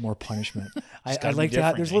little bit more punishment. I like to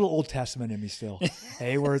have. There's a little Old Testament in me still,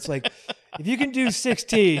 hey, where it's like, if you can do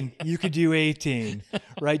 16, you could do 18,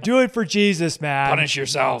 right? Do it for Jesus, man. Punish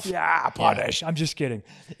yourself. Yeah, punish. Yeah. I'm just kidding.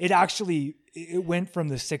 It went from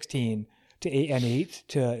the 16 to 8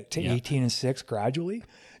 to 18 and 6 gradually,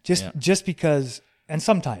 just because. And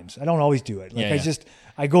sometimes I don't always do it. Like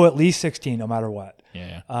I go at least 16 no matter what.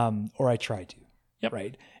 Yeah. Or I try to. Yep.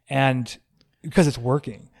 Right. And because it's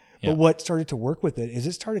working. But what started to work with it is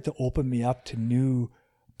it started to open me up to new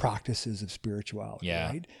practices of spirituality.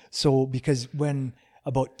 Yeah. Right. So because when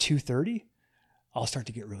about 2:30, I'll start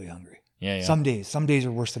to get really hungry. Yeah. Some days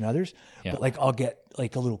are worse than others. Yeah. But like I'll get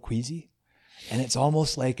like a little queasy. And it's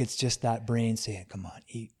almost like it's just that brain saying, come on,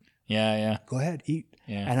 eat. Yeah. Go ahead, eat.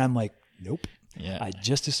 Yeah. And I'm like, nope. Yeah. I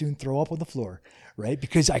just as soon throw up on the floor, right?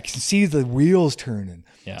 Because I can see the wheels turning.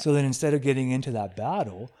 Yeah. So then instead of getting into that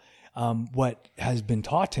battle, what has been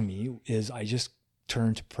taught to me is I just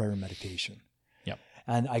turn to prayer and meditation. Yep.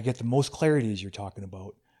 And I get the most clarity as you're talking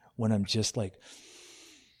about when I'm just like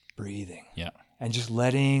breathing. Yeah. And just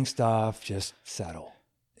letting stuff just settle.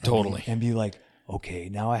 Totally. And be like, okay,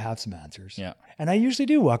 now I have some answers. Yeah. And I usually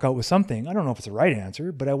do walk out with something. I don't know if it's the right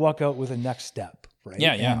answer, but I walk out with a next step, right?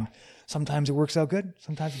 Yeah. And sometimes it works out good.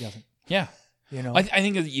 Sometimes it doesn't. Yeah. You know, I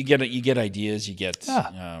think that you get ideas, you get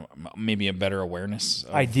maybe a better awareness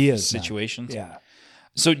of ideas, situations. Man. Yeah.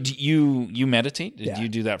 So do you meditate? Do you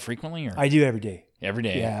do that frequently? Or? I do every day. Every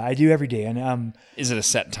day? Yeah, I do every day. And is it a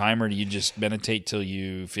set time or do you just meditate till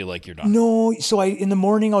you feel like you're done? No. So in the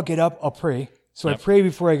morning I'll get up, I'll pray. So I pray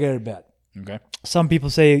before I get out of bed. Okay. Some people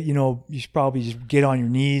say, you should probably just get on your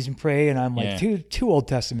knees and pray. And I'm like, too Old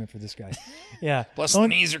Testament for this guy. Yeah. Plus the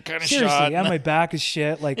knees are kind of shot. Seriously, yeah, my back is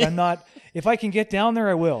shit. Like I'm not, if I can get down there,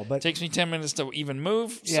 I will. But it takes me 10 minutes to even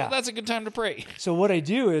move. So that's a good time to pray. So what I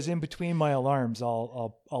do is in between my alarms,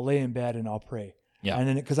 I'll lay in bed and I'll pray. Yeah. And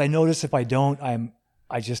then, cause I notice if I don't,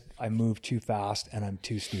 I move too fast and I'm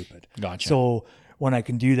too stupid. Gotcha. So when I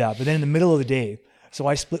can do that, but then in the middle of the day, so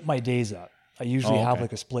I split my days up. I usually have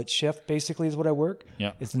like a split shift basically is what I work.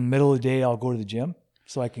 Yeah. It's in the middle of the day. I'll go to the gym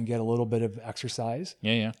so I can get a little bit of exercise.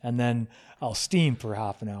 Yeah. And then I'll steam for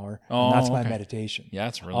half an hour. And that's my meditation. Yeah,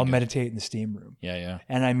 that's really I'll good. meditate in the steam room. Yeah.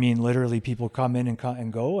 And I mean, literally people come in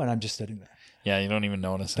and go and I'm just sitting there. Yeah. You don't even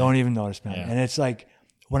notice. Don't even notice, man. Yeah. And it's like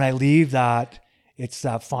when I leave that, it's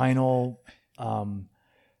that final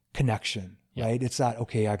connection, right? It's that,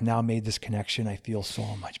 okay, I've now made this connection. I feel so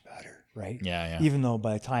much better. Right. Yeah. Even though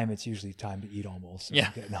by the time it's usually time to eat almost.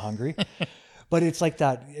 I'm getting hungry. But it's like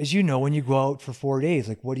that, as you know, when you go out for 4 days,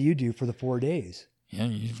 like what do you do for the 4 days? Yeah.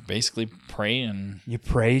 You basically pray and you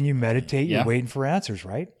pray and you meditate. You're waiting for answers,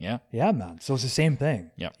 right? Yeah. Yeah, man. So it's the same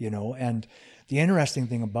thing. Yeah. And the interesting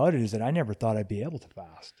thing about it is that I never thought I'd be able to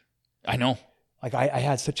fast. I know. Like I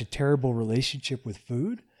had such a terrible relationship with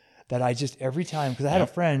food that I just every time, because I had a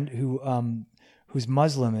friend who's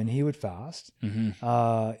Muslim and he would fast.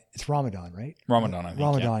 Mm-hmm. It's Ramadan, right? Ramadan, I think.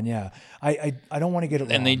 Ramadan, yeah. I don't want to get it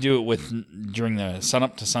wrong. And they do it during the sun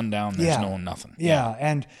up to sundown. There's no nothing.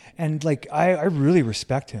 Yeah. And like, I really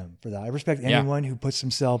respect him for that. I respect anyone who puts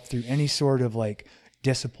himself through any sort of like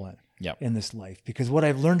discipline. Yep. in this life, because what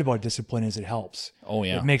I've learned about discipline is it helps. Oh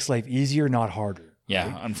yeah. It makes life easier, not harder.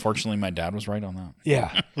 Yeah. Unfortunately, my dad was right on that.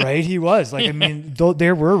 Yeah, right. He was like, I mean,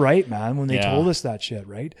 they were right, man, when they Yeah. told us that shit,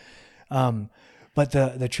 right? But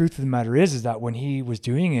the truth of the matter is that when he was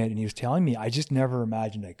doing it and he was telling me, I just never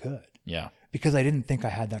imagined I could, Yeah. because I didn't think I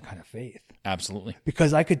had that kind of faith. Absolutely.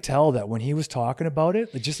 Because I could tell that when he was talking about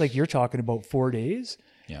it, just like you're talking about 4 days,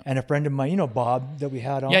 Yeah. and a friend of mine, Bob, that we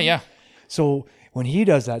had on. Yeah. Yeah. So when he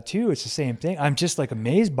does that too, it's the same thing. I'm just like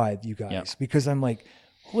amazed by you guys, Yeah. because I'm like,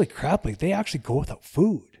 holy crap, like they actually go without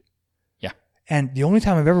food. Yeah. And the only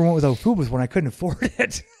time I've ever went without food was when I couldn't afford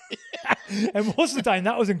it. And most of the time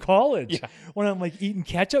that was in college, Yeah. when I'm like eating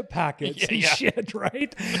ketchup packets and Yeah. shit,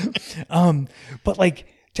 right? But like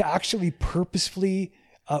to actually purposefully,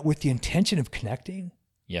 with the intention of connecting,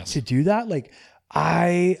 Yes. to do that, like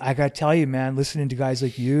I gotta tell you, man, listening to guys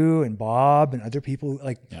like you and Bob and other people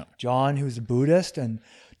like Yeah. John, who's a Buddhist, and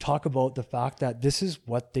talk about the fact that this is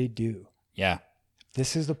what they do. Yeah.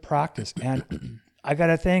 This is the practice. And I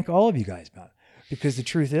gotta thank all of you guys, man, because the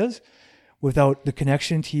truth is, without the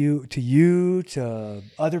connection to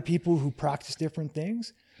other people who practice different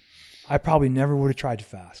things, I probably never would have tried to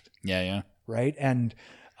fast. Yeah. Yeah. Right. And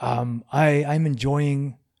I'm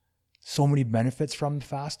enjoying so many benefits from the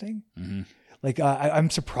fasting. Mm-hmm. Like I'm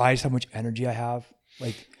surprised how much energy I have.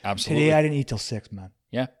 Like Absolutely. today I didn't eat till 6, man.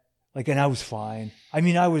 Yeah. Like, and I was fine. I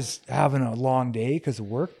mean, I was having a long day because of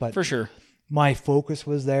work, but For sure. my focus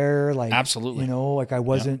was there. Like, Absolutely. like I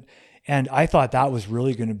wasn't, and I thought that was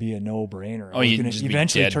really going to be a no brainer. Oh, I was you'd gonna just be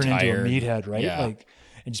eventually dead turn tired. into a meathead, right? Yeah. Like,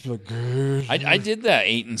 and just be like, "Grr." I did that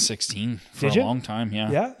 8 and 16 for Did a you? long time.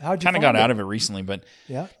 Yeah. Yeah. How'd you Kind of find got it? out of it recently, but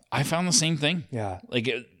Yeah. I found the same thing. Yeah. Like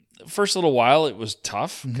first little while, it was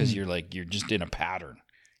tough because Mm-hmm. you're just in a pattern.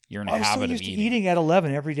 You're in a I was so habit of used to eating. eating at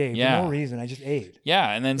 11 every day Yeah. for no reason. I just ate.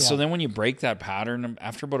 Yeah, and then so Yeah. then when you break that pattern,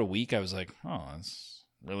 after about a week, I was like, oh, that's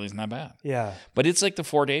really isn't that bad. Yeah. But it's like the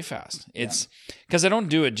 4-day fast. It's because I don't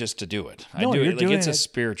do it just to do it. I No, do you're it like doing it's a it-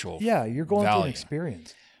 spiritual. Yeah. You're going through an value.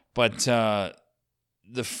 experience. But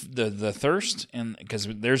the thirst, and because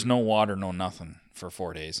there's no water, no nothing for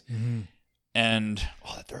 4 days, and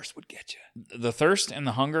Oh, the thirst would get you. the thirst and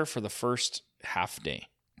the hunger for the first half day,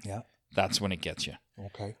 Yeah. that's when it gets you.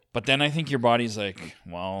 Okay. But then I think your body's like,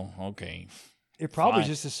 well, okay, It probably Fine.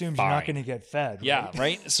 just assumes you're not Fine. going to get fed. yeah, Right?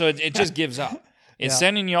 right. So it just gives up. It's Yeah.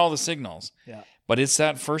 sending you all the signals. Yeah. But it's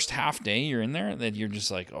that first half day you're in there that you're just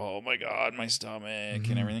like, oh my God, my stomach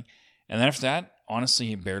and everything. And then after that, honestly,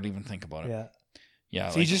 you barely even think about it. Yeah. Yeah.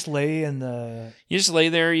 So you just lay in the. you just lay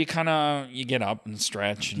there, you get up and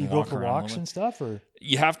stretch and You go walk for around a walks little and bit. stuff, or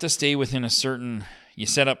You have to stay within a certain, you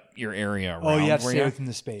set up your area around you have to where stay you are. within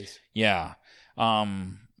the space, Yeah.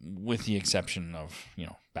 With the exception of,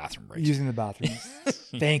 bathroom breaks. using the bathroom.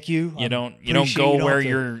 Thank you. you don't Appreciate go you don't where have to-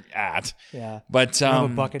 you're at. Yeah. But You have a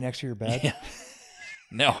bucket next to your bed. yeah.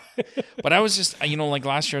 No, but I was just, like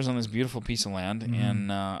last year I was on this beautiful piece of land Mm-hmm.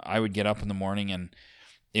 and I would get up in the morning and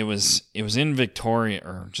it was in Victoria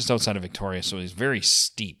or just outside of Victoria. So it was very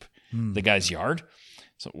steep, Hmm. the guy's yard.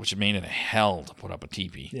 So, which made it a hell to put up a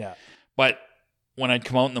teepee. Yeah. But when I'd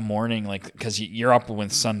come out in the morning, like, cause you're up when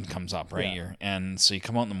the sun comes up, right? Yeah. And so you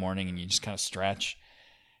come out in the morning and you just kind of stretch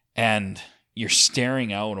and you're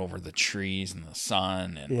staring out over the trees and the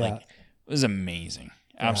sun. And Yeah. like, it was amazing.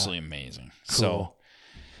 Absolutely amazing. So Cool.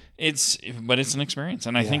 it's an experience.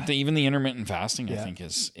 And I think Yeah. that even the intermittent fasting, Yeah. I think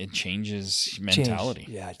it changes Changed. mentality.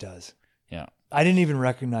 Yeah, it does. Yeah. I didn't even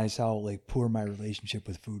recognize how like poor my relationship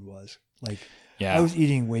with food was. Like Yeah. I was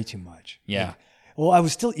eating way too much. Yeah. Like, well, I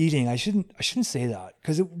was still eating. I shouldn't say that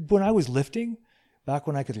because when I was lifting, back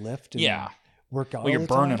when I could lift and Yeah. work out. Well, you're all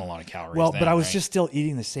the burning time, a lot of calories. Well, then, but I was right? just still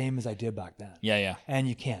eating the same as I did back then. Yeah. Yeah. And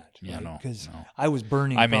you can't. Yeah, right? no, Because no. I was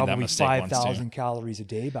burning I made that probably mistake once, too. 5,000 calories a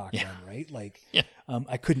day back Yeah. then, right? Like, Yeah.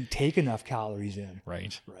 I couldn't take enough calories in,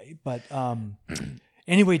 Right. right? But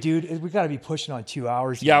anyway, dude, we got to be pushing on 2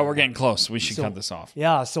 hours. Yeah. here. We're getting close. We should So- cut this off.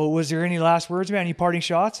 Yeah. So, was there any last words, man? Any parting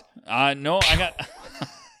shots? No, I got,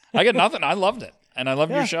 I got nothing. I loved it. And I love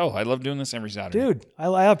Yeah. your show. I love doing this every Saturday. Dude,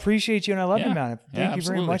 I appreciate you and I love you, Yeah. man. Yeah, Thank you very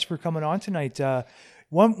absolutely. much for coming on tonight.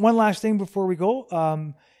 One last thing before we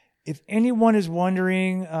go. If anyone is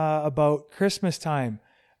wondering about Christmas time,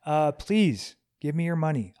 please give me your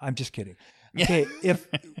money. I'm just kidding. Okay, if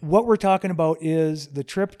what we're talking about is the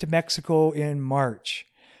trip to Mexico in March.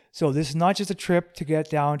 So this is not just a trip to get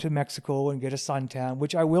down to Mexico and get a suntan,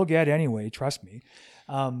 which I will get anyway, trust me,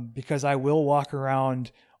 because I will walk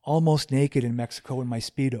around almost naked in Mexico in my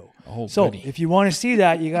Speedo. Oh, So goody. if you want to see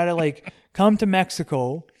that, you got to come to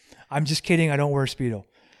Mexico. I'm just kidding. I don't wear a Speedo.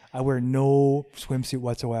 I wear no swimsuit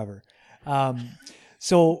whatsoever.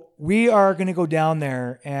 So we are going to go down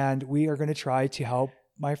there and we are going to try to help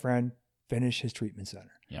my friend finish his treatment center.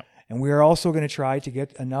 Yep. And we are also going to try to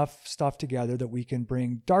get enough stuff together that we can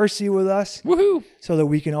bring Darcy with us. Woohoo! So that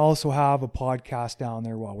we can also have a podcast down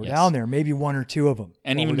there while we're down there, maybe one or two of them.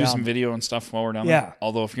 And even do some video and stuff while we're down there.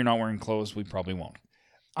 Although if you're not wearing clothes, we probably won't.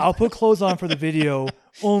 I'll put clothes on for the video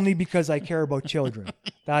only because I care about children.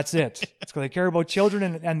 That's it. It's because I care about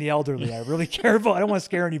children and the elderly. I really care about, I don't want to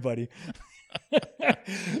scare anybody.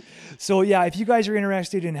 So yeah, if you guys are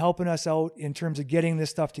interested in helping us out in terms of getting this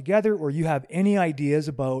stuff together, or you have any ideas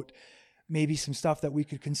about maybe some stuff that we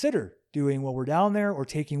could consider doing while we're down there or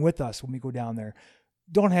taking with us when we go down there,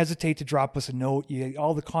 don't hesitate to drop us a note.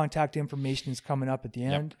 All the contact information is coming up at the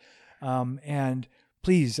end. And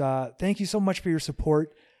please, thank you so much for your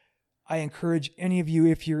support. I encourage any of you,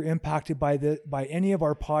 if you're impacted by any of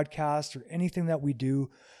our podcasts or anything that we do,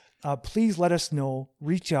 please let us know.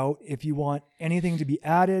 Reach out if you want anything to be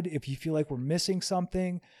added, if you feel like we're missing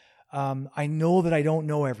something. I know that I don't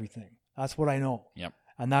know everything. That's what I know. Yep.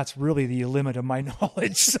 And that's really the limit of my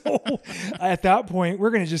knowledge. So at that point,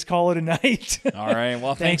 we're going to just call it a night. All right.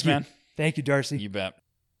 Well, thanks, man. Thank you, Darcy. You bet.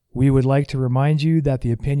 We would like to remind you that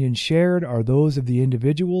the opinions shared are those of the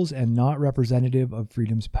individuals and not representative of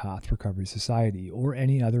Freedom's Path Recovery Society or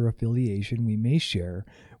any other affiliation we may share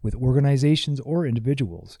with organizations or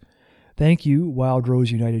individuals. Thank you, Wild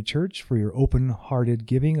Rose United Church, for your open-hearted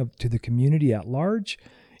giving to the community at large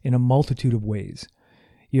in a multitude of ways.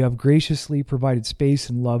 You have graciously provided space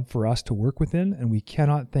and love for us to work within, and we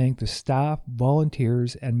cannot thank the staff,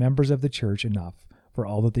 volunteers, and members of the church enough for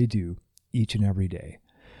all that they do each and every day.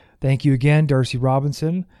 Thank you again, Darcy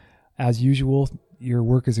Robinson. As usual, your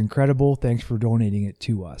work is incredible. Thanks for donating it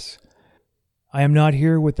to us. I am not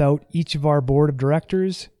here without each of our board of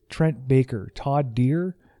directors, Trent Baker, Todd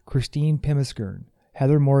Deere, Christine Pimiskern,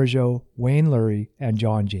 Heather Morageau, Wayne Lurie, and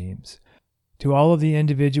John James. To all of the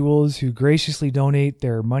individuals who graciously donate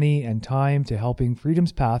their money and time to helping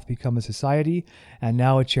Freedom's Path become a society and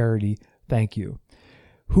now a charity, thank you.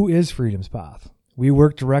 Who is Freedom's Path? We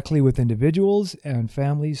work directly with individuals and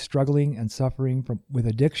families struggling and suffering with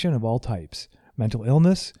addiction of all types, mental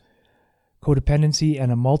illness, codependency,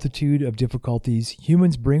 and a multitude of difficulties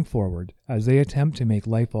humans bring forward as they attempt to make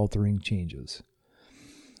life-altering changes.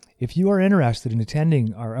 If you are interested in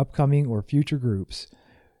attending our upcoming or future groups,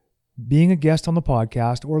 being a guest on the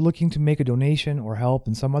podcast, or looking to make a donation or help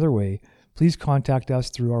in some other way, please contact us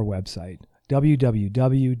through our website,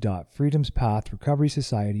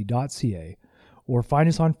 www.freedomspathrecoverysociety.ca, or find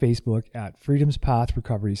us on Facebook at Freedom's Path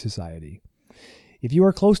Recovery Society. If you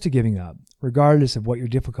are close to giving up, regardless of what your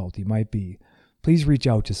difficulty might be, please reach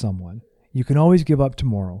out to someone. You can always give up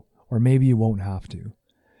tomorrow, or maybe you won't have to.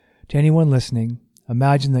 To anyone listening,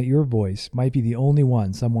 imagine that your voice might be the only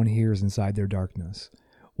one someone hears inside their darkness.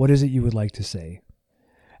 What is it you would like to say?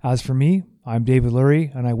 As for me, I'm David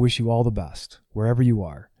Lurie, and I wish you all the best, wherever you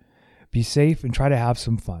are. Be safe and try to have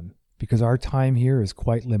some fun, because our time here is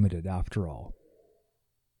quite limited after all.